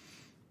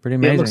 Pretty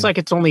amazing. It looks like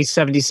it's only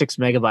 76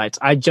 megabytes.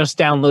 I just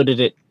downloaded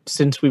it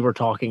since we were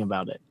talking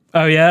about it.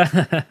 Oh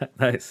yeah,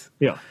 nice.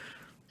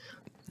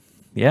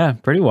 Yeah,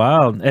 pretty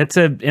wild. It's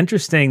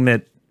interesting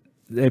that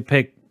they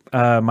pick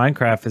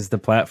Minecraft as the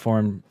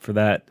platform for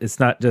that. It's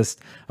not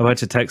just a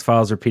bunch of text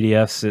files or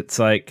PDFs. It's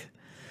like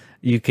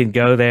you can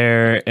go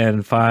there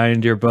and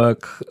find your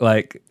book.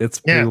 Like, it's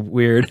pretty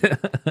weird.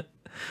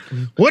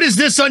 What is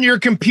this on your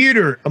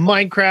computer? A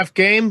Minecraft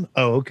game?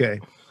 Oh, okay.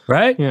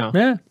 Right?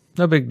 Yeah.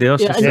 No big deal.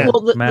 Yeah,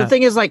 well, the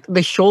thing is, like,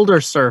 the shoulder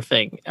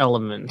surfing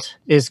element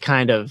is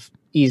kind of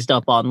eased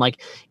up on.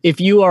 Like, if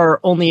you are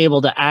only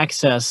able to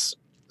access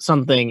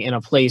something in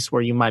a place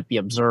where you might be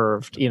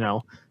observed,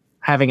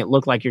 having it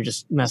look like you're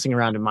just messing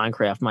around in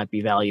Minecraft might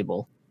be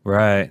valuable.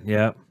 Right.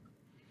 Yep.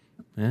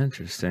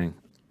 Interesting.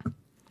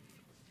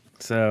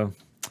 So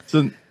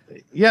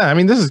yeah, I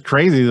mean, this is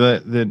crazy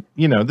that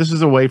this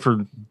is a way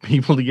for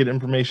people to get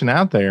information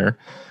out there.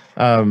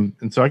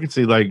 And so I could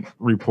see like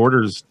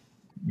reporters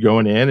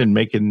going in and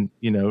making,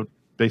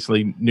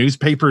 basically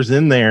newspapers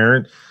in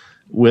there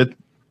with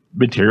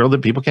material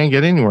that people can't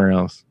get anywhere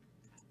else.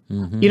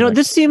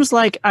 This seems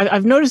like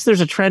I've noticed there's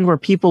a trend where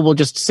people will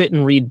just sit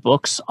and read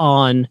books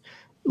on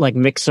like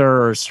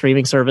Mixer or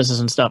streaming services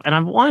and stuff. And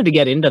I've wanted to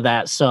get into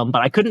that some,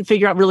 but I couldn't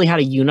figure out really how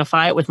to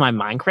unify it with my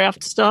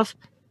Minecraft stuff.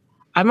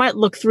 I might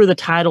look through the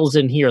titles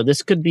in here.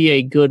 This could be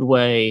a good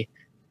way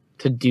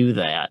to do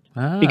that.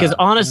 Because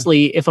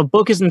honestly, if a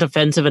book isn't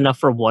offensive enough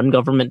for one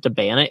government to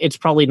ban it, it's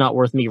probably not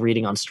worth me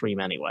reading on stream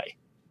anyway.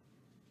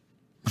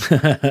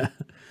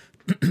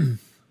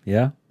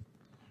 Yeah.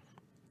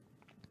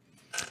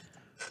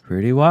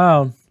 Pretty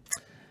wild.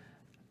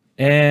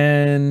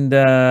 And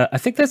I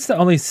think that's the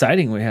only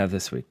sighting we have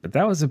this week, but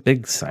that was a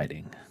big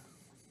sighting.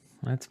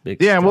 That's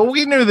big. Yeah, well,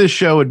 we knew this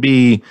show would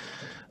be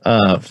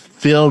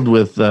filled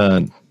with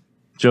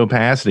Joe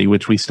Passity,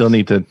 which we still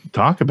need to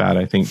talk about,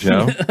 I think,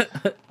 Joe,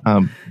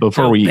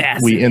 before we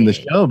end the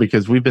show,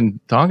 because we've been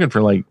talking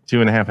for like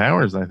 2.5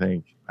 hours, I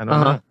think. I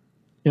don't know.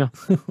 Yeah.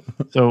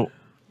 So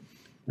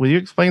will you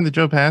explain the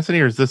Joe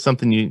Passity, or is this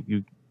something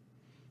you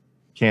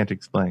can't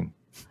explain?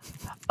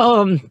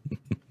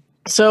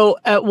 So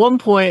at one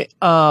point,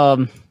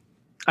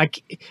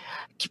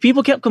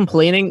 people kept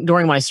complaining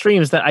during my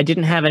streams that I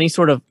didn't have any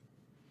sort of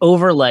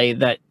overlay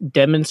that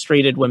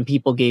demonstrated when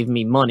people gave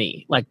me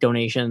money, like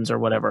donations or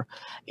whatever.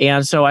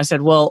 And so I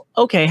said, well,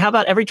 okay, how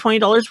about every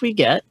 $20 we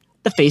get,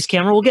 the face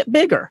camera will get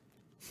bigger?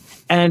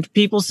 And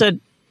people said,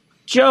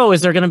 Joe,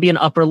 is there going to be an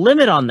upper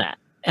limit on that?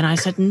 And I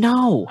said,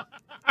 no.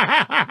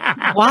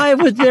 Why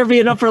would there be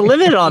an upper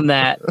limit on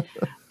that?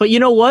 But you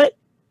know what?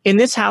 In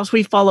this house,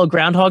 we follow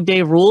Groundhog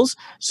Day rules.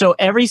 So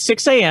every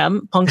 6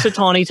 a.m.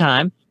 Punxsutawney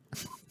time,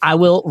 I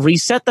will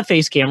reset the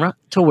face camera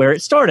to where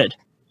it started.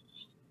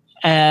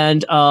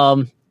 And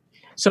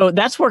so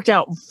that's worked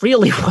out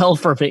really well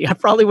for me. I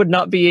probably would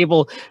not be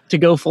able to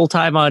go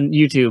full-time on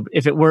YouTube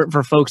if it weren't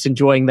for folks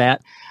enjoying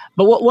that.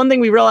 But one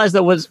thing we realized,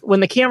 though, was when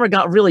the camera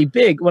got really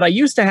big, what I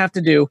used to have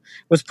to do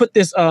was put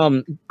this,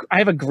 I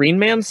have a Green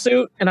Man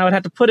suit, and I would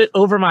have to put it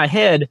over my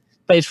head,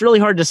 but it's really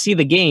hard to see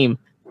the game.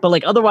 But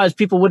like otherwise,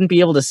 people wouldn't be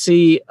able to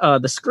see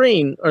the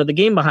screen or the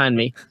game behind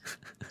me.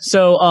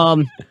 So,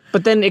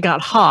 but then it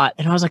got hot,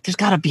 and I was like, "There's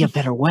got to be a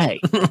better way."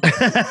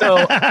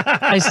 So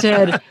I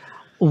said,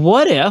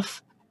 "What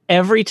if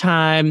every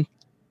time,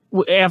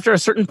 after a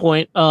certain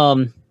point,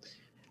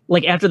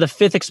 like after the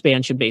 5th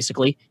expansion,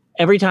 basically,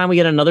 every time we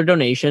get another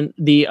donation,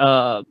 the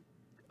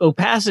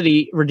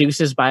opacity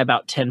reduces by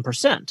about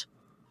 10%,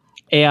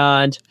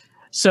 and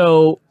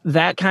so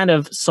that kind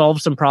of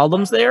solves some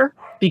problems there."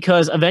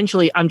 Because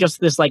eventually I'm just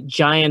this like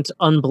giant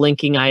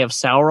unblinking eye of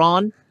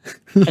Sauron,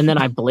 and then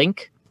I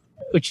blink.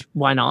 which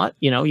why not?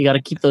 You know, you got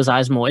to keep those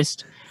eyes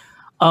moist.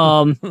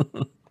 And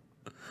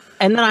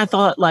then I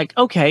thought, like,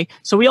 okay,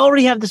 so we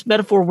already have this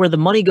metaphor where the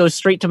money goes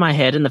straight to my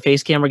head and the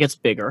face camera gets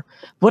bigger.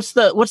 What's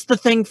the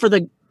thing for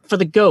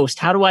the ghost?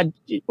 How do I,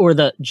 or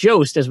the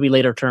jost as we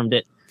later termed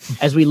it,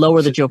 as we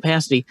lower the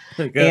opacity?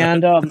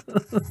 And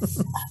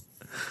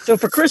so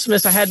for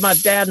Christmas, I had my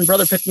dad and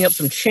brother pick me up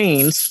some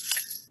chains.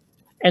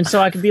 And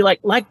so I could be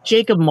like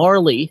Jacob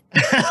Marley.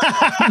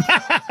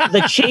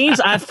 The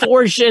chains I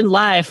forged in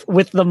life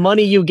with the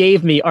money you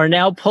gave me are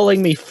now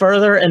pulling me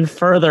further and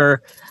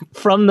further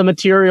from the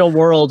material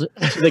world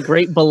to the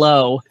great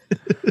below.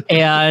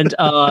 And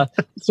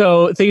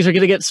so things are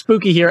going to get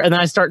spooky here. And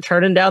then I start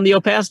turning down the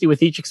opacity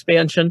with each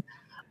expansion.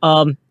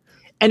 And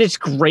it's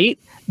great.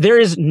 There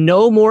is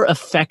no more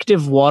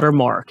effective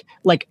watermark.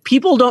 Like,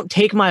 people don't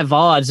take my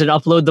VODs and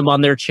upload them on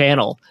their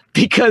channel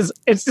because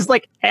it's just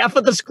like half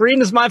of the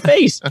screen is my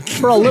face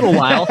for a little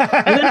while,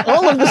 and then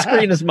all of the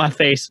screen is my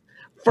face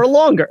for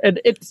longer, and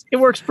it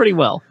works pretty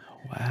well.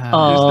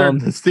 Wow.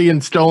 Start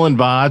seeing stolen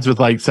VODs with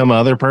like some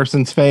other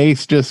person's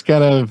face, just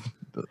kind of.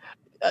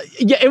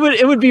 Yeah,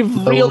 it would be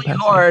really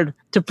hard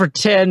to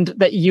pretend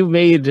that you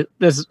made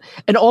this,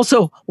 and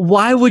also,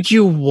 why would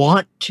you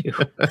want to?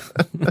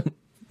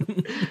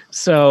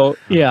 So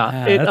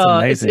yeah,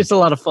 it's a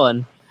lot of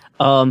fun.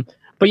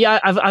 But yeah,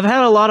 I've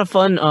had a lot of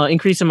fun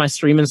increasing my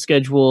streaming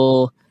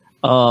schedule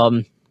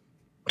to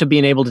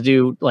being able to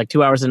do like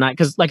 2 hours a night.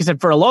 Because like I said,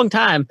 for a long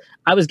time,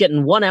 I was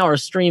getting 1 hour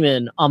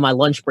streaming on my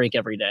lunch break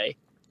every day.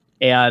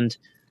 And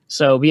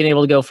so being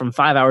able to go from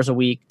 5 hours a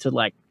week to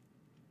like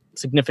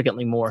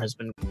significantly more has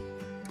been.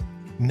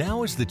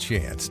 Now is the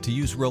chance to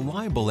use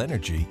reliable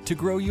energy to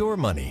grow your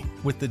money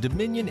with the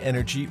Dominion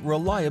Energy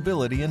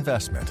Reliability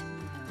Investment.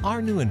 Our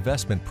new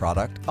investment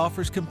product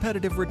offers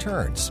competitive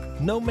returns,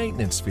 no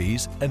maintenance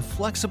fees, and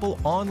flexible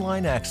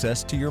online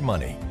access to your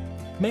money.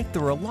 Make the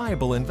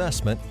reliable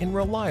investment in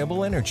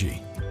reliable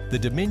energy. The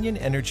Dominion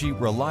Energy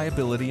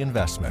Reliability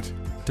Investment.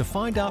 To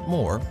find out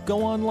more,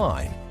 go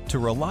online to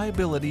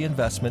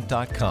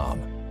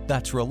reliabilityinvestment.com.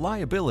 That's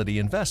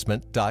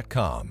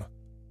reliabilityinvestment.com.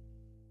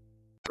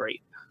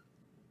 Great.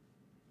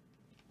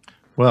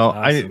 Well,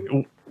 awesome.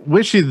 I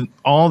wish you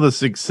all the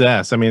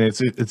success. I mean,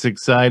 it's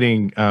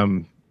exciting.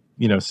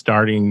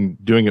 Starting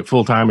doing it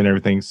full time and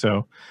everything.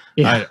 So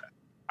yeah.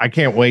 I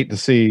can't wait to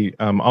see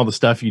all the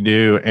stuff you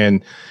do.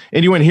 And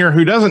anyone here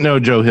who doesn't know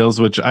Joe Hills,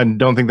 which I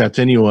don't think that's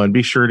anyone,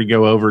 be sure to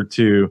go over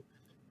to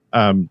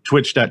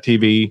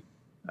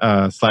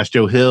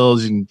twitch.tv/Joe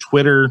Hills and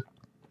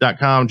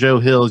twitter.com, Joe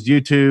Hills,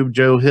 YouTube,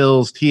 Joe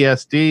Hills,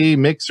 TSD,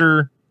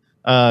 Mixer,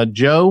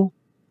 Joe.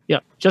 Yeah,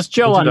 just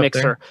Joe on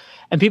Mixer.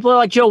 And people are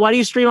like, Joe, why do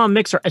you stream on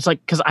Mixer? It's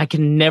like, because I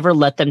can never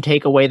let them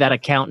take away that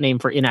account name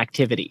for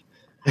inactivity.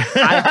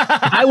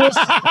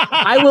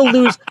 I will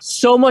lose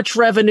so much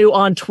revenue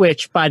on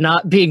Twitch by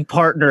not being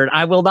partnered.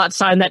 I will not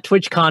sign that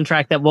Twitch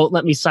contract that won't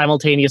let me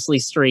simultaneously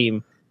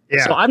stream.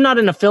 Yeah. So I'm not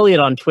an affiliate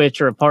on Twitch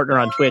or a partner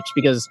on Twitch,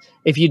 because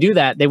if you do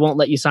that, they won't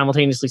let you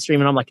simultaneously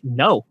stream. And I'm like,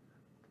 no,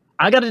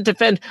 I got to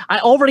defend. I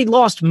already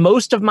lost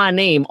most of my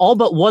name, all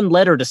but one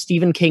letter, to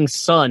Stephen King's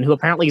son, who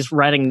apparently is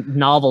writing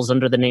novels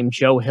under the name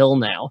Joe Hill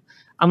now.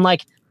 I'm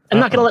like, I'm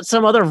not going to let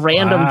some other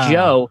random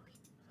Joe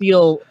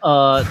steal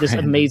this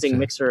amazing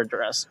Mixer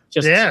address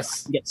just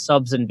to get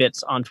subs and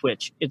bits on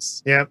Twitch.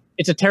 It's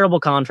a terrible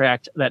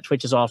contract that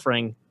Twitch is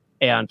offering,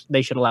 and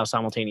they should allow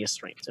simultaneous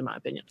streams, in my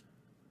opinion.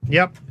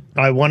 Yep,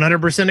 I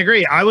 100%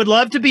 agree. I would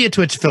love to be a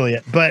Twitch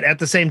affiliate, but at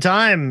the same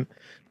time,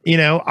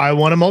 I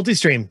want a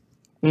multi-stream.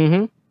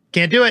 Mm-hmm.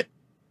 Can't do it.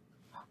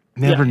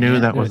 Never knew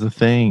that was a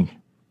thing.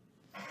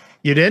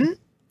 You didn't?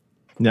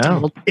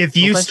 No. If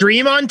you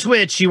stream on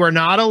Twitch, you are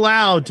not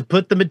allowed to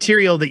put the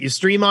material that you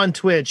stream on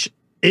Twitch.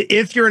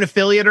 If you're an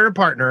affiliate or a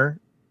partner,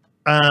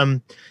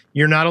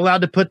 you're not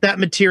allowed to put that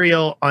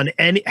material on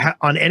any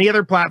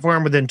other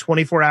platform within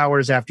 24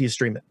 hours after you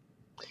stream it.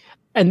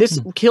 And this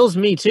kills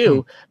me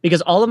too,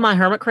 because all of my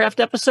Hermitcraft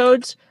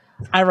episodes,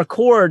 I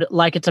record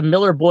like it's a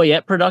Miller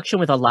Boyette production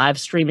with a live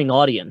streaming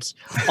audience.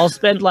 I'll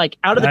spend like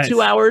out of the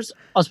 2 hours,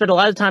 I'll spend a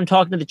lot of time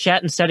talking to the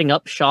chat and setting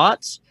up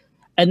shots.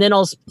 And then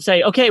I'll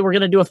say, okay, we're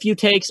going to do a few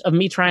takes of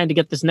me trying to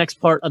get this next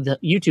part of the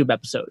YouTube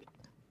episode.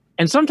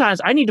 And sometimes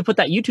I need to put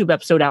that YouTube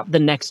episode out the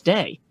next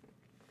day.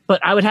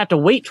 But I would have to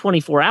wait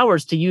 24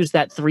 hours to use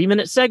that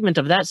 3-minute segment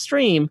of that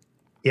stream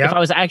if I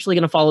was actually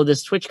going to follow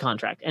this Twitch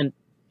contract. And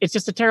it's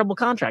just a terrible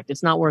contract.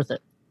 It's not worth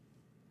it.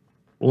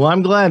 Well,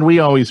 I'm glad we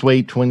always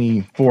wait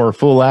 24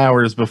 full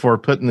hours before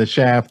putting the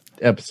Shaft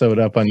episode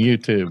up on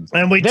YouTube.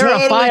 And we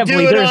verifiably, totally do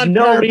it there's on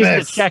no purpose. reason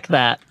to check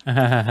that.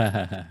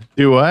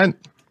 Do what?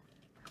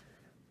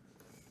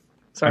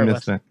 Sorry, I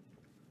missed that.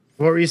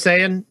 What were you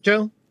saying,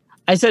 Joe?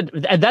 I said,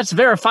 that's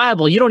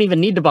verifiable. You don't even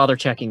need to bother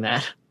checking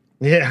that.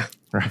 Yeah.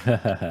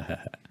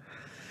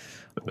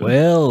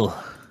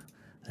 Well,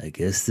 I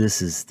guess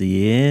this is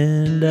the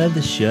end of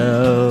the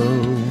show.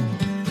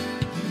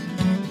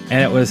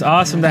 And it was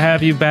awesome to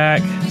have you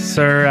back,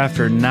 sir,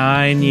 after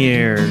 9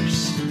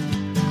 years.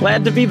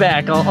 Glad to be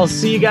back. I'll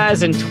see you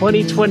guys in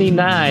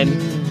 2029.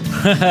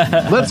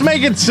 Let's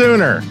make it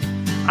sooner.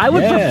 I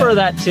would Yeah. prefer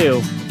that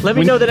too. Let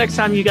me know the next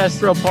time you guys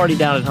throw a party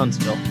down at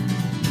Huntsville.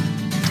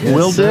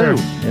 Will sir.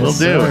 do. Yes, Will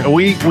sir. do.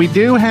 We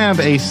do have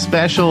a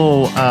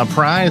special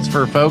prize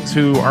for folks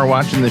who are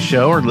watching the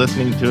show or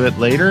listening to it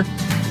later.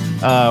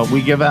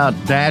 We give out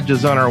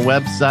badges on our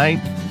website,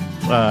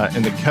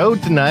 and the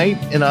code tonight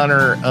in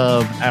honor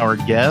of our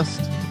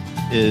guest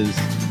is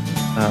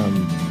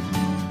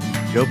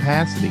Joe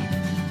Pasadena.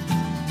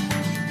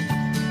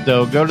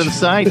 So go to the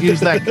site, use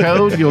that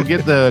code. You'll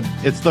get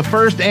it's the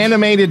first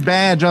animated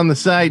badge on the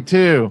site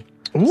too.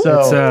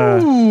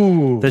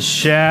 So It's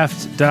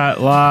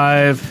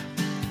theshaft.live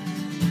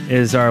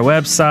is our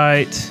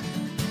website.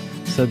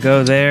 So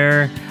go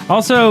there.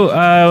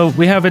 Also,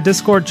 we have a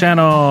Discord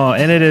channel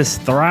and it is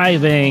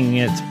thriving.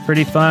 It's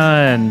pretty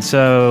fun.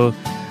 So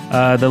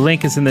the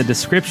link is in the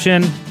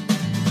description.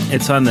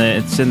 It's in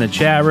the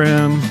chat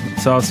room.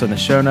 It's also in the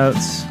show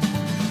notes.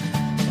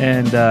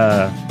 And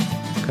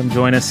come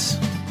join us.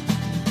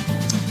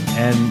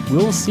 And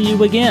we'll see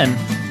you again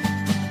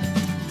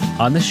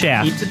on the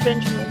Shaft Keeps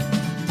adventuring.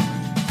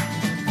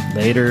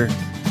 later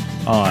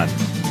on.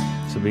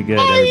 So be good,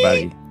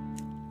 everybody.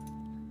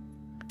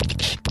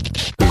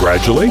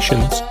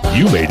 Congratulations,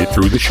 you made it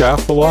through the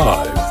Shaft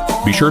alive.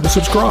 Be sure to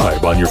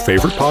subscribe on your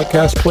favorite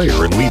podcast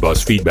player and leave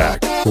us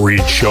feedback.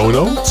 Read show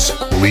notes,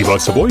 leave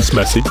us a voice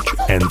message,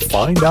 and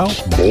find out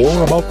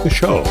more about the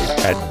show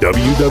at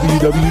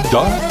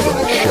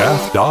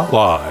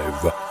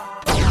www.theshaft.live.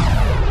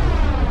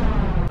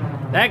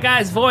 That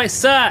guy's voice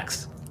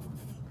sucks.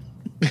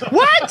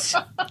 What?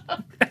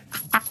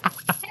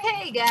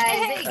 Hey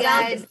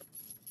guys.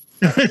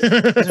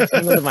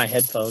 Into my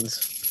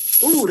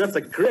headphones. Ooh, that's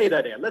a great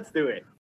idea. Let's do it.